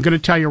food. I'm going to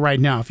tell you right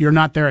now, if you're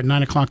not there at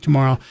 9 o'clock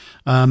tomorrow,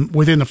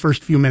 within the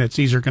first few minutes,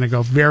 these are going to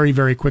go very,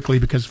 very quickly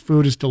because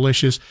food is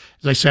delicious.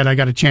 As I said, I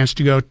got a chance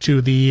to go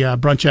to the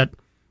Brunchette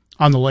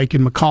on the Lake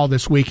in McCall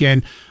this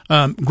weekend.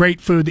 Great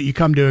food that you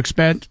come to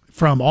expect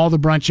from all the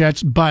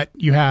Brunchettes, but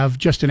you have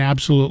just an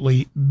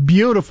absolutely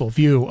beautiful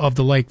view of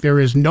the lake. There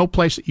is no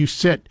place that you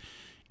sit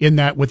in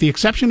that, with the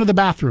exception of the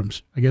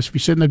bathrooms. I guess if you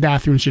sit in the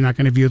bathrooms, you're not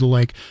going to view the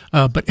lake.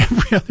 But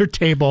every other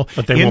table,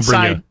 but they won't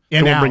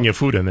bring you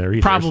food in there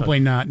either. Probably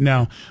not.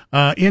 No,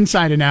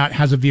 inside and out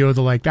has a view of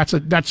the lake.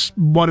 That's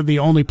one of the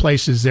only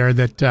places there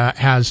that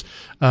has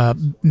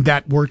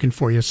that working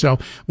for you. So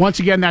once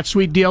again, that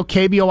sweet deal,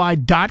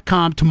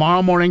 KBOI.com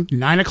tomorrow morning,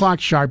 9 o'clock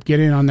sharp.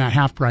 Get in on that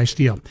half price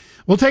deal.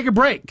 We'll take a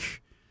break.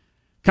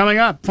 Coming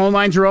up, phone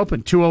lines are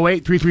open,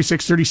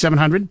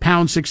 208-336-3700,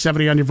 pound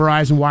 670 on your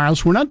Verizon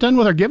Wireless. We're not done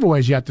with our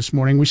giveaways yet this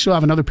morning. We still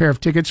have another pair of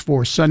tickets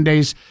for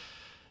Sunday's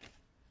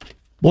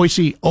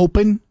Boise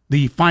Open,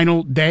 the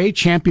final day,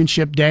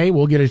 championship day.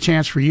 We'll get a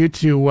chance for you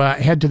to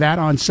head to that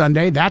on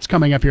Sunday. That's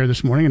coming up here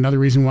this morning. Another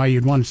reason why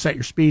you'd want to set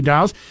your speed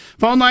dials.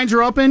 Phone lines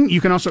are open.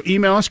 You can also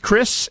email us,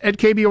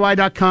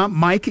 Chris@KBOI.com,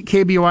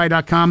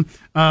 Mike@KBOI.com.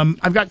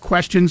 I've got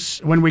questions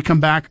when we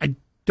come back. I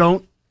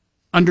don't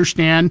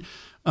understand.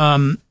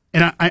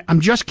 And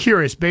I'm just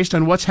curious, based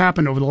on what's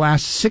happened over the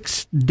last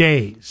 6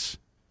 days,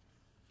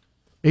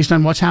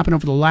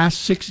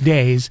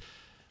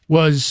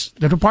 was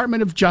the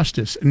Department of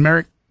Justice and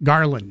Merrick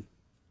Garland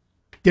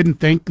didn't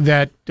think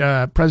that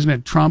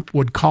President Trump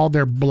would call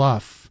their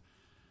bluff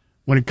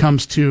when it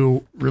comes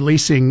to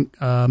releasing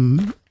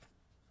the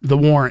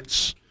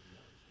warrants.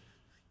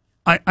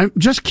 I'm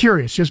just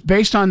curious, just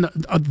based on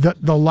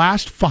the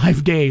last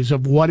 5 days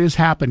of what has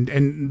happened,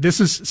 and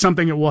this is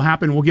something that will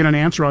happen. We'll get an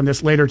answer on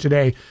this later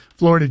today.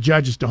 Florida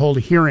judges to hold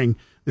a hearing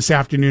this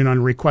afternoon on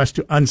a request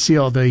to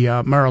unseal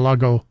the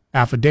Mar-a-Lago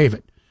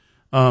affidavit.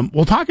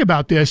 We'll talk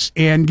about this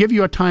and give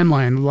you a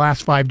timeline of the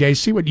last 5 days.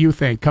 See what you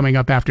think coming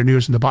up after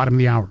news in the bottom of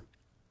the hour.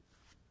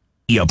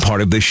 Be a part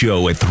of the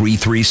show at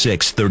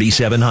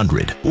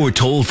 336-3700 or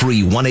toll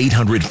free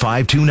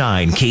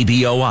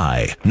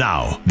 1-800-529-KBOI.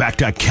 Now, back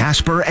to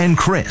Casper and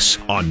Chris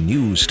on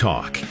News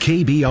Talk,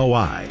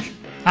 KBOI.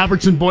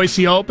 Albertson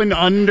Boise Open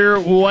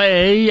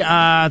underway.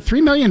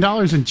 $3 million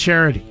in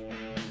charity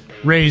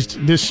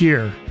raised this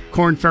year.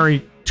 Korn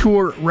Ferry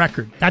Tour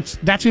record.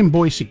 That's in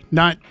Boise,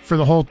 not for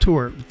the whole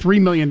tour. $3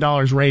 million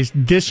raised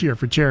this year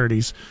for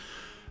charities.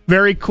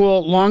 Very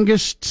cool.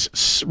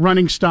 Longest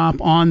running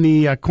stop on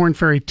the Korn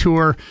Ferry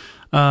Tour.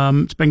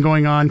 It's been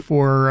going on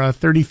for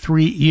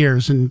 33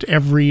 years, and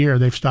every year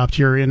they've stopped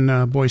here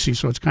in Boise,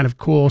 so it's kind of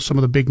cool. Some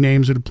of the big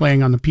names that are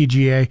playing on the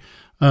PGA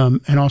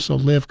and also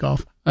Live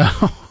Golf.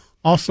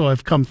 Also,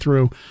 I've come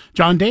through.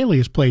 John Daly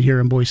has played here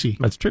in Boise.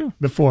 That's true.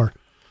 Before.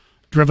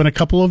 Driven a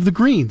couple of the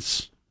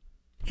greens.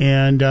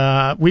 And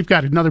we've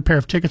got another pair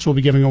of tickets we'll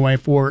be giving away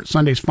for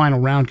Sunday's final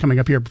round coming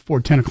up here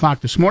before 10 o'clock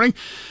this morning.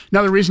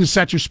 Another reason to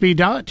set your speed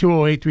dial at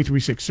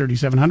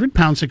 208-336-3700,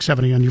 pound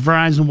 670 on your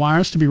Verizon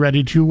Wireless to be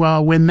ready to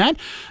win that.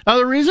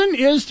 Other reason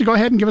is to go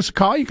ahead and give us a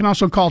call. You can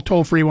also call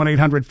toll-free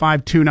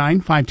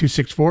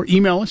 1-800-529-5264.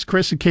 Email us,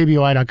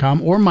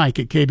 chris@kboi.com or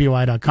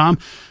mike@kboi.com.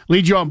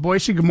 Lead you on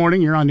Boise. Good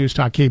morning. You're on News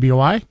Talk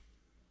KBOI.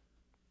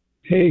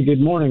 Hey, good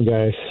morning,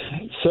 guys.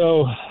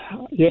 So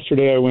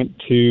yesterday I went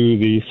to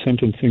the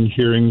sentencing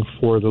hearing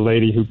for the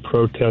lady who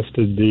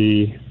protested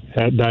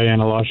at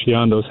Diana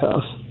Lasciando's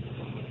house.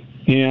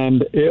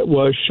 And it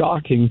was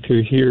shocking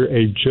to hear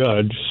a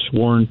judge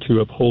sworn to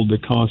uphold the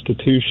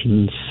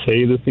Constitution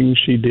say the things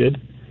she did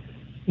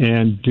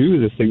and do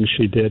the things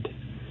she did.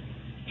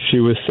 She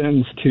was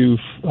sentenced to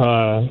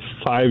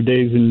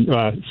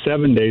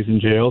 7 days in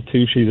jail,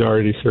 2 she's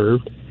already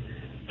served,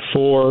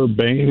 for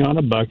banging on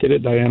a bucket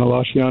at Diana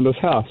Lasciando's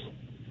house.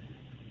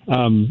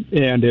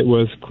 And it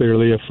was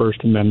clearly a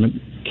First Amendment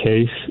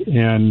case.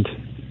 And,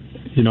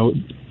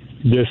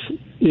 this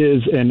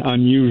is an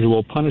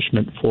unusual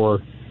punishment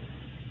for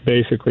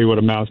basically what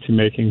amounts to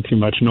making too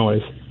much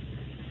noise.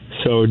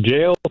 So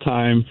jail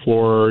time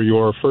for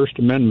your First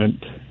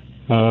Amendment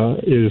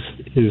is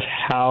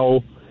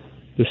how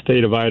the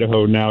state of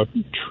Idaho now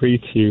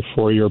treats you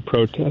for your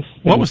protest.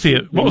 What was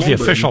the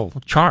official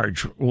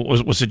charge?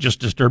 Was it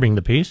just disturbing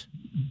the peace?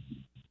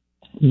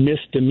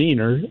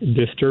 Misdemeanor,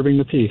 disturbing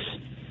the peace.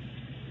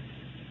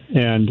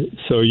 And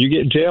so you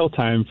get jail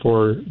time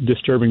for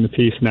disturbing the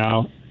peace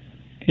now.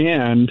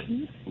 And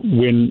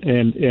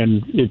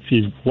if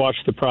you watch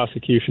the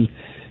prosecution,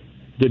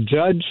 the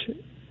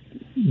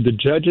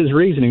judge's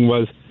reasoning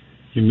was,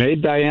 you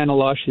made Diana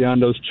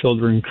Lasciando's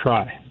children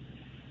cry.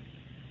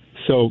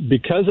 So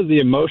because of the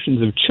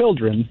emotions of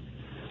children,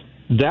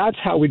 that's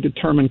how we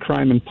determine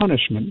crime and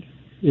punishment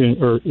in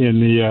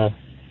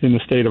the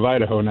state of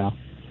Idaho now.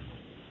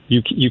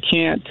 You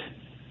can't,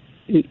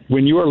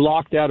 when you are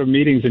locked out of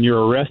meetings and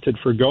you're arrested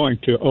for going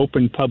to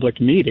open public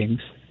meetings,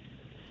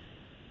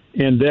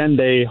 and then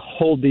they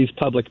hold these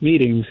public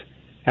meetings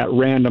at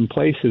random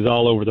places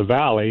all over the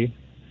valley,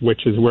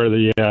 which is where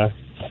the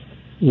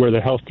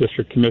health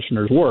district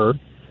commissioners were,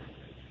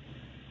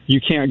 you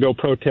can't go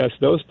protest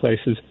those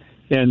places.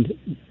 And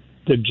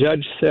the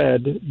judge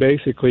said,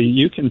 basically,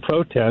 you can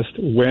protest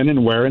when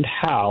and where and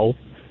how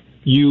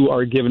you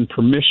are given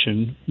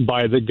permission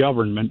by the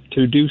government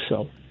to do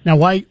so. Now,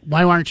 why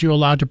aren't you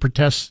allowed to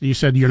protest? You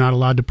said you're not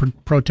allowed to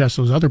protest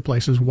those other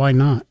places. Why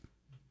not?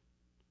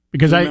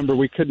 Because remember,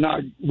 we could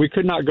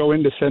not go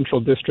into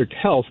Central District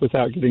Health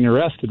without getting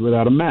arrested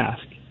without a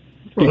mask,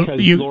 because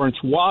Lawrence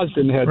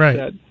Wasden had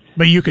set.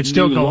 But you could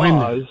still go in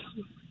there.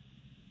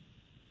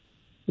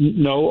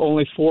 No,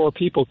 only 4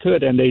 people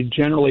could, and they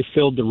generally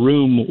filled the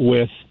room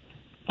with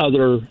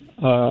other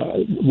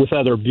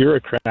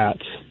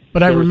bureaucrats.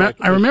 But I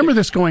remember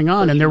this going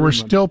on, and there were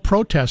still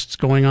protests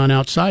going on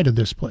outside of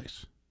this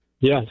place.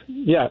 Yeah,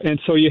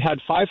 and so you had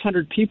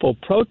 500 people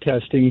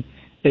protesting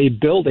a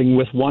building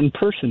with one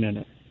person in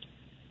it,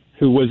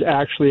 who was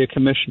actually a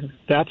commissioner.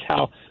 That's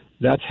how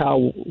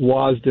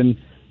Wasden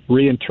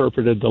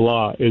reinterpreted the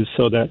law, is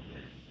so that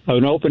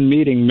an open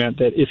meeting meant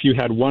that if you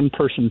had one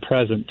person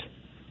present,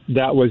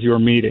 that was your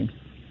meeting.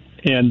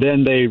 And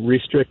then they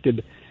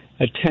restricted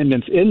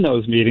attendance in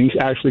those meetings,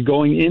 actually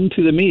going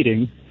into the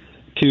meeting,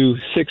 to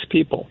 6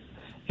 people.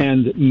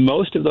 And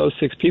most of those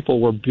 6 people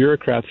were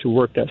bureaucrats who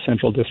worked at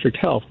Central District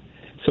Health.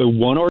 So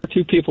 1 or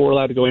 2 people were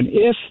allowed to go in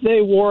if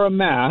they wore a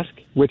mask,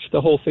 which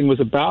the whole thing was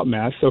about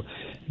masks. So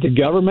the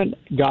government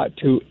got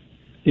to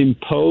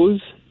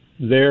impose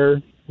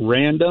their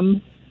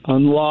random,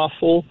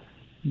 unlawful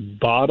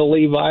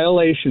bodily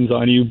violations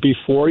on you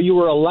before you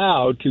were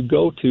allowed to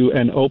go to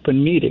an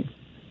open meeting.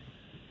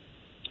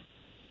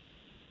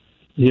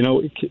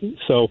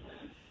 So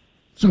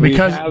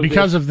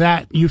because of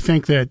that, you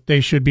think that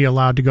they should be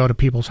allowed to go to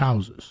people's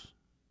houses?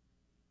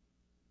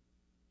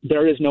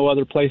 There is no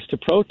other place to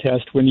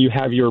protest when you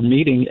have your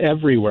meeting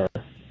everywhere.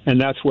 And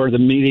that's where the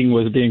meeting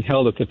was being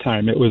held at the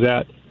time. It was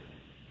at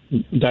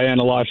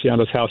Diana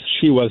Lasciando's house.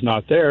 She was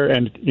not there,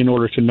 and in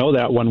order to know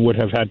that, one would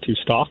have had to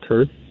stalk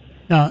her.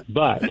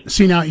 But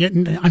see, now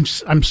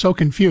I'm so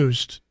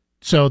confused.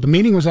 So the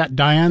meeting was at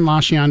Diana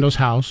Lasciando's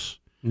house.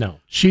 No,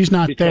 she's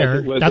not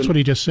there. That's what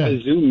he just said.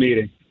 A Zoom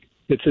meeting.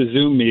 It's a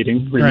Zoom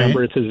meeting.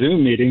 Remember, It's a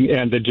Zoom meeting,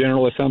 and the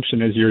general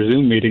assumption is your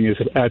Zoom meeting is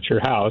at your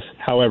house.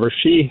 However,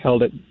 she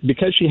held it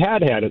because she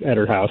had it at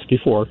her house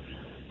before,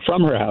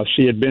 from her house.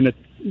 She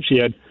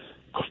had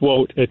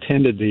quote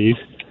attended these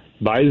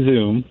by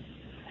Zoom,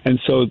 and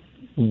so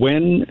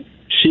when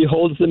she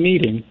holds the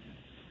meeting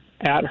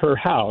at her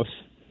house,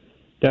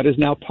 that is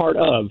now part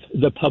of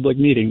the public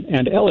meeting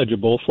and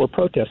eligible for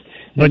protest.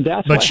 And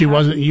but she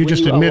wasn't. You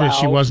just admitted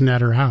she wasn't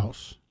at her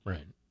house.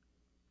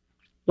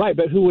 Right,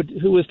 but who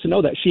was to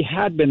know that? She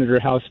had been at her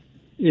house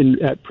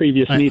at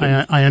previous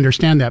meetings. I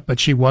understand that, but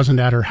she wasn't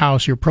at her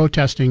house. You're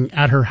protesting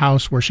at her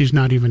house where she's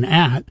not even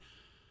at.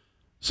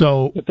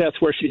 So, but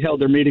that's where she held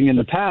her meeting in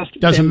the past.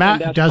 Doesn't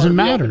matter. Doesn't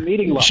matter.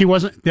 She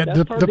wasn't.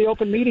 That's part of the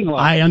open meeting law.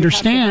 I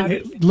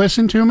understand.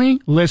 Listen to me.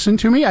 Listen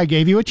to me. I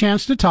gave you a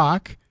chance to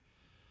talk.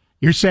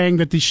 You're saying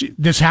that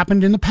this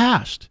happened in the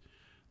past.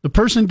 The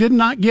person did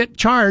not get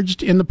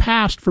charged in the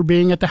past for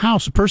being at the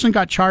house. The person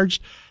got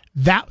charged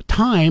that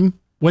time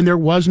when there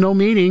was no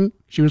meeting.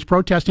 She was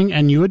protesting,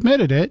 and you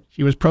admitted it.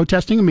 She was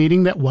protesting a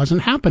meeting that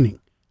wasn't happening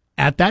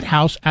at that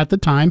house at the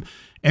time,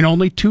 and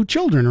only 2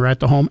 children were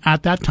at the home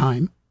at that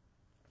time.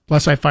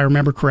 Plus, if I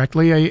remember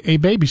correctly, a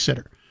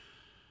babysitter.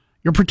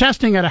 You're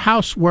protesting at a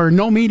house where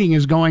no meeting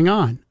is going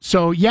on.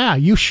 So, yeah,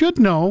 you should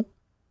know,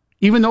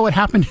 even though it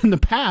happened in the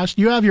past,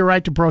 you have your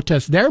right to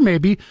protest there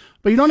maybe,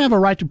 but you don't have a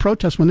right to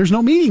protest when there's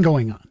no meeting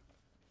going on.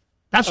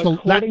 That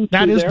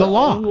is the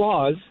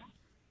law.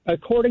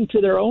 According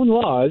to their own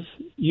laws,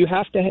 you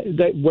have to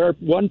where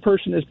one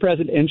person is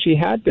present, and she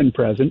had been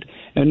present,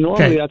 and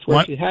normally that's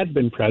where she had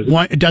been present.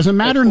 It doesn't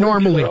matter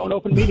normally.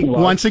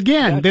 Once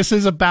again, this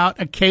is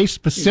about a case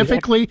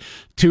specifically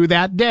to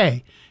that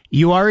day.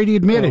 You already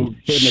admitted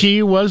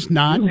she was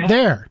not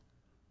there.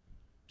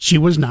 She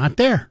was not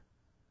there.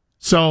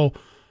 So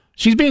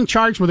she's being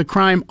charged with a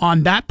crime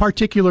on that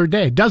particular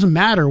day. It doesn't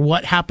matter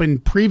what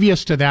happened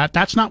previous to that.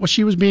 That's not what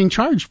she was being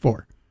charged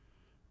for.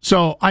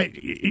 So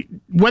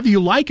whether you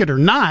like it or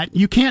not,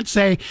 you can't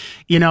say,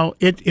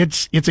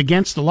 it's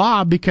against the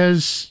law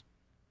because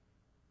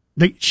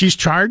she's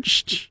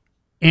charged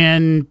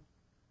and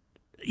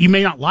you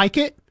may not like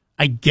it.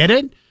 I get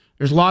it.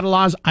 There's a lot of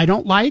laws I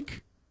don't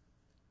like,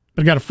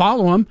 but I got to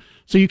follow them.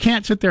 So you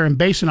can't sit there and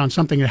base it on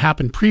something that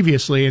happened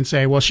previously and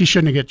say, well, she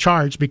shouldn't get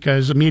charged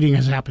because a meeting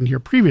has happened here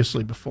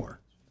previously before.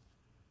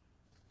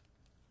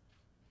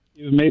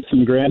 You've made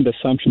some grand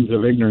assumptions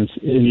of ignorance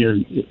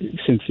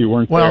since you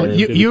weren't there. Well,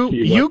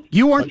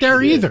 you weren't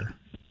there either.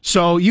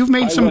 So you've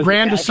made some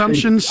grand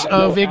assumptions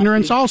of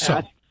ignorance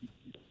also.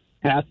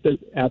 At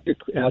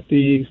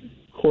the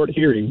court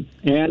hearing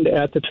and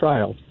at the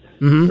trial,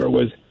 there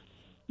was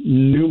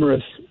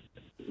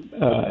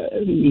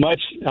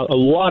a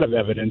lot of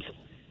evidence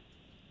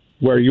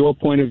where your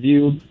point of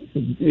view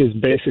is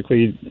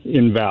basically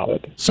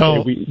invalid.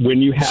 So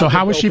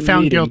how was she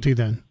found guilty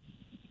then?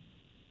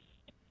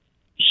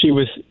 She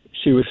was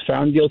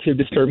found guilty of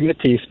disturbing the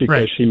peace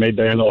because she made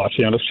Diana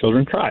Laciano's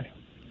children cry.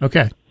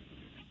 Okay.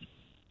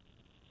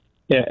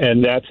 Yeah,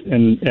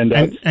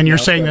 and you're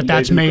saying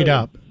that's made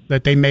up,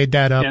 that they made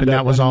that up, and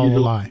that was all a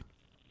lie.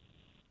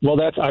 Well,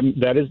 that's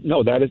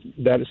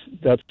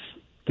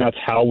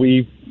how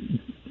we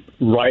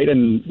write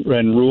and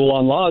rule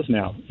on laws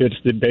now. It's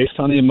based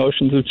on the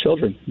emotions of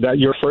children. That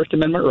your First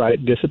Amendment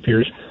right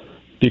disappears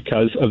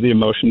because of the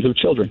emotions of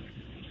children.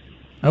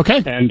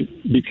 Okay. And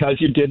because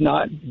you did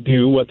not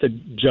do what the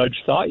judge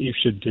thought you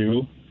should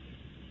do,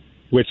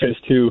 which is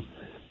to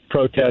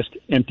protest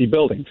empty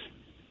buildings.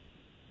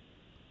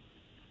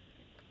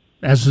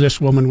 As this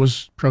woman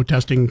was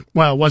protesting,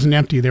 well, it wasn't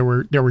empty. There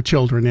were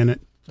children in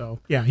it. So,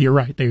 yeah, you're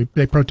right. They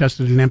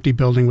protested an empty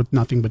building with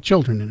nothing but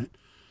children in it.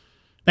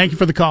 Thank you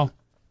for the call.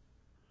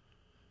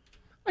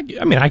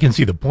 I mean, I can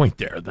see the point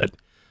there that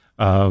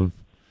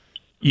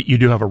you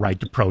do have a right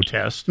to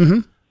protest.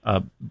 Mm-hmm.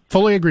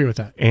 Fully agree with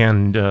that.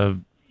 And there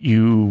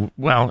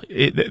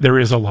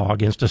is a law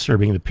against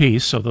disturbing the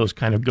peace, so those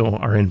kind of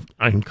are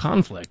in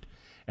conflict.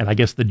 And I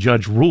guess the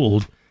judge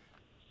ruled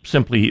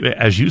simply,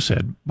 as you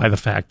said, by the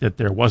fact that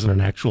there wasn't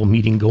an actual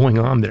meeting going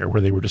on there where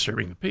they were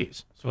disturbing the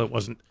peace. So it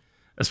wasn't,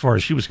 as far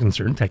as she was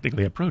concerned,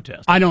 technically a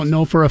protest. I don't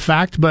know for a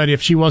fact, but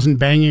if she wasn't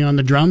banging on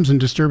the drums and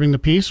disturbing the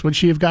peace, would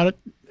she have got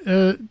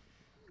the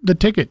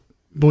ticket?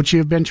 Would she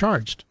have been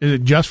charged? Is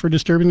it just for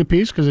disturbing the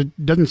peace? Because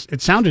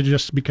it sounded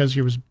just because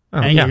she was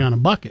banging on a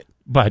bucket.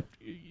 But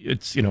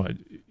it's,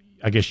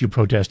 I guess you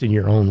protest in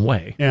your own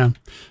way. Yeah.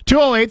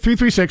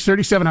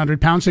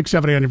 208-336-3700, pound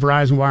 670 on your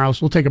Verizon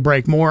Wireless. We'll take a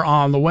break. More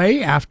on the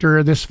way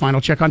after this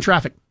final check on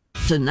traffic.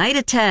 Tonight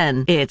at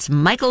 10, it's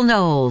Michael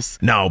Knowles.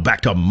 Now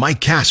back to Mike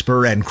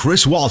Casper and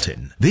Chris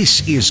Walton.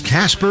 This is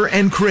Casper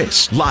and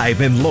Chris, live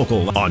and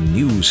local on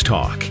News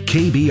Talk,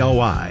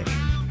 KBOI.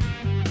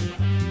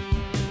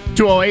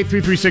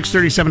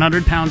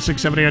 208-336-3700, pound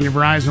 670 on your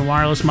Verizon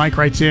Wireless. Mike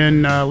writes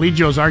in, Lee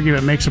Joe's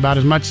argument makes about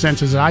as much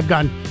sense as I've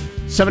gone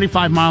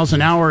 75 miles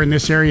an hour in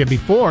this area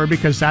before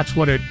because that's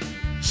what it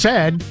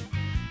said.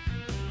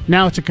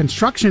 Now it's a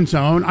construction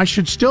zone. I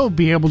should still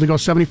be able to go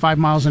 75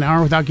 miles an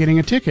hour without getting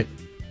a ticket.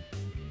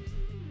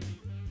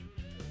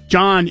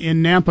 John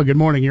in Nampa, good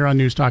morning. You're on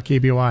News Talk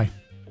KBOI.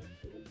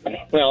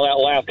 Well, that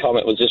last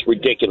comment was just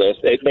ridiculous.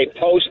 They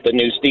post the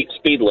new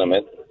speed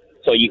limit,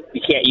 so you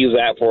can't use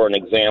that for an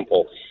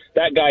example.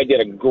 That guy did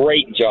a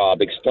great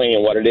job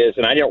explaining what it is,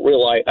 and I don't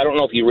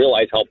know if you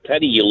realize how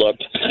petty you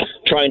looked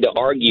trying to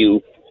argue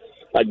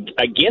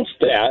against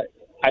that.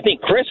 I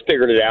think Chris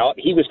figured it out.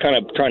 He was kind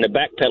of trying to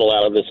backpedal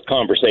out of this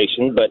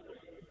conversation, but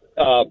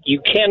you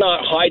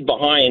cannot hide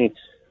behind,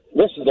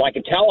 this is like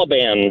a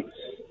Taliban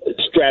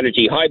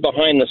strategy: hide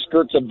behind the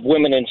skirts of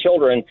women and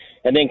children,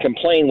 and then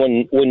complain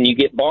when you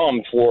get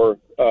bombed for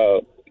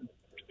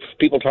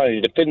people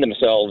trying to defend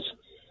themselves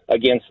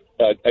against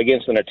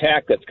an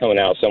attack that's coming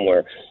out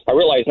somewhere. I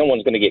realize no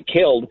one's going to get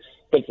killed,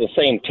 but it's the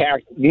same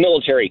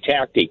military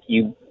tactic.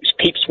 You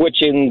keep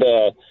switching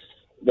the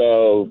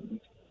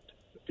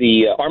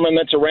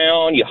armaments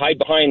around, you hide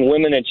behind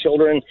women and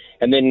children,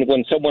 and then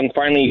when someone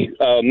finally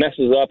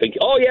messes up and,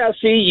 oh yeah,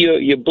 see,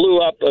 you blew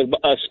up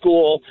a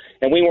school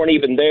and we weren't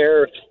even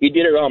there, you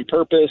did it on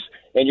purpose,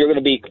 and you're going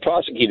to be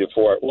prosecuted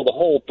for it. Well, the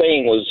whole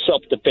thing was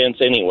self-defense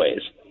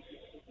anyways.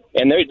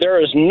 And there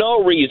is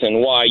no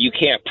reason why you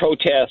can't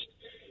protest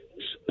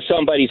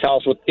somebody's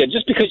house with,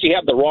 just because you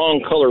have the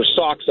wrong color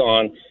socks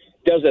on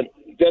doesn't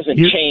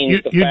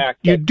change the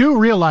fact that... You do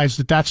realize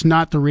that that's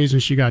not the reason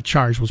she got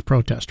charged, was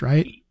protest,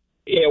 right?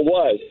 It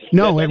was.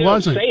 No, it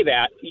wasn't. They don't say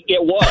that.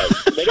 It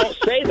was. They don't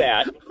say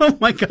that. Oh,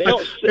 my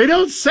God. They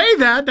don't say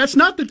that. That's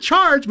not the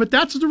charge, but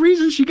that's the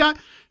reason she got...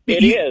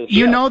 It is.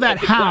 You know that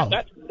how?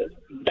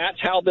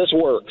 That's how this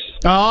works.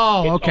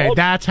 Oh, okay.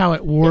 That's how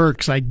it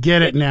works. I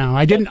get it now.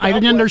 I didn't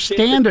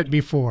understand it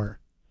before.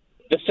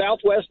 The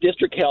Southwest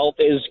District Health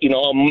is,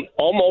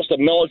 almost a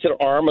militant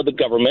arm of the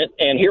government,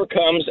 and here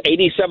comes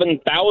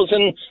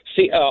 87,000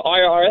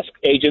 IRS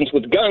agents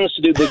with guns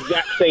to do the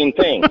exact same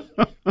thing.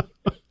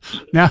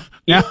 Now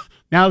the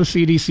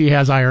CDC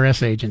has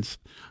IRS agents.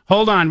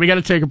 Hold on, we got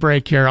to take a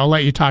break here. I'll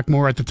let you talk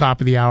more at the top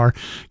of the hour.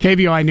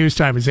 KBOI News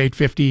Time is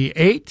 8:58,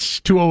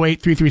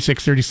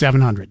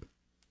 208-336-3700.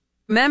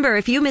 Remember,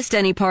 if you missed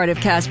any part of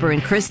Casper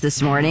and Chris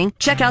this morning,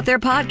 check out their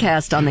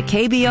podcast on the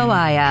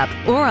KBOI app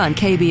or on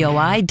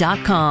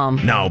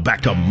KBOI.com. Now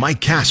back to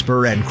Mike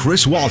Casper and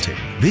Chris Walton.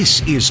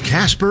 This is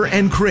Casper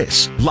and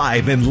Chris,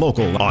 live and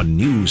local on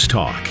News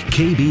Talk,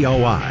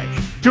 KBOI.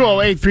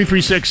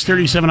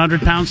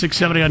 208-336-3700, pound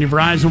 670 on your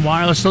Verizon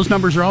Wireless. Those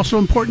numbers are also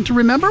important to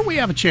remember. We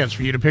have a chance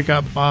for you to pick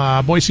up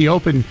Boise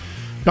Open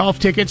golf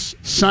tickets,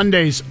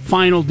 Sunday's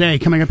final day,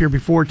 coming up here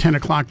before 10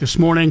 o'clock this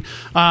morning.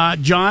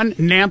 John,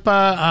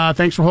 Nampa,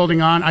 thanks for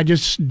holding on. I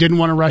just didn't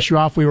want to rush you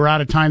off. We were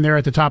out of time there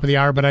at the top of the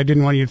hour, but I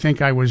didn't want you to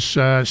think I was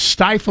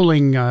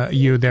stifling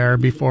you there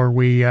before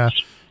we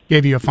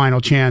gave you a final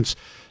chance.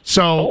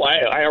 So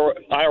I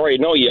already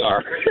know you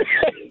are.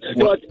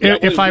 Well,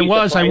 if I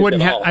was, I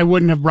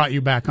wouldn't have brought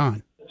you back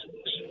on.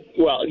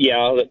 Well,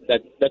 yeah,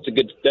 that's a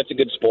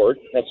good sport.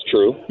 That's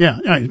true. Yeah.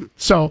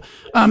 So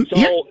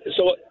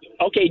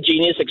okay,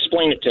 genius,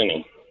 explain it to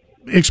me.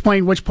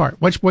 Explain which part?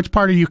 Which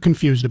part are you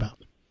confused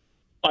about?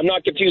 I'm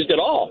not confused at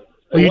all.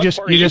 Well, you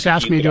just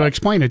asked me to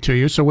explain it to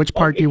you. So which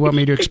part do you want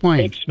me to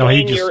explain? No,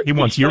 he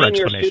wants your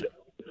explanation.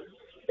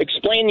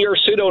 Explain your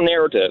pseudo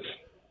narrative.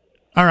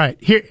 All right.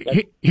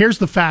 Here's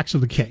the facts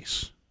of the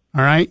case.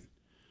 All right.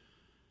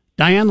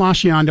 Diane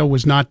Lasciando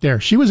was not there.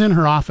 She was in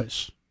her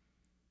office.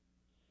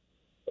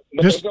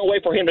 But there's no way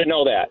for him to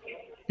know that.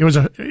 It was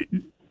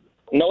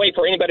no way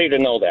for anybody to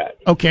know that.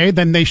 Okay,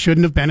 then they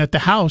shouldn't have been at the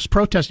house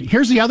protesting.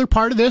 Here's the other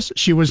part of this.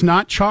 She was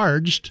not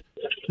charged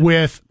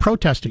with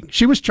protesting.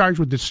 She was charged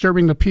with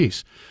disturbing the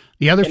peace.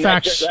 The other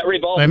facts...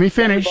 Let me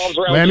finish.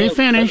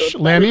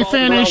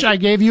 I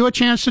gave you a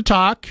chance to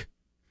talk.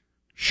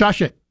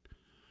 Shush it.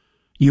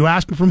 You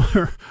asked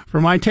for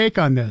my take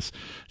on this.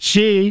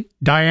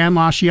 Diane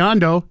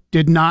Lasciando,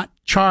 did not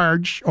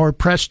charge or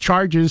press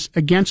charges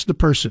against the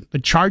person. The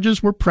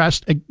charges were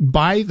pressed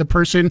by the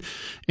person,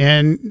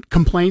 and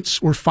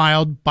complaints were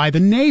filed by the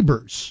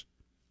neighbors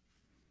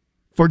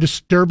for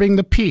disturbing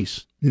the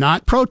peace.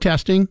 Not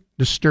protesting,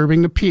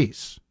 disturbing the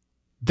peace.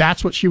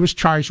 That's what she was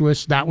charged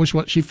with. That was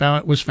what she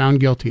was found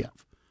guilty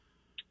of.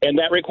 And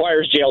that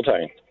requires jail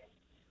time.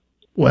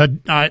 Well,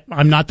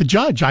 I'm not the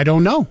judge. I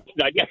don't know.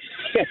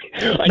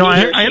 No,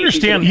 I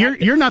understand.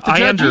 You're not the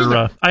judge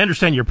either. I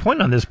understand your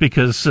point on this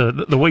because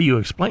the way you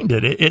explained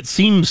it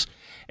seems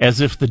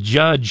as if the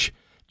judge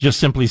just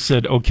simply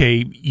said,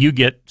 okay, you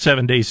get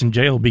 7 days in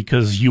jail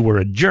because you were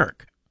a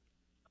jerk.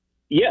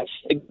 Yes,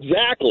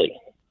 exactly.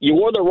 You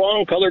wore the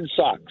wrong colored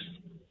socks.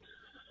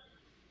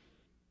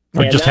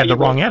 Or just had the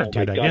wrong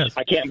attitude, I guess.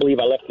 I can't believe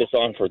I left this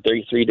on for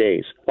 33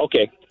 days.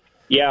 Okay.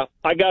 Yeah,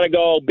 I got to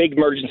go. Big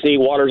emergency.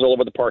 Water's all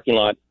over the parking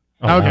lot.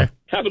 Oh, okay.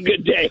 Have a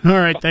good day. All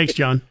right. Thanks,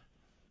 John.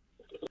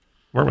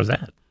 Where was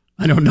that?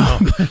 I don't know,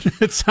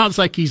 but it sounds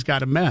like he's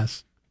got a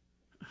mess.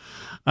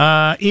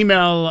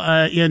 Email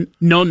in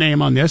no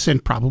name on this,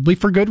 and probably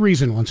for good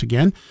reason once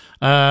again.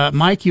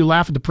 Mike, you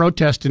laugh at the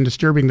protest and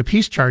disturbing the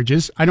peace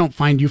charges. I don't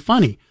find you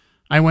funny.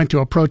 I went to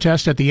a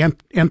protest at the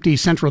empty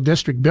Central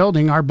District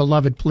building. Our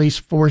beloved police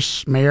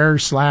force mayor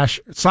slash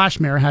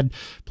mayor had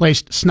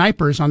placed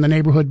snipers on the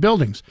neighborhood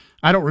buildings.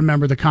 I don't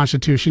remember the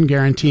Constitution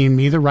guaranteeing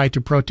me the right to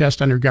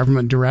protest under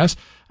government duress.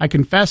 I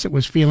confess it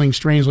was feeling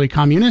strangely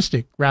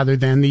communistic rather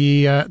than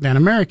than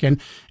American,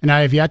 and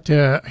I have yet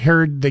to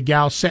heard the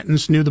gal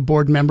sentence knew the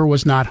board member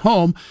was not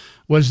home.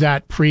 Was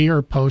that pre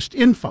or post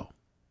info?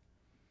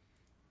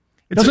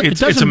 It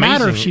doesn't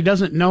matter if she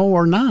doesn't know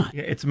or not.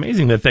 It's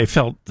amazing that they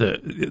felt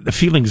the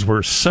feelings were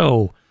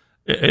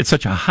at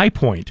such a high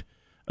point,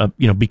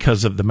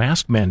 because of the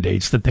mask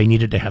mandates that they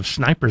needed to have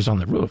snipers on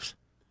the roofs.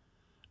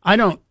 I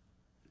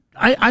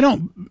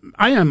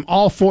am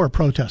all for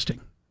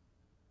protesting.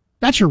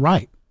 That's your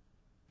right.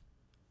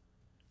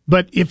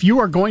 But if you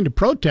are going to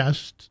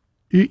protest,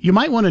 you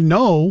might want to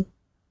know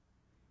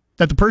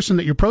that the person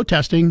that you're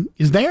protesting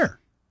is there.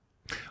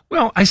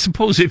 Well, I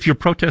suppose if you're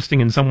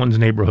protesting in someone's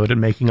neighborhood and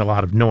making a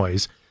lot of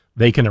noise,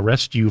 they can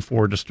arrest you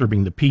for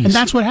disturbing the peace. And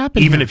that's what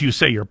happened. Even here. if you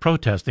say you're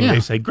protesting, Yeah. they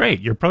say, great,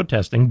 you're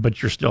protesting,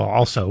 but you're still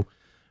also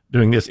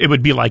doing this. It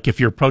would be like if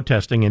you're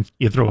protesting and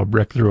you throw a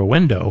brick through a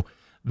window,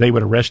 they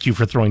would arrest you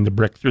for throwing the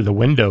brick through the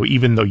window,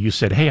 even though you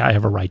said, hey, I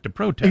have a right to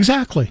protest.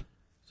 Exactly.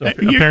 So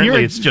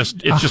apparently it's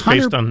just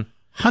based on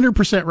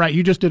 100% right.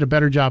 You just did a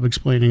better job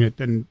explaining it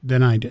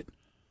than I did.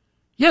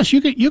 Yes,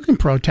 you can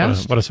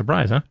protest. What a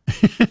surprise, huh?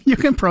 You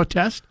can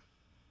protest.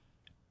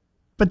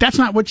 But that's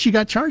not what she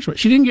got charged with.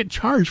 She didn't get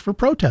charged for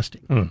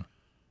protesting.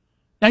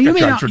 Now you Got may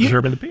charged not for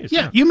disturbing the peace.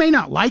 Yeah, you may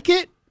not like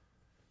it.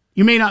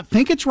 You may not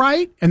think it's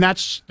right, and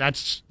that's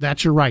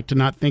your right to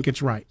not think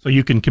it's right. So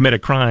you can commit a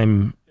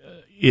crime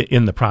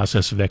in the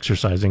process of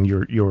exercising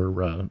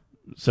your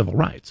civil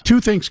rights.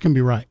 Two things can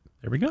be right.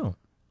 There we go.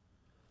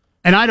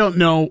 And I don't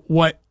know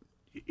what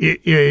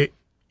the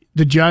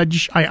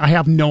judge, I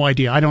have no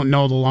idea. I don't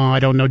know the law. I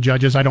don't know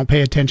judges. I don't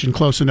pay attention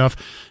close enough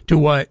to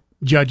what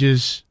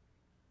judges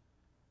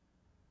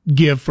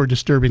give for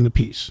disturbing the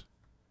peace.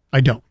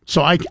 I don't.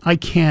 So I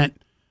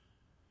can't,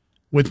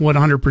 with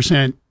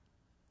 100%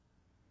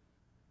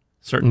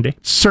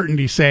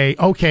 certainty say,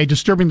 okay,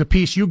 disturbing the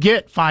peace, you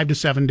get 5 to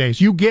 7 days.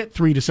 You get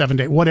 3 to 7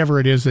 days, whatever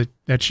it is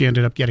that she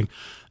ended up getting.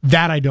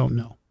 That I don't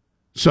know.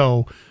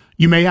 So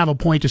you may have a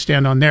point to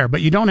stand on there,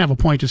 but you don't have a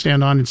point to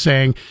stand on and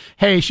saying,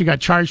 hey, she got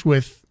charged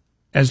with,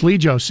 as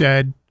Lejo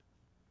said,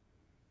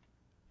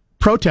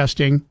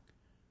 protesting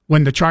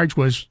when the charge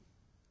was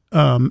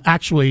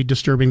actually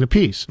disturbing the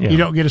peace. Yeah. You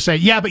don't get to say,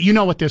 yeah, but you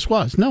know what this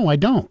was. No, I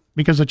don't,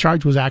 because the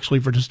charge was actually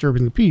for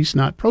disturbing the peace,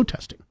 not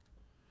protesting.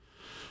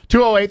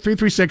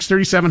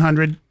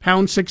 208-336-3700,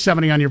 pound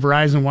 670 on your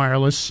Verizon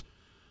Wireless.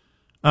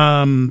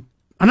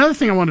 Another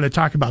thing I wanted to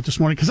talk about this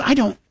morning, because I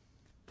don't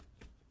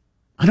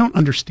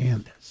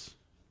understand this.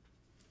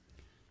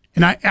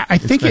 And I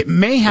think it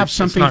may have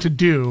something to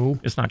do.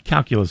 It's not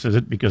calculus, is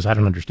it? Because I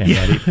don't understand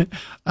that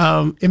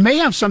either. It may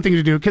have something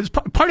to do, because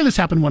part of this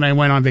happened when I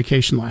went on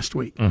vacation last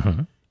week.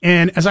 Mm-hmm.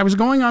 And as I was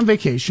going on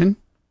vacation,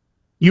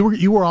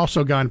 you were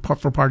also gone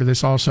for part of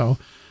this also.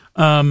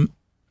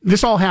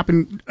 This all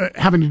happened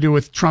having to do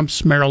with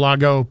Trump's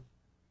Mar-a-Lago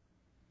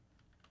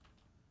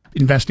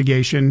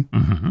investigation,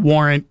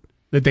 warrant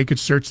that they could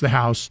search the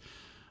house.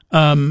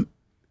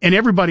 And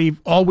everybody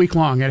all week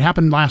long, it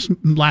happened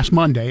last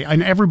Monday,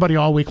 and everybody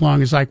all week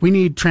long is like, we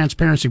need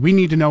transparency. We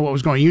need to know what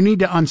was going on. You need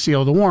to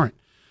unseal the warrant.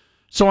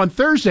 So on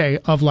Thursday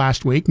of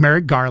last week,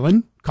 Merrick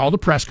Garland called a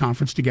press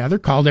conference together,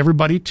 called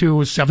everybody to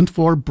his 7th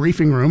floor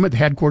briefing room at the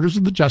headquarters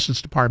of the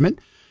Justice Department,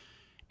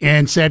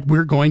 and said,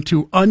 we're going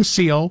to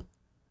unseal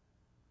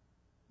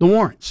the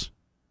warrants.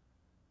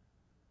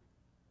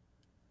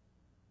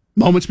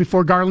 Moments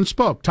before Garland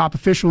spoke, top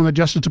official in the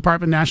Justice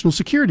Department National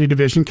Security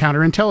Division,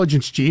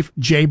 Counterintelligence Chief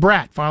Jay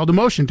Bratt, filed a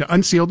motion to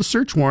unseal the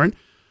search warrant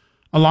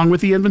along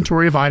with the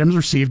inventory of items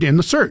received in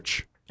the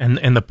search. And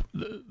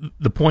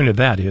the point of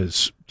that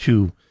is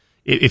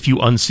if you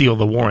unseal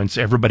the warrants,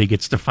 everybody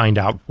gets to find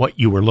out what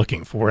you were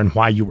looking for and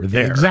why you were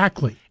there.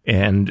 Exactly.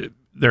 And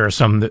there are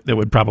some that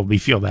would probably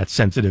feel that's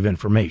sensitive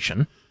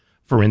information.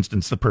 For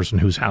instance, the person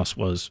whose house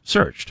was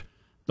searched.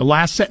 The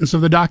last sentence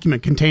of the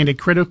document contained a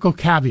critical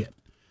caveat.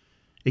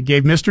 It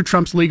gave Mr.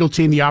 Trump's legal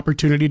team the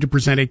opportunity to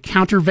present a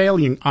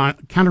countervailing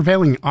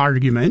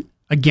argument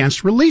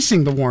against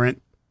releasing the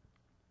warrant.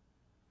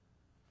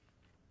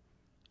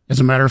 As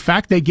a matter of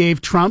fact, they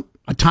gave Trump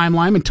a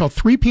timeline until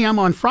 3 p.m.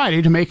 on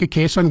Friday to make a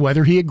case on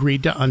whether he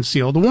agreed to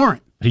unseal the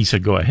warrant. He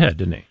said, go ahead,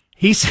 didn't he?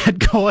 He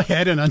said, go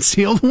ahead and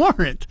unseal the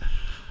warrant.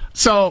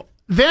 So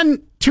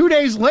then 2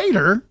 days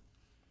later,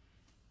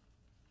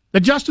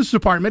 the Justice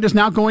Department is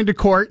now going to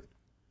court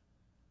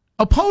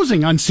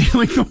opposing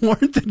unsealing the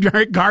warrant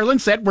that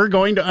Garland said we're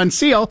going to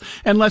unseal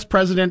unless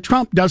President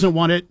Trump doesn't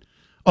want it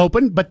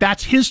open. But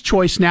that's his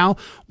choice now.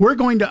 We're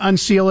going to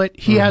unseal it.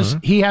 He has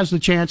the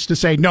chance to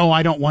say, no,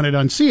 I don't want it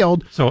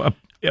unsealed. So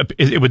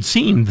it would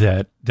seem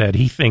that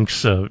he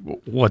thinks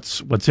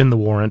what's in the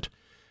warrant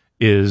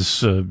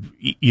is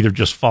either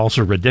just false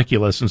or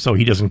ridiculous, and so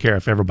he doesn't care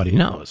if everybody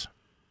knows.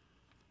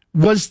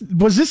 Was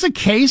this a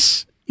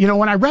case? You know,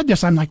 when I read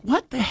this, I'm like,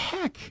 what the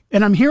heck?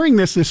 And I'm hearing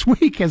this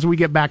week as I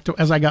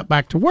got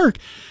back to work.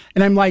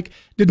 And I'm like,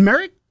 did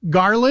Merrick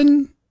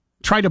Garland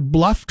try to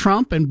bluff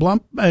Trump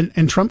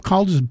and Trump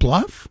called his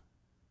bluff?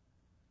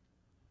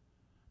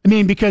 I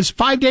mean, because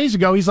 5 days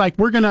ago, he's like,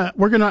 we're going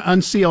to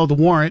unseal the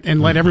warrant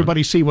and let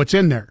everybody see what's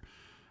in there.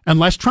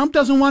 Unless Trump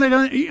doesn't want it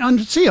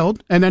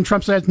unsealed. And then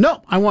Trump says,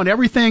 no, I want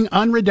everything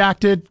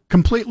unredacted,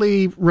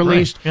 completely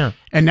released. Right, yeah.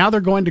 And now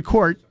they're going to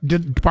court. The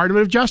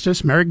Department of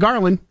Justice, Merrick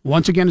Garland,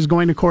 once again is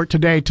going to court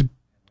today to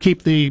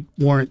keep the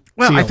warrant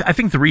sealed. I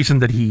think the reason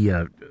that he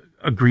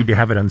agreed to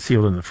have it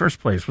unsealed in the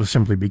first place was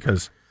simply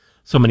because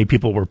so many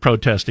people were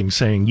protesting,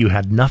 saying you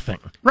had nothing.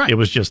 Right. It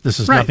was just, this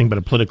is Right. nothing but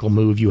a political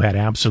move. You had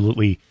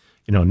absolutely,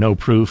 no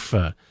proof.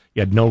 You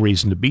had no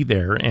reason to be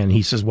there. And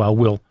he says, well,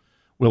 we'll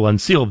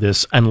unseal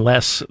this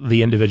unless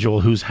the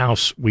individual whose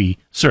house we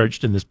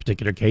searched, in this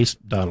particular case,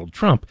 Donald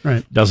Trump,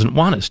 Right. doesn't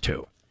want us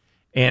to.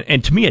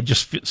 And to me,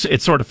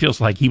 it sort of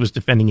feels like he was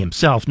defending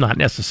himself, not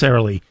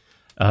necessarily,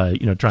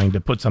 trying to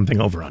put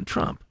something over on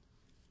Trump.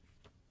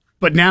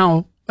 But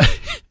now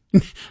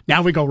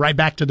we go right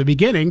back to the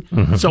beginning.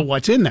 Mm-hmm. So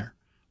what's in there?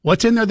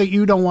 What's in there that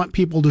you don't want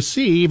people to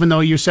see, even though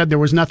you said there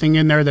was nothing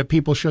in there that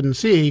people shouldn't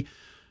see?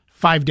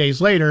 5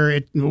 days later,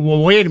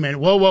 well, wait a minute.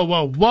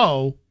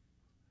 Whoa.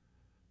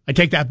 I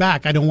take that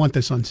back. I don't want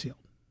this unsealed.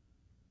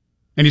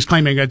 And he's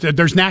claiming that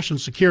there's national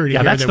security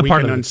here that we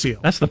can unseal.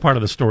 That's the part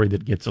of the story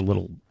that gets a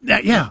little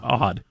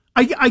odd.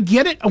 I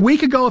get it. A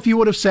week ago, if you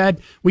would have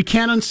said, we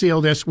can't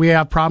unseal this, we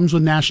have problems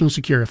with national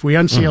security. If we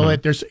unseal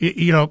it, there's,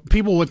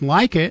 people wouldn't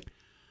like it.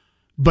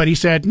 But he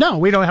said, no,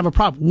 we don't have a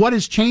problem. What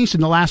has changed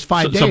in the last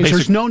 5 days?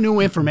 There's no new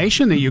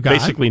information that you got.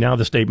 Basically, now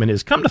the statement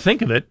is, come to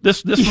think of it,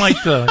 this might...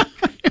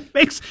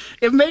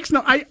 It makes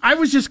no... I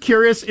was just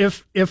curious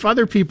if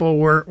other people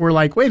were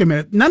like, wait a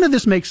minute, none of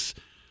this makes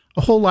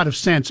a whole lot of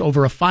sense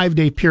over a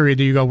 5-day period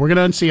that you go, we're going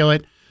to unseal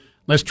it,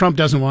 unless Trump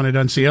doesn't want it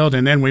unsealed,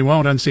 and then we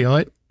won't unseal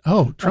it.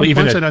 Oh, Trump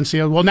wants it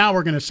unsealed. Well, now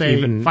we're going to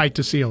say fight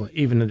to seal it.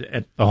 Even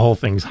at the whole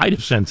thing's height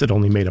of sense, it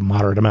only made a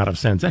moderate amount of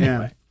sense anyway.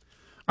 Yeah.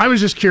 I was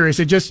just curious.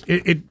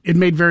 It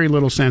made very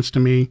little sense to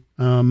me.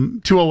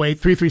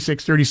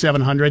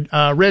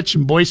 208-336-3700. Rich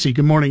in Boise,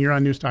 good morning. You're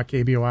on News Talk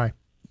KBOI.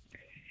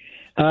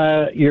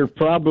 Your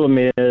problem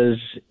is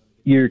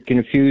you're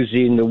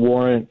confusing the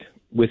warrant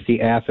with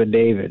the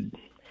affidavit.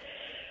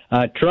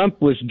 Trump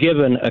was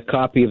given a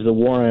copy of the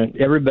warrant.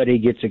 Everybody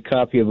gets a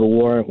copy of a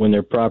warrant when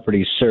their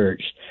property is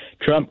searched.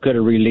 Trump could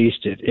have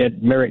released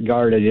it. Merrick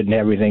Garda didn't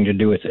have anything to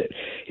do with it.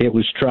 It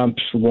was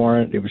Trump's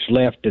warrant. It was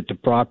left at the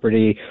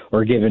property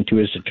or given to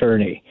his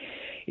attorney.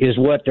 Is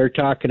what they're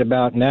talking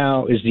about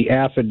now is the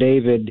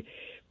affidavit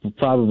for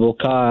probable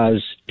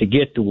cause to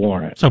get the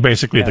warrant. So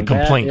basically the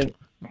complaint.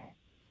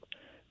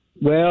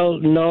 Well,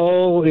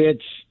 no,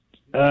 it's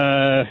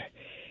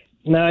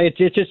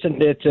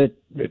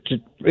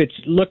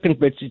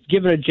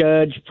giving a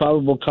judge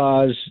probable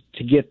cause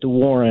to get the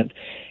warrant,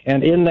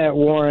 and in that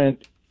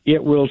warrant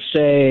it will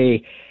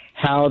say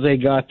how they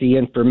got the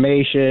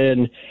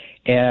information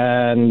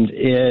and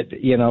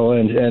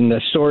and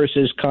the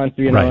sources,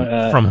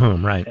 from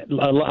whom, right? A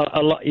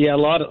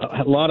lot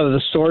of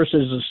the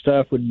sources of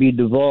stuff would be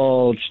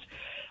divulged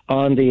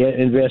on the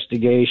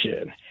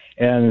investigation.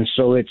 And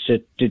so it's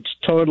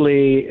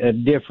totally a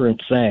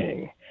different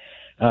thing.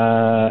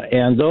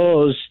 And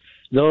the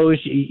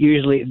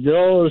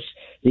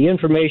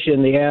information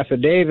in the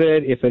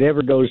affidavit, if it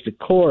ever goes to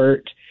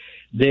court,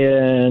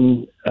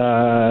 then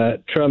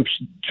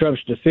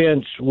Trump's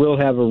defense will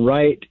have a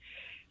right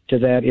to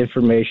that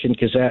information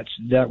because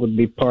that would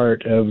be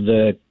part of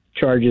the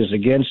charges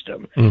against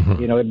him.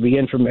 Mm-hmm. It'd be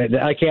information.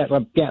 I can't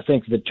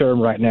think of the term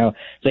right now.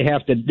 They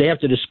have to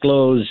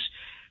disclose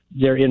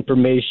their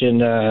information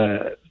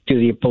to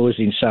the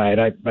opposing side.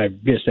 I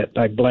guess that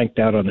I blanked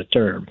out on the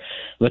term,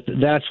 but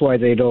that's why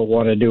they don't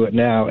want to do it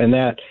now. And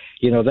that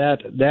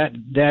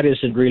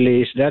isn't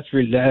released.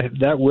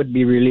 That would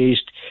be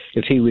released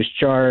if he was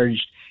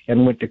charged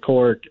and went to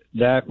court.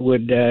 That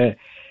would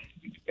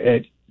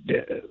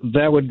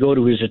go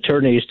to his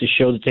attorneys to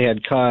show that they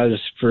had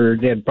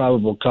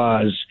probable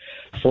cause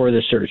for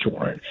the search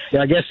warrant.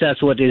 I guess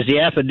that's what it is. The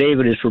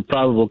affidavit is for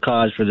probable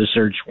cause for the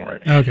search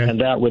warrant. Okay.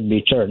 And that would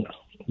be turned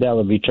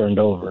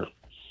over.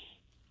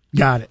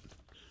 Got it.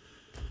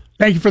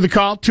 Thank you for the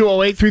call.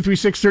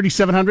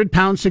 208-336-3700,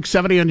 pound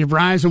 670 on your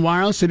Verizon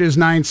Wireless. It is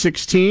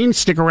 9:16.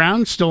 Stick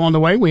around. Still on the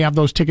way. We have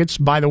those tickets,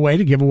 by the way,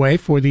 to give away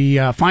for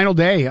the final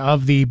day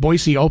of the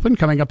Boise Open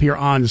coming up here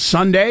on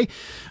Sunday.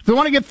 If you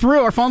want to get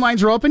through, our phone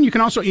lines are open. You can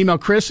also email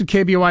Chris at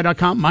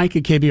KBOI.com, Mike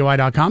at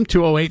KBOI.com,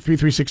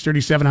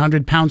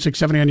 208-336-3700, pound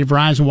 670 on your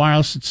Verizon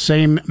Wireless. It's the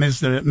same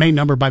as the main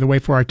number, by the way,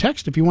 for our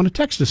text if you want to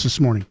text us this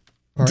morning.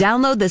 Right.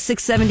 Download the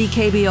 670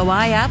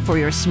 KBOI app for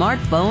your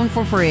smartphone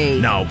for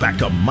free. Now back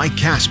to Mike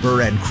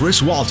Casper and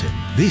Chris Walton.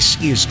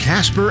 This is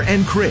Casper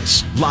and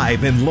Chris,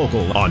 live and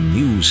local on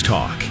News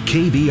Talk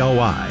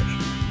KBOI.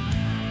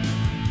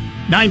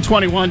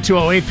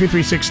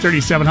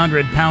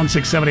 921-208-336-3700, pound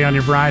 670 on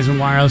your Verizon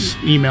Wireless.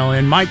 Email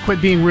in. Mike,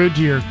 quit being rude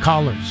to your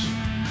callers.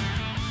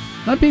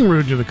 Not being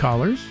rude to the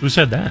callers. Who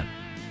said that?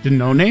 Didn't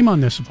know name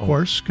on this, of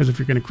course, because if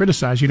you're going to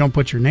criticize, you don't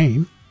put your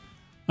name.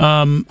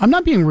 I'm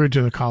not being rude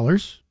to the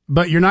callers.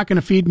 But you're not going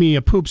to feed me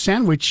a poop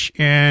sandwich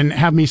and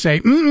have me say,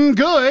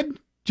 good,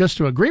 just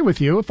to agree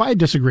with you. If I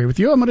disagree with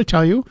you, I'm going to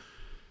tell you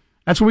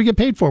that's what we get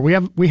paid for.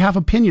 We have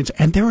opinions,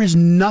 and there is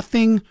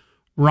nothing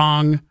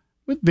wrong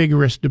with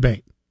vigorous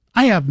debate.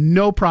 I have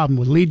no problem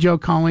with Lee Joe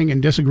calling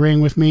and disagreeing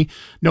with me.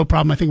 No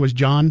problem. I think it was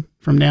John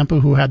from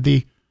Nampa who had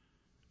the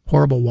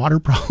horrible water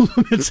problem.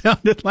 It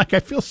sounded like I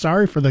feel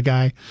sorry for the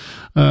guy.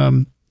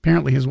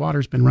 Apparently his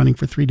water's been running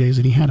for 3 days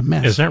and he had a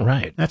mess. Is that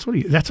right? That's what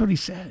he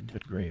said.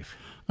 Good grief.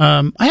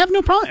 I have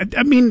no problem.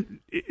 I mean,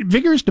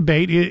 vigorous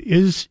debate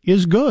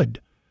is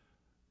good.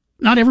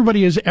 Not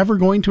everybody is ever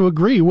going to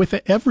agree with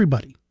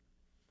everybody.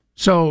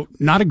 So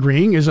not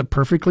agreeing is a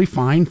perfectly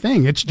fine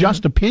thing. It's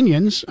just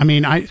opinions. I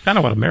mean, it's kind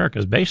of what America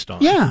is based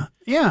on. Yeah.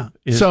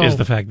 Is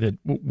the fact that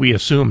we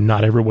assume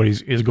not everybody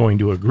is going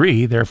to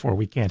agree, therefore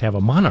we can't have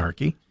a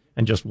monarchy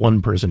and just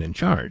one person in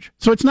charge.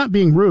 So it's not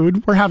being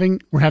rude. We're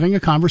having a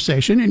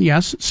conversation, and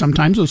yes,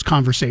 sometimes those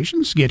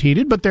conversations get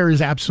heated, but there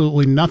is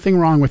absolutely nothing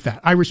wrong with that.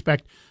 I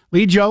respect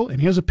Lee Joe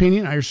and his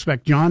opinion. I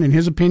respect John and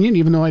his opinion,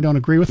 even though I don't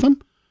agree with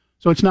them.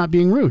 So it's not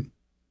being rude.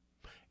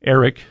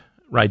 Eric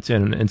writes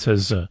in and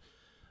says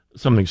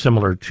something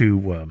similar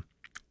to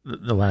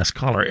the last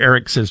caller.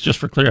 Eric says, just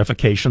for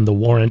clarification, the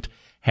warrant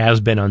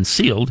has been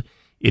unsealed.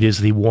 It is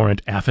the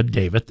warrant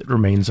affidavit that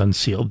remains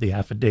unsealed. The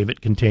affidavit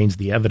contains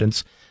the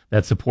evidence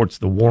that supports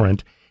the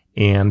warrant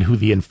and who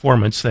the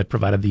informants that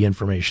provided the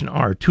information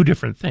are. Two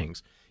different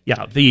things.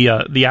 Yeah,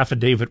 the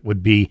affidavit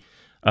would be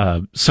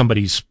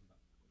somebody's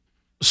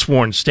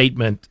sworn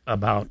statement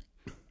about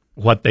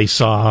what they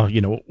saw,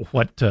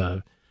 what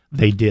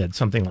they did,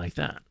 something like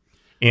that.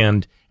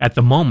 And at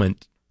the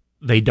moment,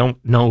 they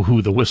don't know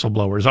who the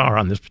whistleblowers are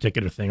on this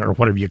particular thing, or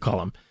whatever you call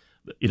them.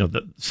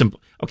 The simple.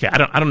 Okay,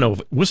 I don't know if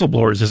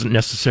whistleblowers isn't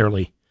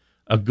necessarily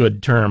a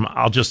good term.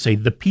 I'll just say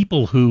the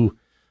people who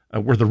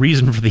were the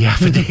reason for the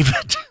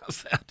affidavit.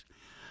 How's that?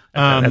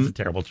 That's a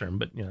terrible term,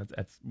 but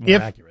that's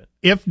more accurate.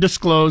 If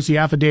disclosed, the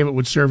affidavit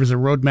would serve as a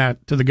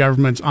roadmap to the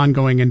government's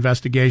ongoing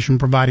investigation,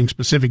 providing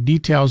specific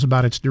details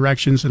about its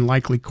directions and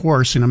likely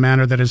course in a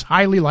manner that is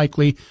highly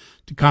likely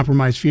to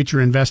compromise future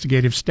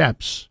investigative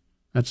steps.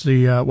 That's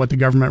what the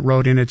government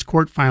wrote in its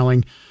court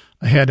filing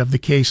ahead of the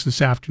case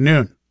this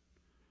afternoon.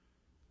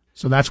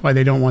 So that's why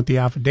they don't want the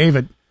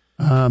affidavit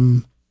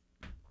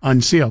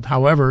unsealed.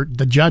 However,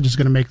 the judge is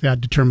going to make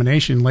that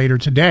determination later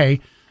today.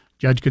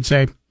 Judge could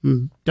say,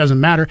 doesn't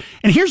matter.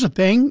 And here's the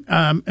thing,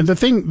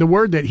 the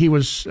word that he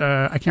was,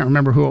 I can't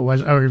remember who it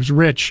was, it was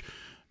Rich,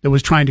 that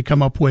was trying to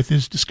come up with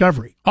is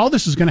discovery. All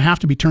this is going to have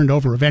to be turned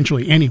over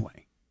eventually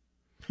anyway.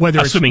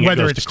 Assuming it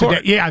goes to court.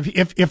 Today. Yeah,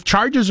 if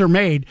charges are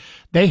made,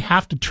 they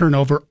have to turn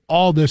over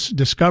all this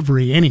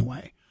discovery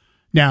anyway.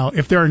 Now,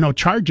 if there are no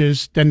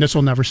charges, then this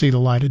will never see the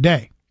light of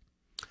day.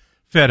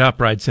 Fed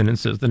Up writes in and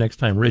says, the next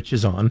time Rich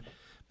is on,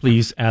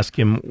 please ask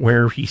him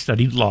where he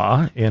studied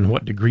law and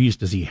what degrees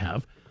does he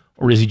have,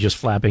 or is he just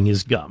flapping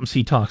his gums?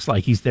 He talks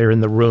like he's there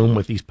in the room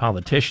with these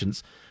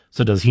politicians.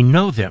 So does he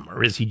know them,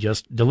 or is he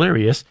just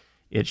delirious?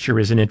 It sure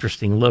is an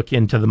interesting look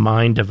into the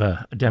mind of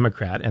a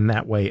Democrat and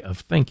that way of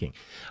thinking.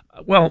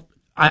 Well,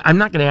 I'm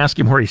not going to ask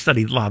him where he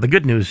studied law. The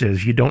good news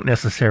is you don't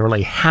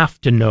necessarily have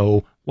to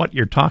know what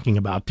you're talking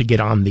about to get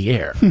on the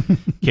air.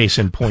 Case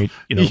in point,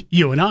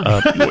 you and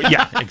I.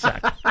 Yeah,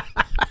 exactly.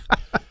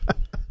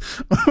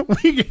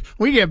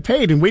 we get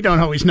paid and we don't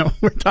always know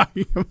what we're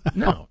talking about.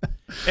 No,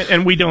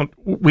 and we don't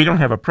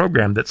have a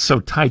program that's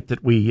so tight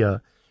that we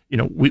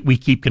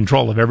keep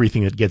control of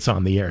everything that gets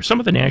on the air. Some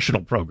of the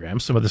national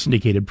programs, some of the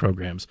syndicated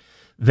programs,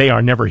 they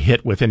are never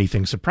hit with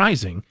anything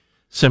surprising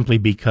simply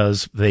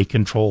because they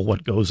control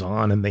what goes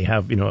on and they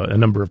have, a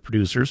number of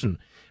producers. And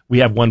we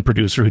have one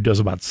producer who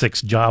does about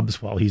 6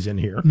 jobs while he's in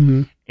here.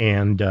 Mm-hmm.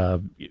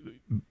 And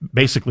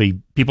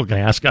basically people can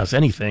ask us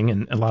anything.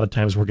 And a lot of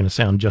times we're going to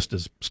sound just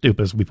as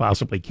stupid as we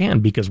possibly can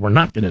because we're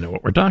not going to know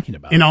what we're talking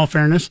about. In all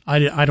fairness,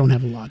 I don't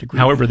have a lot to agree.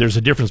 However, there's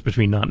a difference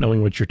between not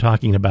knowing what you're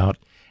talking about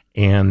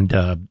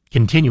and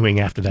continuing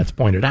after that's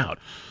pointed out.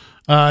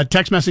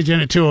 Text message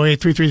in at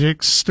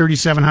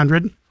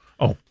 208-336-3700.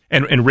 Oh,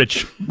 and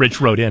Rich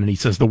wrote in and he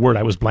says the word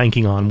I was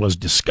blanking on was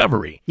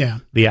discovery. Yeah.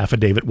 The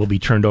affidavit will be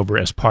turned over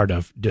as part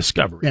of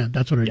discovery. Yeah,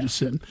 that's what I just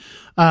said.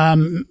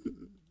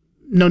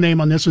 No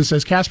name on this one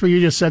says, Casper, you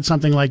just said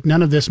something like,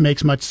 none of this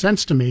makes much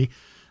sense to me.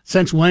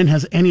 Since when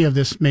has any of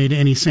this made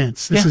any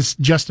sense? This is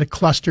just a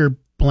cluster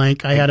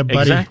blank. I had a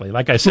buddy. Exactly.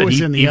 Like I said, who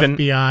was in the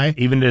FBI.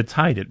 Even at its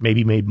height, it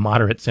maybe made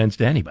moderate sense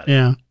to anybody.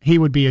 Yeah. He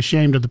would be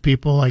ashamed of the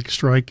people like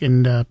Stroik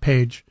and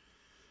Page.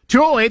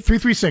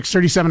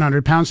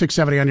 208-336-3700, pound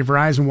 670 on your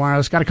Verizon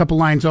Wireless. Got a couple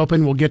lines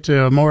open. We'll get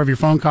to more of your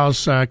phone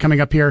calls coming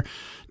up here.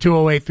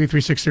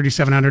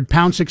 208-336-3700,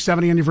 pound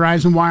 670 on your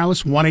Verizon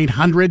Wireless,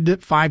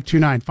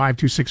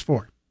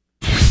 1-800-529-5264.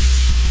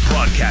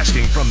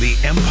 Broadcasting from the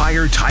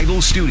Empire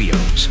Title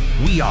Studios,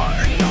 we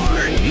are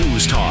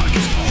News Talk,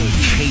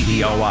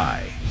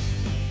 KBOI.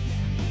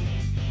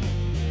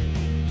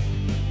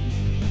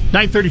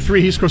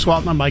 9:33, he's Chris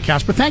Walton. I'm Mike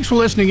Casper. Thanks for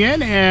listening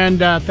in, and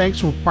thanks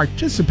for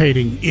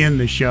participating in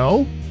the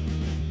show.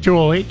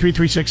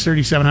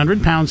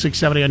 208-336-3700, pound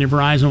 670 on your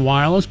Verizon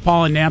Wireless.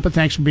 Paul in Nampa,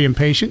 thanks for being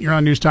patient. You're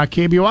on News Talk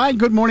KBOI.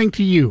 Good morning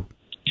to you.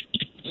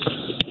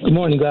 Good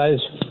morning, guys.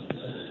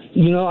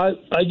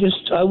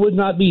 I would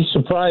not be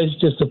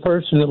surprised if the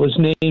person that was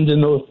named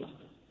in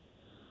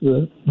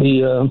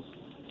the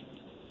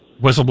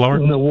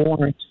whistleblower in the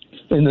warrant,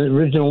 in the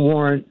original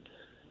warrant,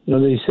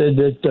 they said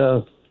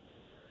that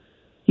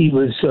he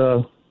was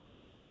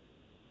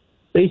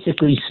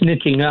basically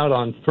snitching out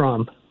on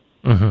Trump.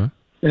 Mm-hmm.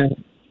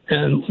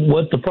 And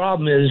what the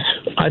problem is,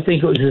 I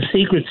think it was the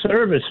Secret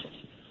Service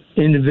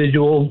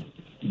individual,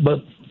 but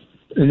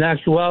in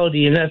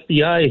actuality an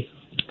FBI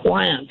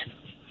plant.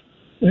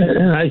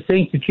 And I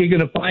think that you're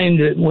going to find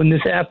that when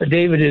this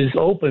affidavit is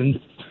opened,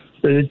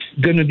 that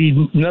it's going to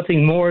be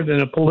nothing more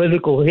than a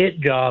political hit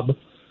job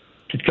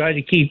to try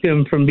to keep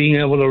him from being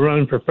able to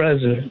run for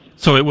president.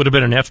 So it would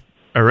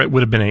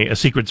have been a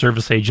Secret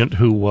Service agent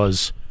who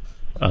was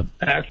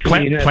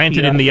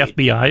planted in the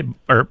FBI,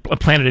 or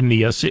planted in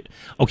the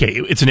okay,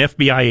 it's an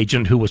FBI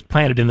agent who was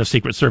planted in the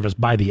Secret Service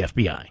by the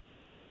FBI.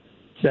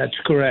 That's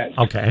correct.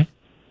 Okay,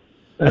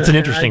 that's an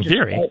interesting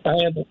theory.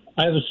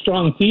 I have a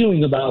strong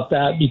feeling about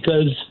that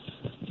because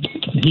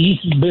he's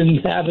been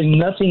having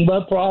nothing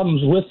but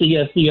problems with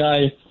the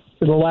FBI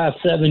for the last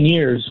 7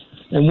 years.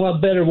 And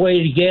what better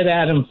way to get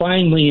at him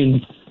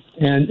finally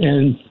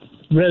and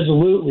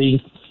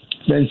resolutely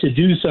than to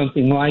do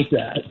something like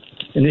that?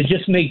 And it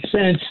just makes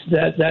sense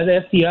that that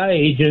FBI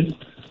agent,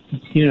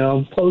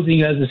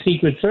 posing as a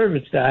Secret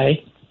Service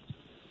guy,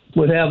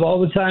 would have all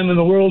the time in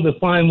the world to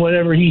find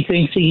whatever he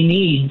thinks he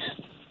needs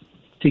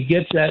to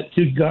get that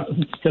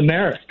to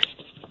Merrick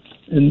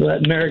and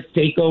let Merrick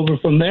take over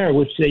from there,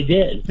 which they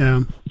did.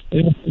 Yeah.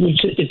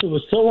 If it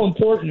was so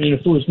important and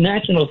if there was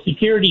national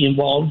security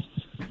involved,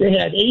 they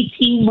had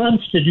 18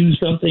 months to do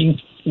something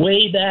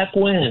way back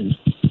when.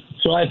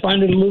 So I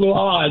find it a little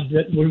odd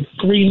that we're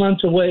 3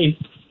 months away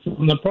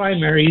from the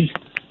primaries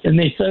and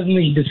they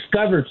suddenly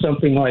discovered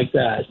something like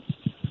that.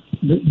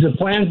 The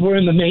plans were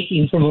in the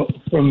making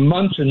from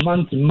months and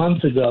months and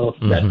months ago.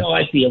 Mm-hmm. That's how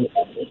I feel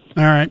about it.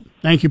 All right.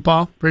 Thank you,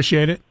 Paul.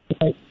 Appreciate it.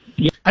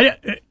 Yeah.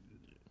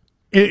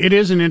 It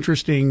is an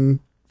interesting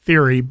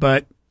theory,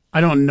 but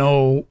I don't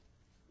know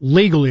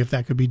legally if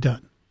that could be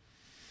done.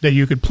 That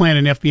you could plant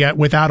an FBI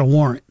without a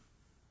warrant.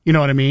 You know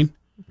what I mean?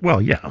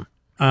 Well, yeah.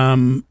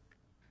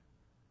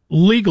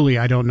 Legally,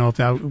 I don't know if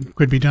that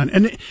could be done.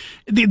 And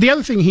the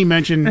other thing he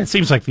mentioned... It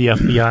seems like the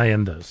FBI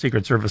and the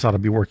Secret Service ought to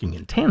be working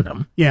in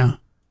tandem. Yeah.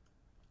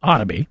 Ought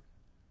to be.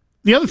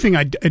 The other thing,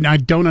 and I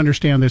don't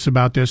understand this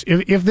about this,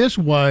 if this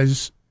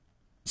was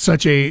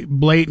such a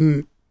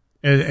blatant,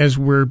 as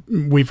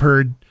we've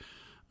heard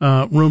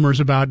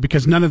rumors about,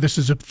 because none of this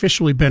has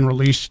officially been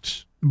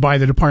released by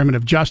the Department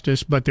of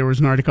Justice, but there was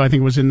an article, I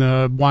think it was in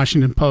the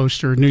Washington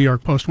Post or New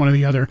York Post, one or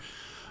the other,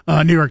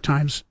 New York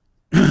Times,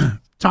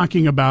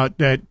 talking about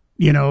that,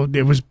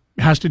 it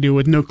has to do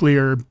with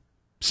nuclear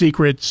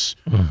secrets,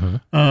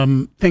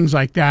 things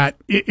like that.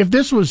 If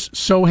this was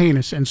so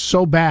heinous and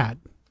so bad,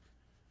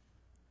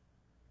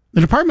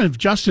 the Department of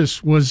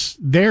Justice was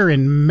there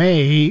in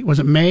May. Was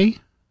it May?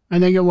 I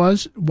think it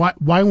was.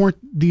 Why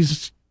weren't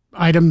these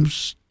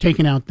items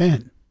taken out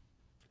then?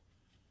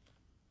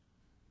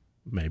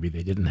 Maybe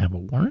they didn't have a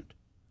warrant?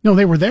 No,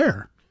 they were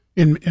there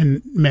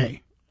in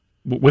May.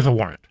 With a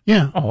warrant?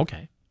 Yeah. Oh,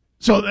 okay.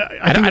 So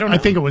I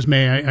think it was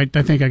May. I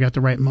think I got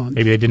the right month.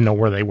 Maybe they didn't know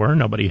where they were.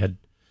 Nobody had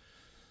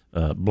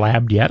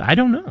blabbed yet. I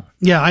don't know.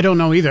 Yeah, I don't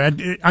know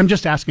either. I'm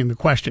just asking the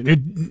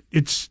question.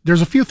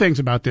 There's a few things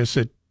about this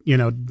that,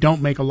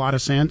 don't make a lot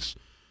of sense.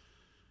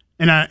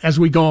 And as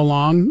we go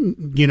along,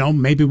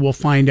 maybe we'll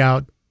find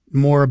out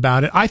more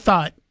about it. I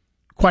thought,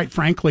 quite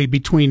frankly,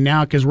 between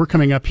now, because we're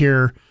coming up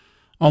here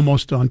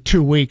almost on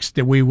 2 weeks,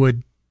 that we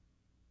would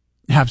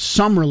have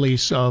some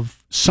release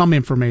of some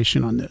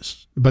information on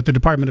this. But the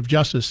Department of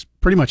Justice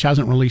pretty much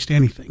hasn't released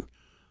anything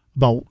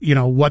about,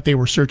 what they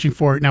were searching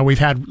for. Now, we've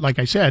had, like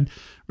I said,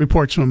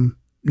 reports from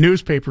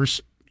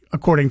newspapers,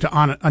 according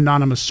to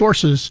anonymous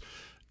sources,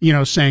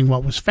 saying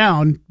what was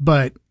found.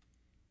 But,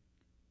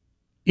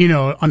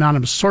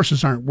 anonymous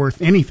sources aren't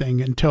worth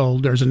anything until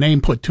there's a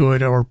name put to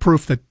it or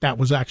proof that that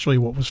was actually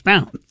what was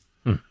found.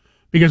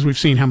 Because we've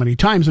seen how many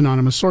times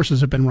anonymous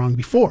sources have been wrong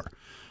before.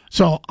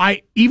 So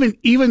I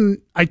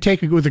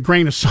take it with a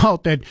grain of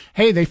salt that,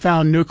 hey, they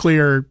found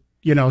nuclear,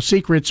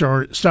 secrets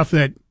or stuff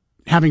that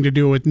having to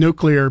do with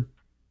nuclear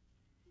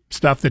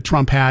stuff that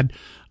Trump had,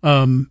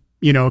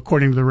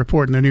 according to the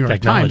report in the New York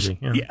Technology,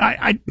 Times.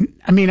 Yeah.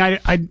 I mean,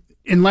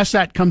 unless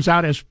that comes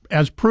out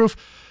as proof,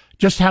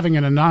 just having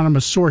an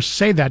anonymous source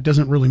say that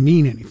doesn't really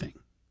mean anything.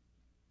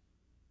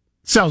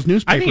 Sells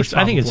newspapers.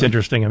 I think it's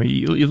interesting. I mean,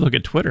 you look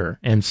at Twitter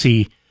and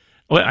see,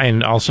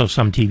 and also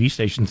some TV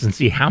stations, and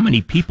see how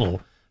many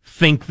people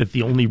think that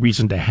the only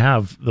reason to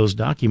have those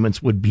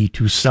documents would be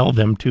to sell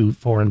them to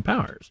foreign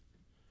powers.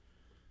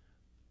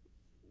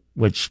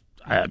 Which,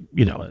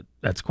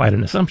 that's quite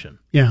an assumption.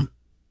 Yeah.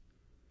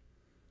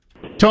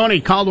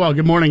 Tony Caldwell,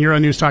 good morning. You're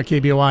on News Talk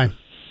KBOI.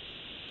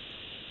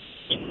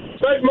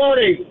 Good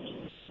morning.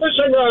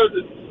 Listen,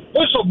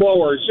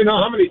 whistleblowers,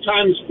 how many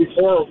times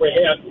before we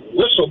had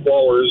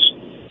whistleblowers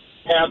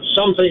have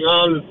something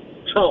on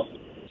Trump?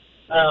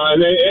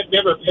 And it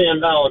never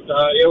panned out.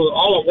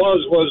 All it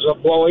was a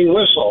blowing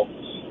whistle.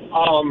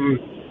 I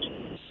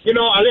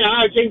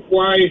think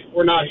why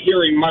we're not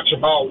hearing much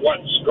about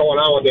what's going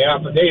on with the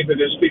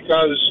affidavit is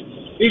because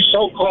these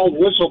so-called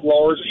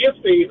whistleblowers, if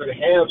they even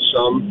have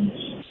some,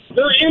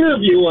 they're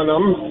interviewing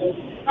them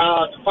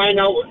to find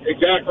out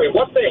exactly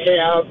what they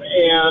have,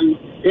 and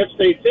if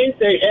they think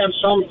they have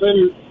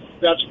something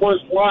that's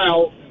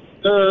worthwhile,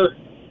 they're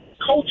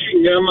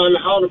coaching them on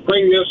how to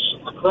bring this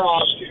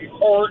crossed in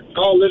court,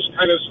 all this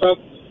kind of stuff,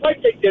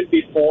 like they did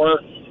before.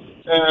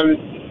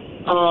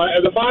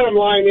 And the bottom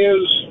line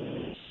is,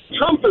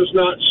 Trump is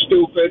not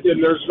stupid,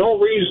 and there's no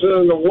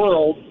reason in the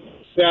world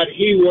that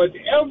he would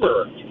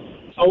ever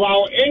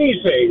allow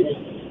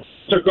anything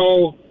to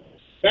go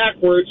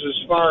backwards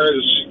as far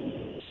as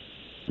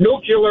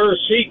nuclear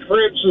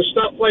secrets and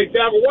stuff like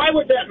that. But why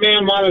would that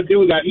man want to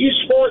do that? He's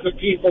for the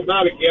people,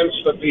 not against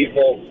the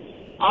people.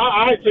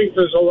 I think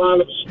there's a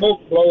lot of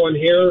smoke blowing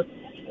here,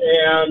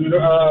 and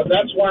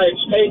that's why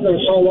it's taken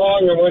so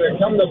long. And when it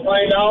come to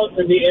find out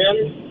in the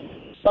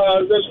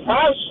end, there's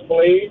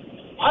possibly,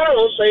 I don't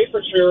know, say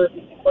for sure,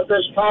 but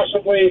there's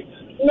possibly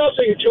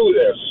nothing to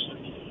this.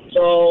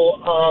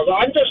 So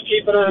I'm just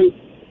keeping on,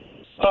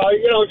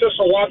 just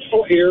a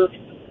watchful ear,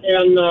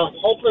 and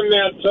hoping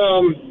that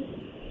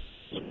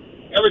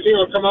everything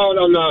will come out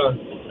on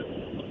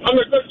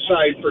the good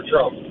side for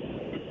Trump.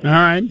 All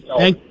right. So,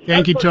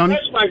 thank you, Tony.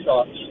 That's my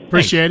thoughts.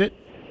 Appreciate it.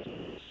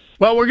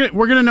 Well,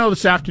 we're gonna know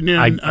this afternoon.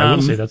 I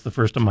will say that's the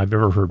first time I've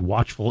ever heard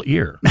watchful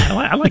ear.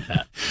 I like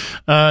that.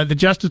 The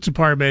Justice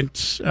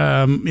Department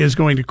is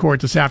going to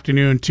court this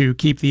afternoon to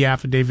keep the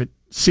affidavit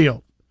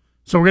sealed.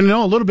 So we're going to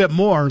know a little bit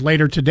more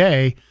later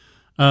today.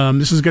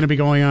 This is going to be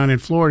going on in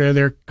Florida.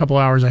 They're a couple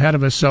hours ahead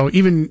of us. So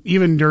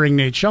even during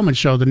Nate Shellman's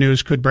show, the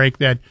news could break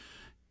that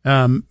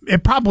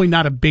it's probably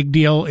not a big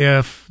deal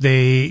if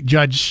the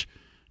judge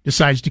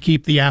decides to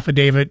keep the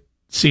affidavit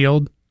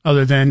sealed,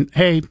 other than,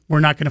 hey, we're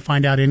not going to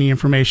find out any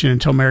information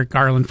until Merrick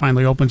Garland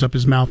finally opens up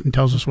his mouth and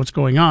tells us what's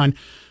going on.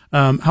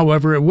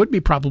 However, it would be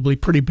probably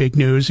pretty big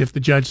news if the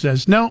judge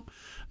says, no,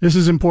 this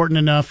is important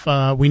enough.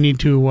 We need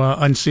to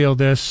unseal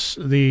this.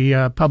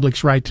 The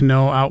public's right to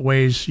know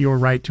outweighs your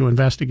right to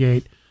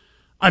investigate.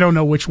 I don't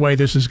know which way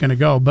this is going to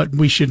go, but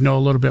we should know a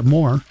little bit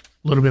more a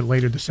little bit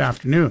later this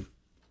afternoon.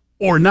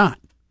 Or not.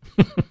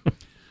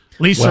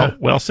 Lisa.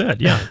 Well said,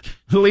 yeah.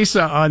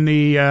 Lisa on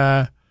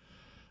the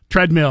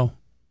treadmill,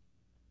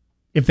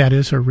 if that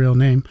is her real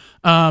name.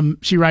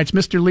 She writes,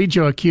 Mr.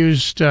 Liggio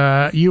accused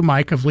you,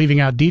 Mike, of leaving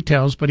out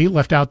details, but he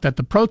left out that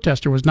the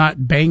protester was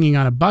not banging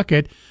on a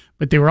bucket,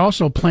 but they were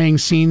also playing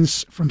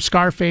scenes from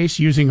Scarface,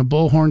 using a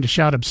bullhorn to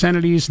shout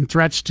obscenities and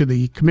threats to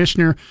the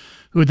commissioner,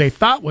 who they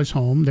thought was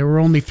home. There were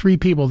only 3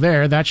 people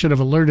there. That should have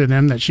alerted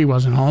them that she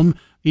wasn't home.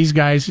 These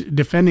guys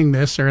defending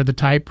this are the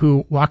type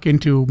who walk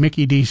into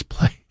Mickey D's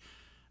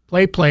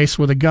play place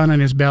with a gun on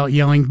his belt,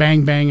 yelling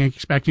bang, bang,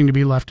 expecting to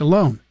be left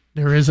alone.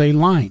 There is a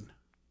line.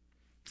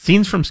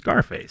 Scenes from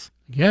Scarface.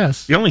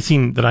 Yes. The only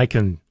scene that I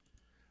can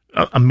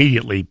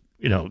immediately,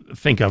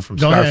 think of from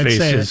Scarface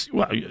is,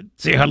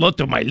 say hello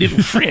to my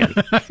little friend.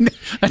 That's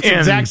the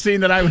exact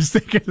scene that I was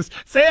thinking.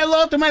 Say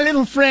hello to my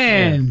little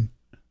friend.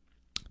 Yeah.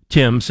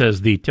 Tim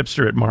says the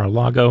tipster at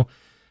Mar-a-Lago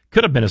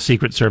could have been a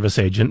Secret Service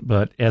agent,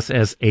 but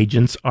SS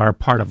agents are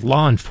part of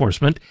law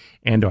enforcement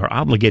and are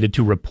obligated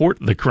to report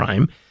the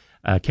crime.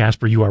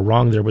 Casper, you are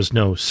wrong. There was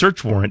no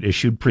search warrant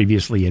issued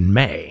previously in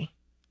May.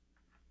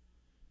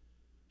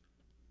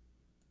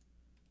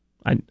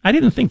 I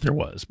didn't think there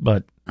was,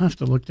 but I'll have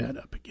to look that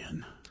up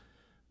again.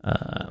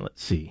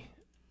 Let's see.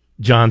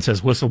 John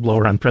says,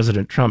 whistleblower on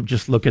President Trump.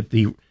 Just look at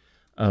the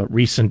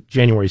recent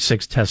January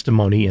 6th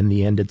testimony. In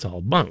the end, it's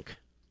all bunk.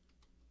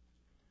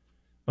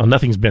 Well,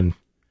 nothing's been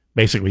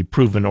basically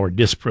proven or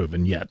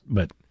disproven yet,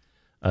 but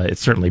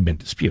it's certainly been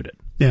disputed.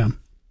 Yeah.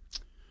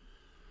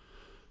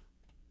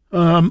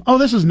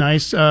 This is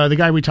nice. The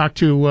guy we talked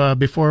to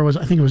before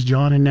I think it was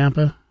John in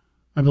Napa,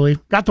 I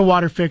believe. Got the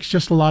water fixed,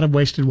 just a lot of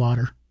wasted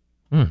water.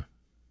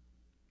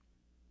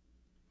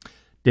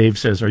 Dave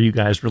says, are you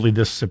guys really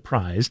this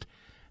surprised?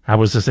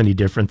 How is this any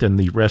different than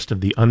the rest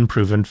of the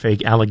unproven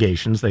fake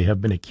allegations they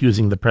have been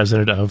accusing the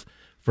president of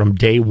from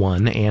day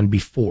one and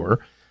before,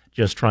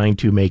 just trying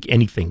to make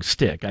anything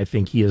stick? I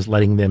think he is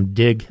letting them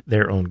dig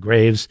their own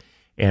graves,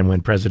 and when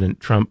President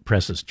Trump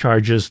presses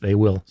charges, they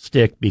will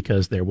stick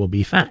because there will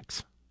be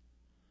facts.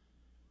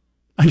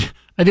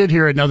 I did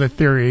hear another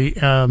theory,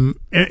 and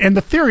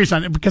the theories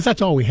on it, because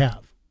that's all we have.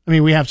 I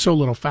mean, we have so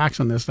little facts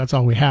on this. That's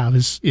all we have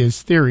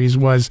is theories,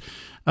 was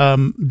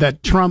that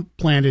Trump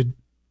planted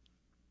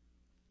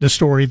the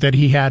story that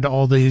he had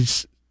all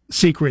these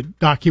secret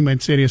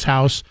documents in his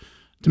house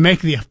to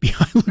make the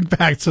FBI look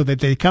back so that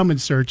they come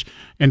and search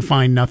and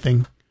find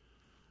nothing.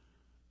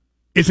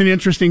 It's an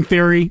interesting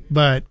theory,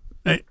 but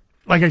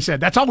like I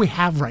said, that's all we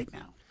have right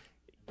now.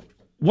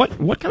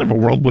 What kind of a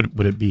world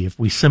would it be if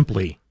we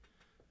simply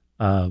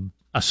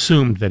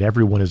assumed that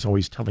everyone is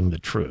always telling the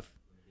truth?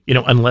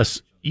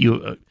 Unless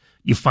you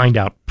find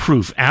out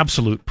proof,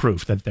 absolute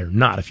proof that they're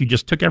not. If you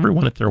just took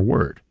everyone at their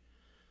word.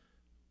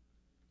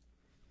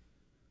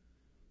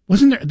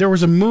 Wasn't there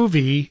was a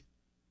movie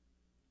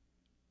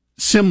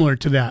similar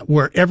to that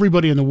where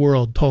everybody in the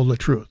world told the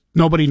truth.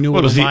 Nobody knew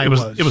what a lie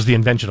was. It was the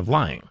invention of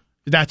lying.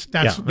 That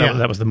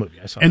was the movie.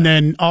 I saw and that.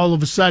 Then all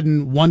of a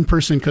sudden, one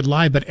person could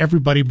lie, but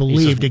everybody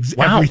believed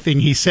everything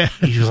he said.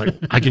 He was like,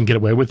 I can get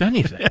away with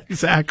anything.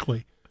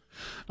 Exactly.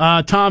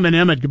 Tom and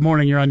Emmett, good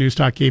morning. You're on News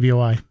Talk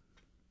KBOI.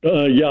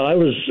 Yeah,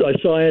 I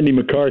saw Andy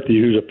McCarthy,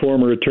 who's a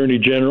former attorney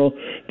general,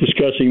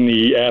 discussing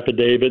the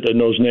affidavit and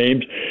those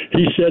names.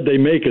 He said they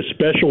make a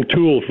special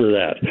tool for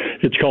that.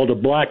 It's called a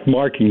black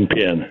marking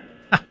pen.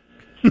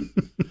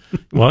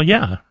 Well,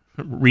 yeah,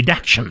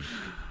 redaction.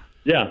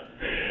 Yeah.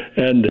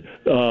 And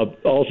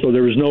also,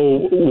 there was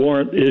no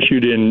warrant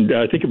issued in,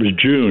 I think it was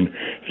June,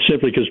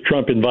 simply because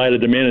Trump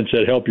invited them in and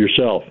said, help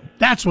yourself.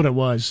 That's what it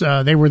was.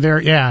 They were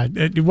there. Yeah,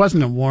 it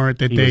wasn't a warrant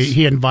that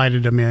he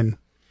invited them in.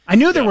 I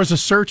knew there was a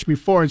search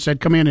before and said,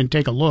 come in and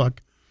take a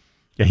look.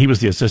 Yeah, he was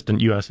the assistant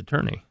U.S.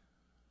 attorney,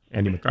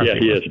 Andy McCarthy. Yeah,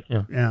 he is.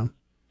 Yeah.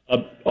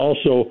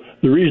 Also,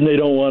 the reason they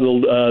don't want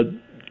to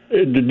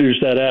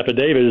introduce that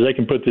affidavit is they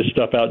can put this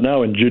stuff out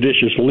now in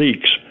judicious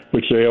leaks,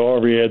 which they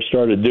already had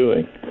started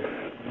doing.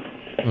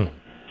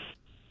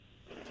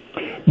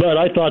 But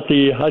I thought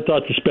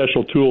the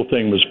special tool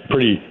thing was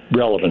pretty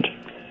relevant.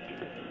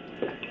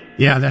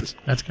 Yeah,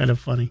 that's kind of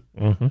funny.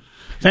 Mm-hmm.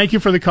 Thank you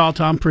for the call,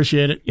 Tom.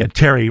 Appreciate it. Yeah,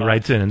 Terry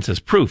writes in and says,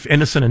 proof,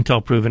 innocent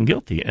until proven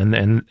guilty. And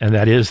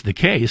that is the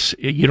case.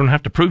 You don't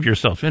have to prove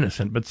yourself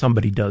innocent, but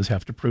somebody does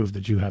have to prove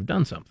that you have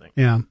done something.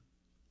 Yeah.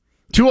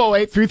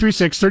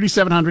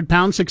 208-336-3700,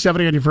 pound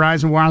 670 on your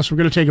Verizon Wireless. We're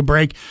going to take a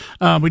break.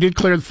 We did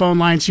clear the phone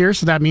lines here,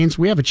 so that means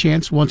we have a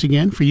chance once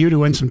again for you to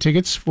win some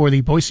tickets for the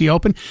Boise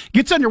Open.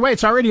 Gets underway.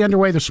 It's already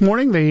underway this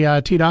morning.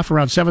 They teed off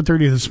around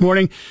 7:30 this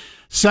morning.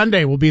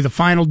 Sunday will be the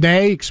final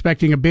day,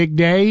 expecting a big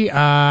day,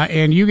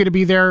 and you get to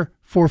be there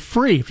for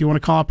free if you want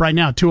to call up right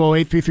now.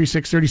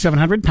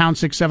 208-336-3700, pound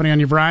 670 on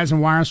your Verizon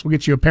Wireless. We'll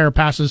get you a pair of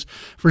passes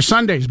for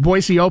Sunday's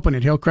Boise Open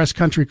at Hillcrest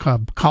Country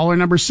Club. Caller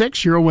number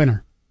 6, you're a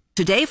winner.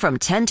 Today from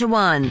 10 to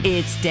 1,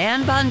 it's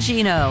Dan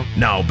Bongino.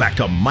 Now back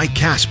to Mike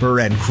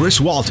Casper and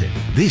Chris Walton.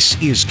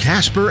 This is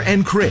Casper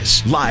and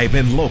Chris, live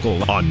and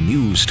local on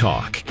News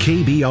Talk,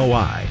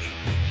 KBOI.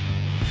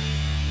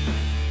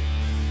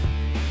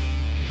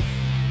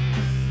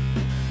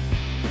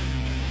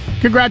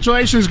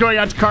 Congratulations going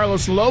out to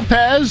Carlos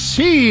Lopez.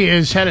 He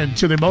is headed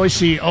to the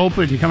Boise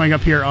Open coming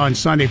up here on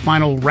Sunday.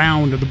 Final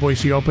round of the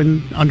Boise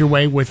Open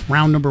underway with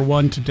round number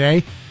 1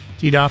 today.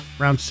 Teed off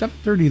around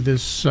 7:30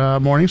 this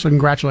morning, so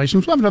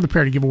congratulations. We'll have another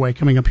pair to give away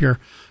coming up here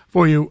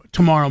for you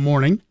tomorrow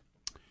morning.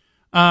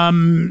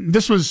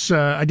 This was,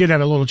 I did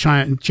have a little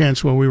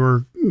chance while we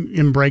were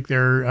in break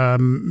there,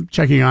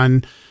 checking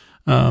on,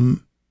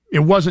 it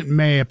wasn't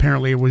May,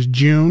 apparently it was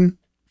June.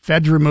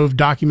 Feds removed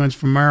documents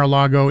from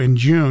Mar-a-Lago in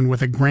June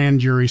with a grand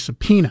jury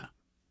subpoena.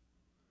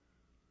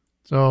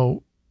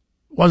 So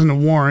it wasn't a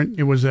warrant.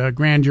 It was a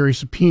grand jury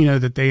subpoena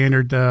that they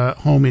entered the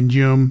home in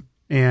June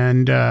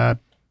and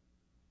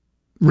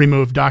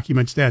removed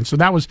documents then. So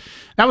that was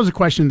a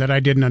question that I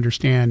didn't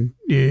understand,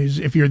 is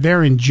if you're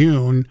there in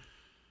June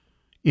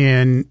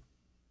and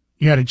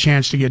you had a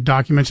chance to get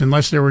documents,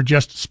 unless there were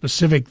just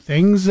specific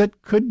things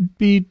that could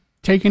be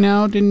taken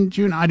out in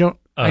June. I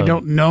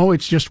don't know.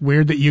 It's just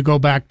weird that you go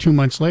back 2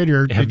 months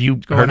later.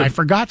 I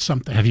forgot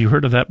something. Have you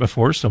heard of that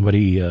before?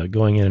 Somebody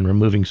going in and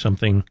removing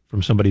something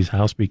from somebody's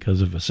house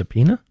because of a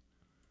subpoena?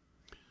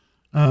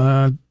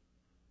 No.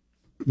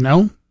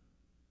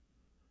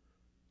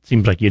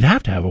 Seems like you'd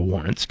have to have a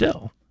warrant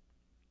still.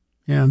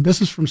 Yeah,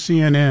 this is from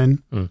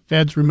CNN.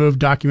 Feds removed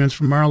documents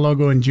from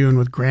Mar-a-Lago in June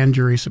with grand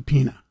jury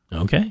subpoena.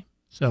 Okay.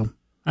 So,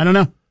 I don't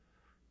know.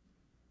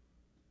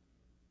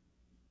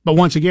 But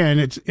once again,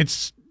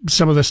 it's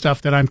some of the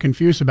stuff that I'm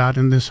confused about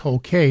in this whole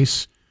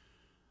case,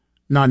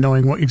 not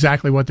knowing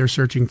exactly what they're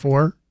searching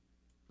for,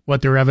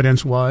 what their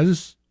evidence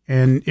was,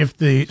 and if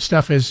the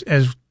stuff has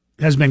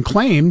been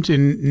claimed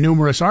in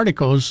numerous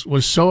articles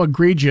was so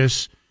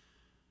egregious,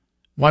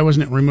 why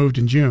wasn't it removed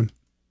in June?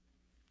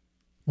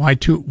 Why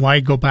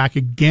go back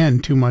again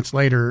 2 months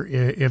later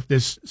if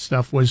this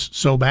stuff was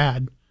so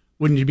bad?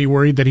 Wouldn't you be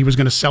worried that he was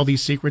going to sell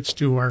these secrets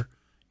to our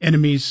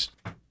enemies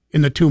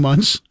in the 2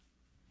 months?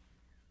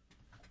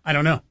 I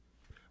don't know.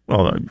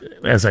 Well,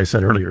 as I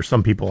said earlier,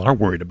 some people are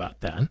worried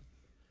about that.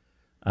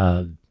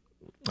 I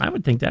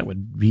would think that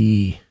would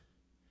be,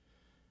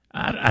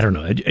 I don't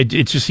know. It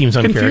just seems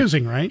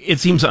confusing, right? It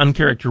seems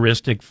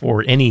uncharacteristic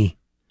for any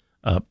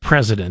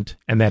president,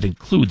 and that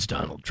includes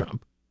Donald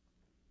Trump.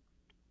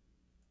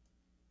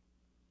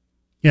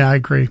 Yeah, I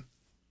agree.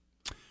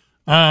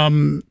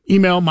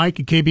 Email Mike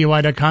at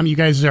KBOI.com. You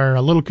guys are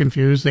a little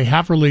confused. They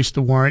have released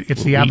the warrant.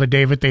 It's the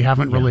affidavit they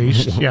haven't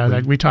released.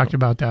 Yeah, we talked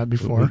about that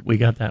before. We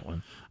got that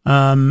one.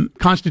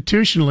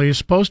 Constitutionally, is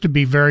supposed to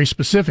be very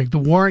specific. The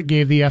warrant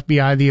gave the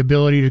FBI the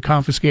ability to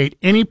confiscate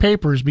any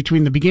papers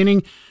between the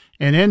beginning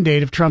and end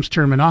date of Trump's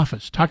term in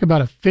office. Talk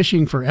about a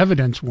fishing for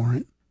evidence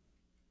warrant.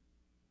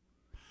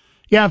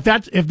 Yeah, if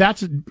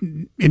that's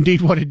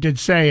indeed what it did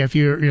say, if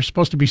you're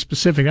supposed to be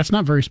specific, that's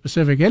not very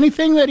specific.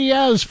 Anything that he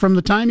has from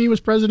the time he was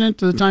president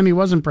to the time he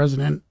wasn't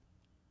president.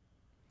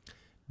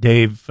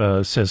 Dave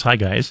says, hi,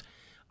 guys.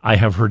 I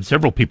have heard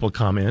several people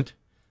comment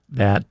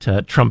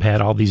that Trump had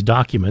all these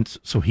documents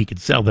so he could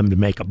sell them to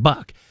make a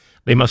buck.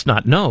 They must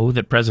not know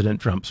that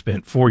President Trump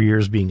spent 4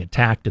 years being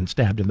attacked and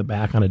stabbed in the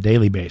back on a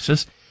daily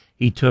basis.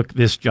 He took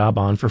this job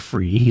on for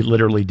free. He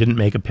literally didn't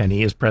make a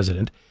penny as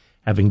president.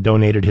 having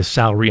donated his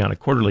salary on a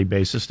quarterly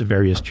basis to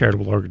various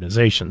charitable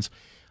organizations.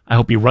 I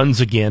hope he runs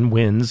again,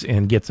 wins,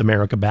 and gets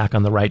America back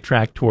on the right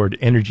track toward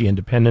energy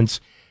independence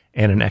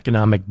and an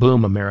economic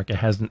boom America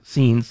hasn't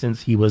seen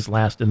since he was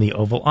last in the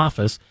Oval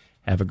Office.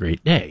 Have a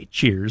great day.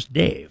 Cheers,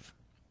 Dave.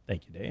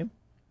 Thank you, Dave.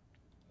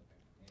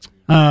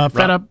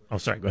 Fed Up. Oh,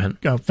 sorry. Go ahead.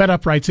 Fed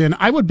Up writes in,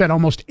 I would bet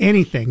almost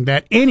anything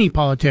that any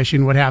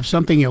politician would have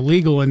something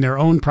illegal in their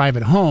own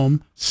private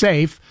home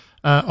safe.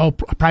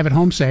 Private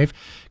home safe.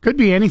 Could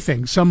be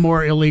anything. Some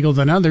more illegal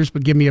than others,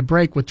 but give me a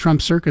break with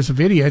Trump's circus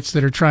of idiots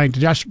that are trying to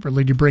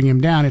desperately to bring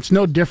him down. It's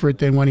no different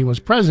than when he was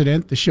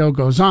president. The show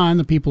goes on.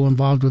 The people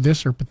involved with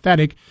this are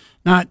pathetic.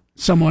 Not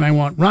someone I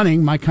want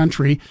running my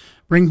country.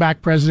 Bring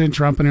back President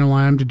Trump and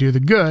allow him to do the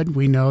good.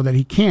 We know that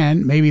he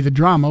can. Maybe the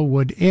drama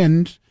would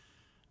end.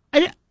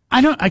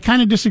 I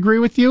kind of disagree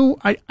with you.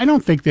 I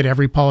don't think that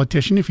every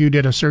politician, if you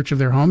did a search of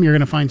their home, you're going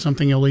to find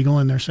something illegal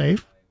in their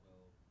safe.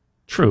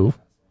 True.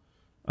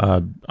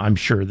 I'm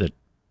sure that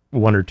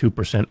 1 or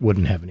 2%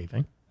 wouldn't have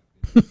anything.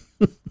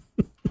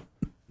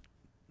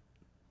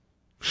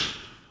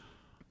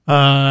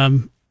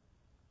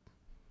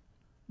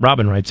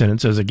 Robin writes in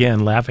and says,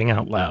 again, laughing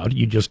out loud,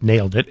 you just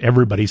nailed it.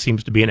 Everybody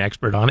seems to be an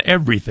expert on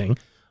everything.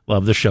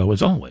 Love the show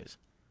as always.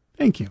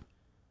 Thank you.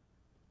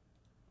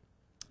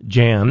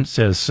 Jan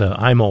says,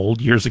 I'm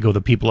old. Years ago,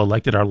 the people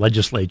elected our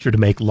legislature to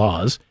make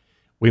laws.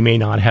 We may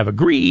not have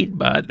agreed,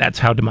 but that's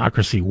how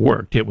democracy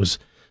worked. It was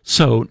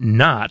so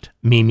not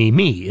me, me,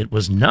 me. It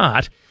was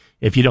not,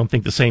 if you don't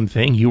think the same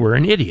thing, you were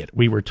an idiot.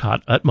 We were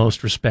taught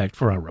utmost respect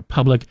for our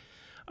republic,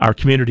 our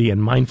community,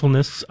 and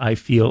mindfulness, I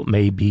feel,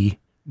 may be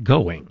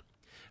going.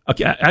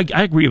 Okay,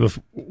 I agree with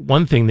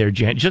one thing there,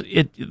 Jan.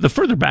 The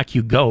further back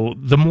you go,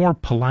 the more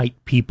polite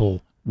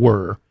people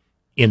were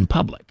in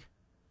public.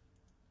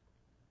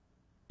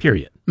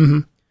 Period.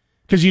 Mm-hmm.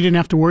 Because you didn't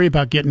have to worry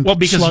about getting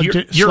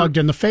slugged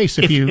in the face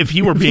if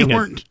you were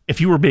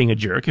being a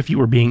jerk, if you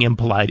were being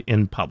impolite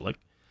in public.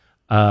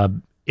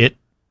 It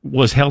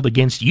was held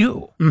against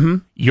you. Mm-hmm.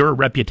 Your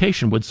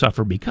reputation would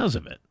suffer because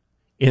of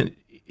it.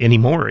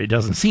 Anymore, it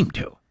doesn't seem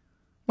to.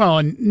 Well,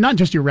 and not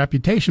just your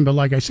reputation, but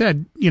like I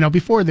said,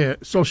 before the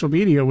social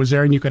media was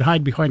there and you could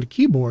hide behind a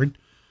keyboard,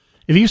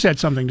 if you said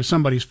something to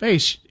somebody's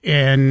face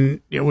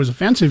and it was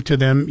offensive to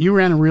them, you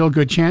ran a real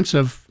good chance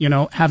of,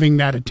 having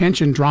that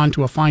attention drawn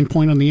to a fine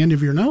point on the end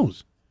of your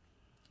nose.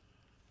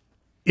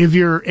 If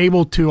you're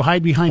able to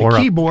hide behind a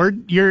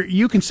keyboard,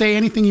 you can say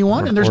anything you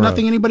want, and there's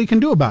nothing anybody can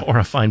do about it. Or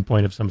a fine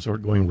point of some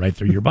sort going right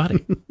through your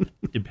body,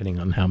 depending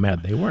on how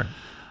mad they were.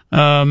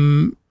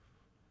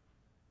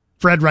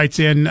 Fred writes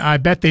in, I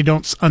bet they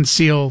don't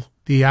unseal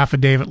the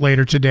affidavit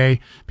later today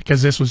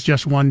because this was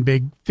just one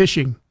big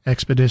fishing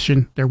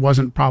expedition. There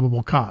wasn't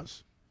probable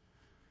cause.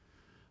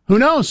 Who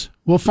knows?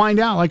 We'll find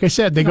out. Like I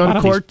said, they go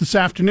to court this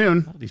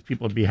afternoon. These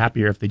people would be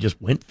happier if they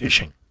just went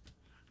fishing.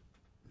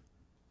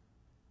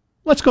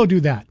 Let's go do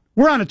that.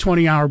 We're on a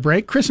 20-hour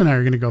break. Chris and I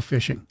are going to go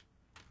fishing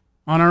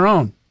on our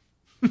own.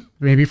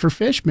 Maybe for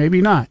fish,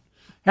 maybe not.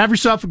 Have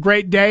yourself a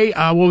great day.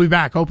 We'll be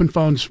back. Open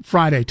phones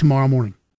Friday, tomorrow morning.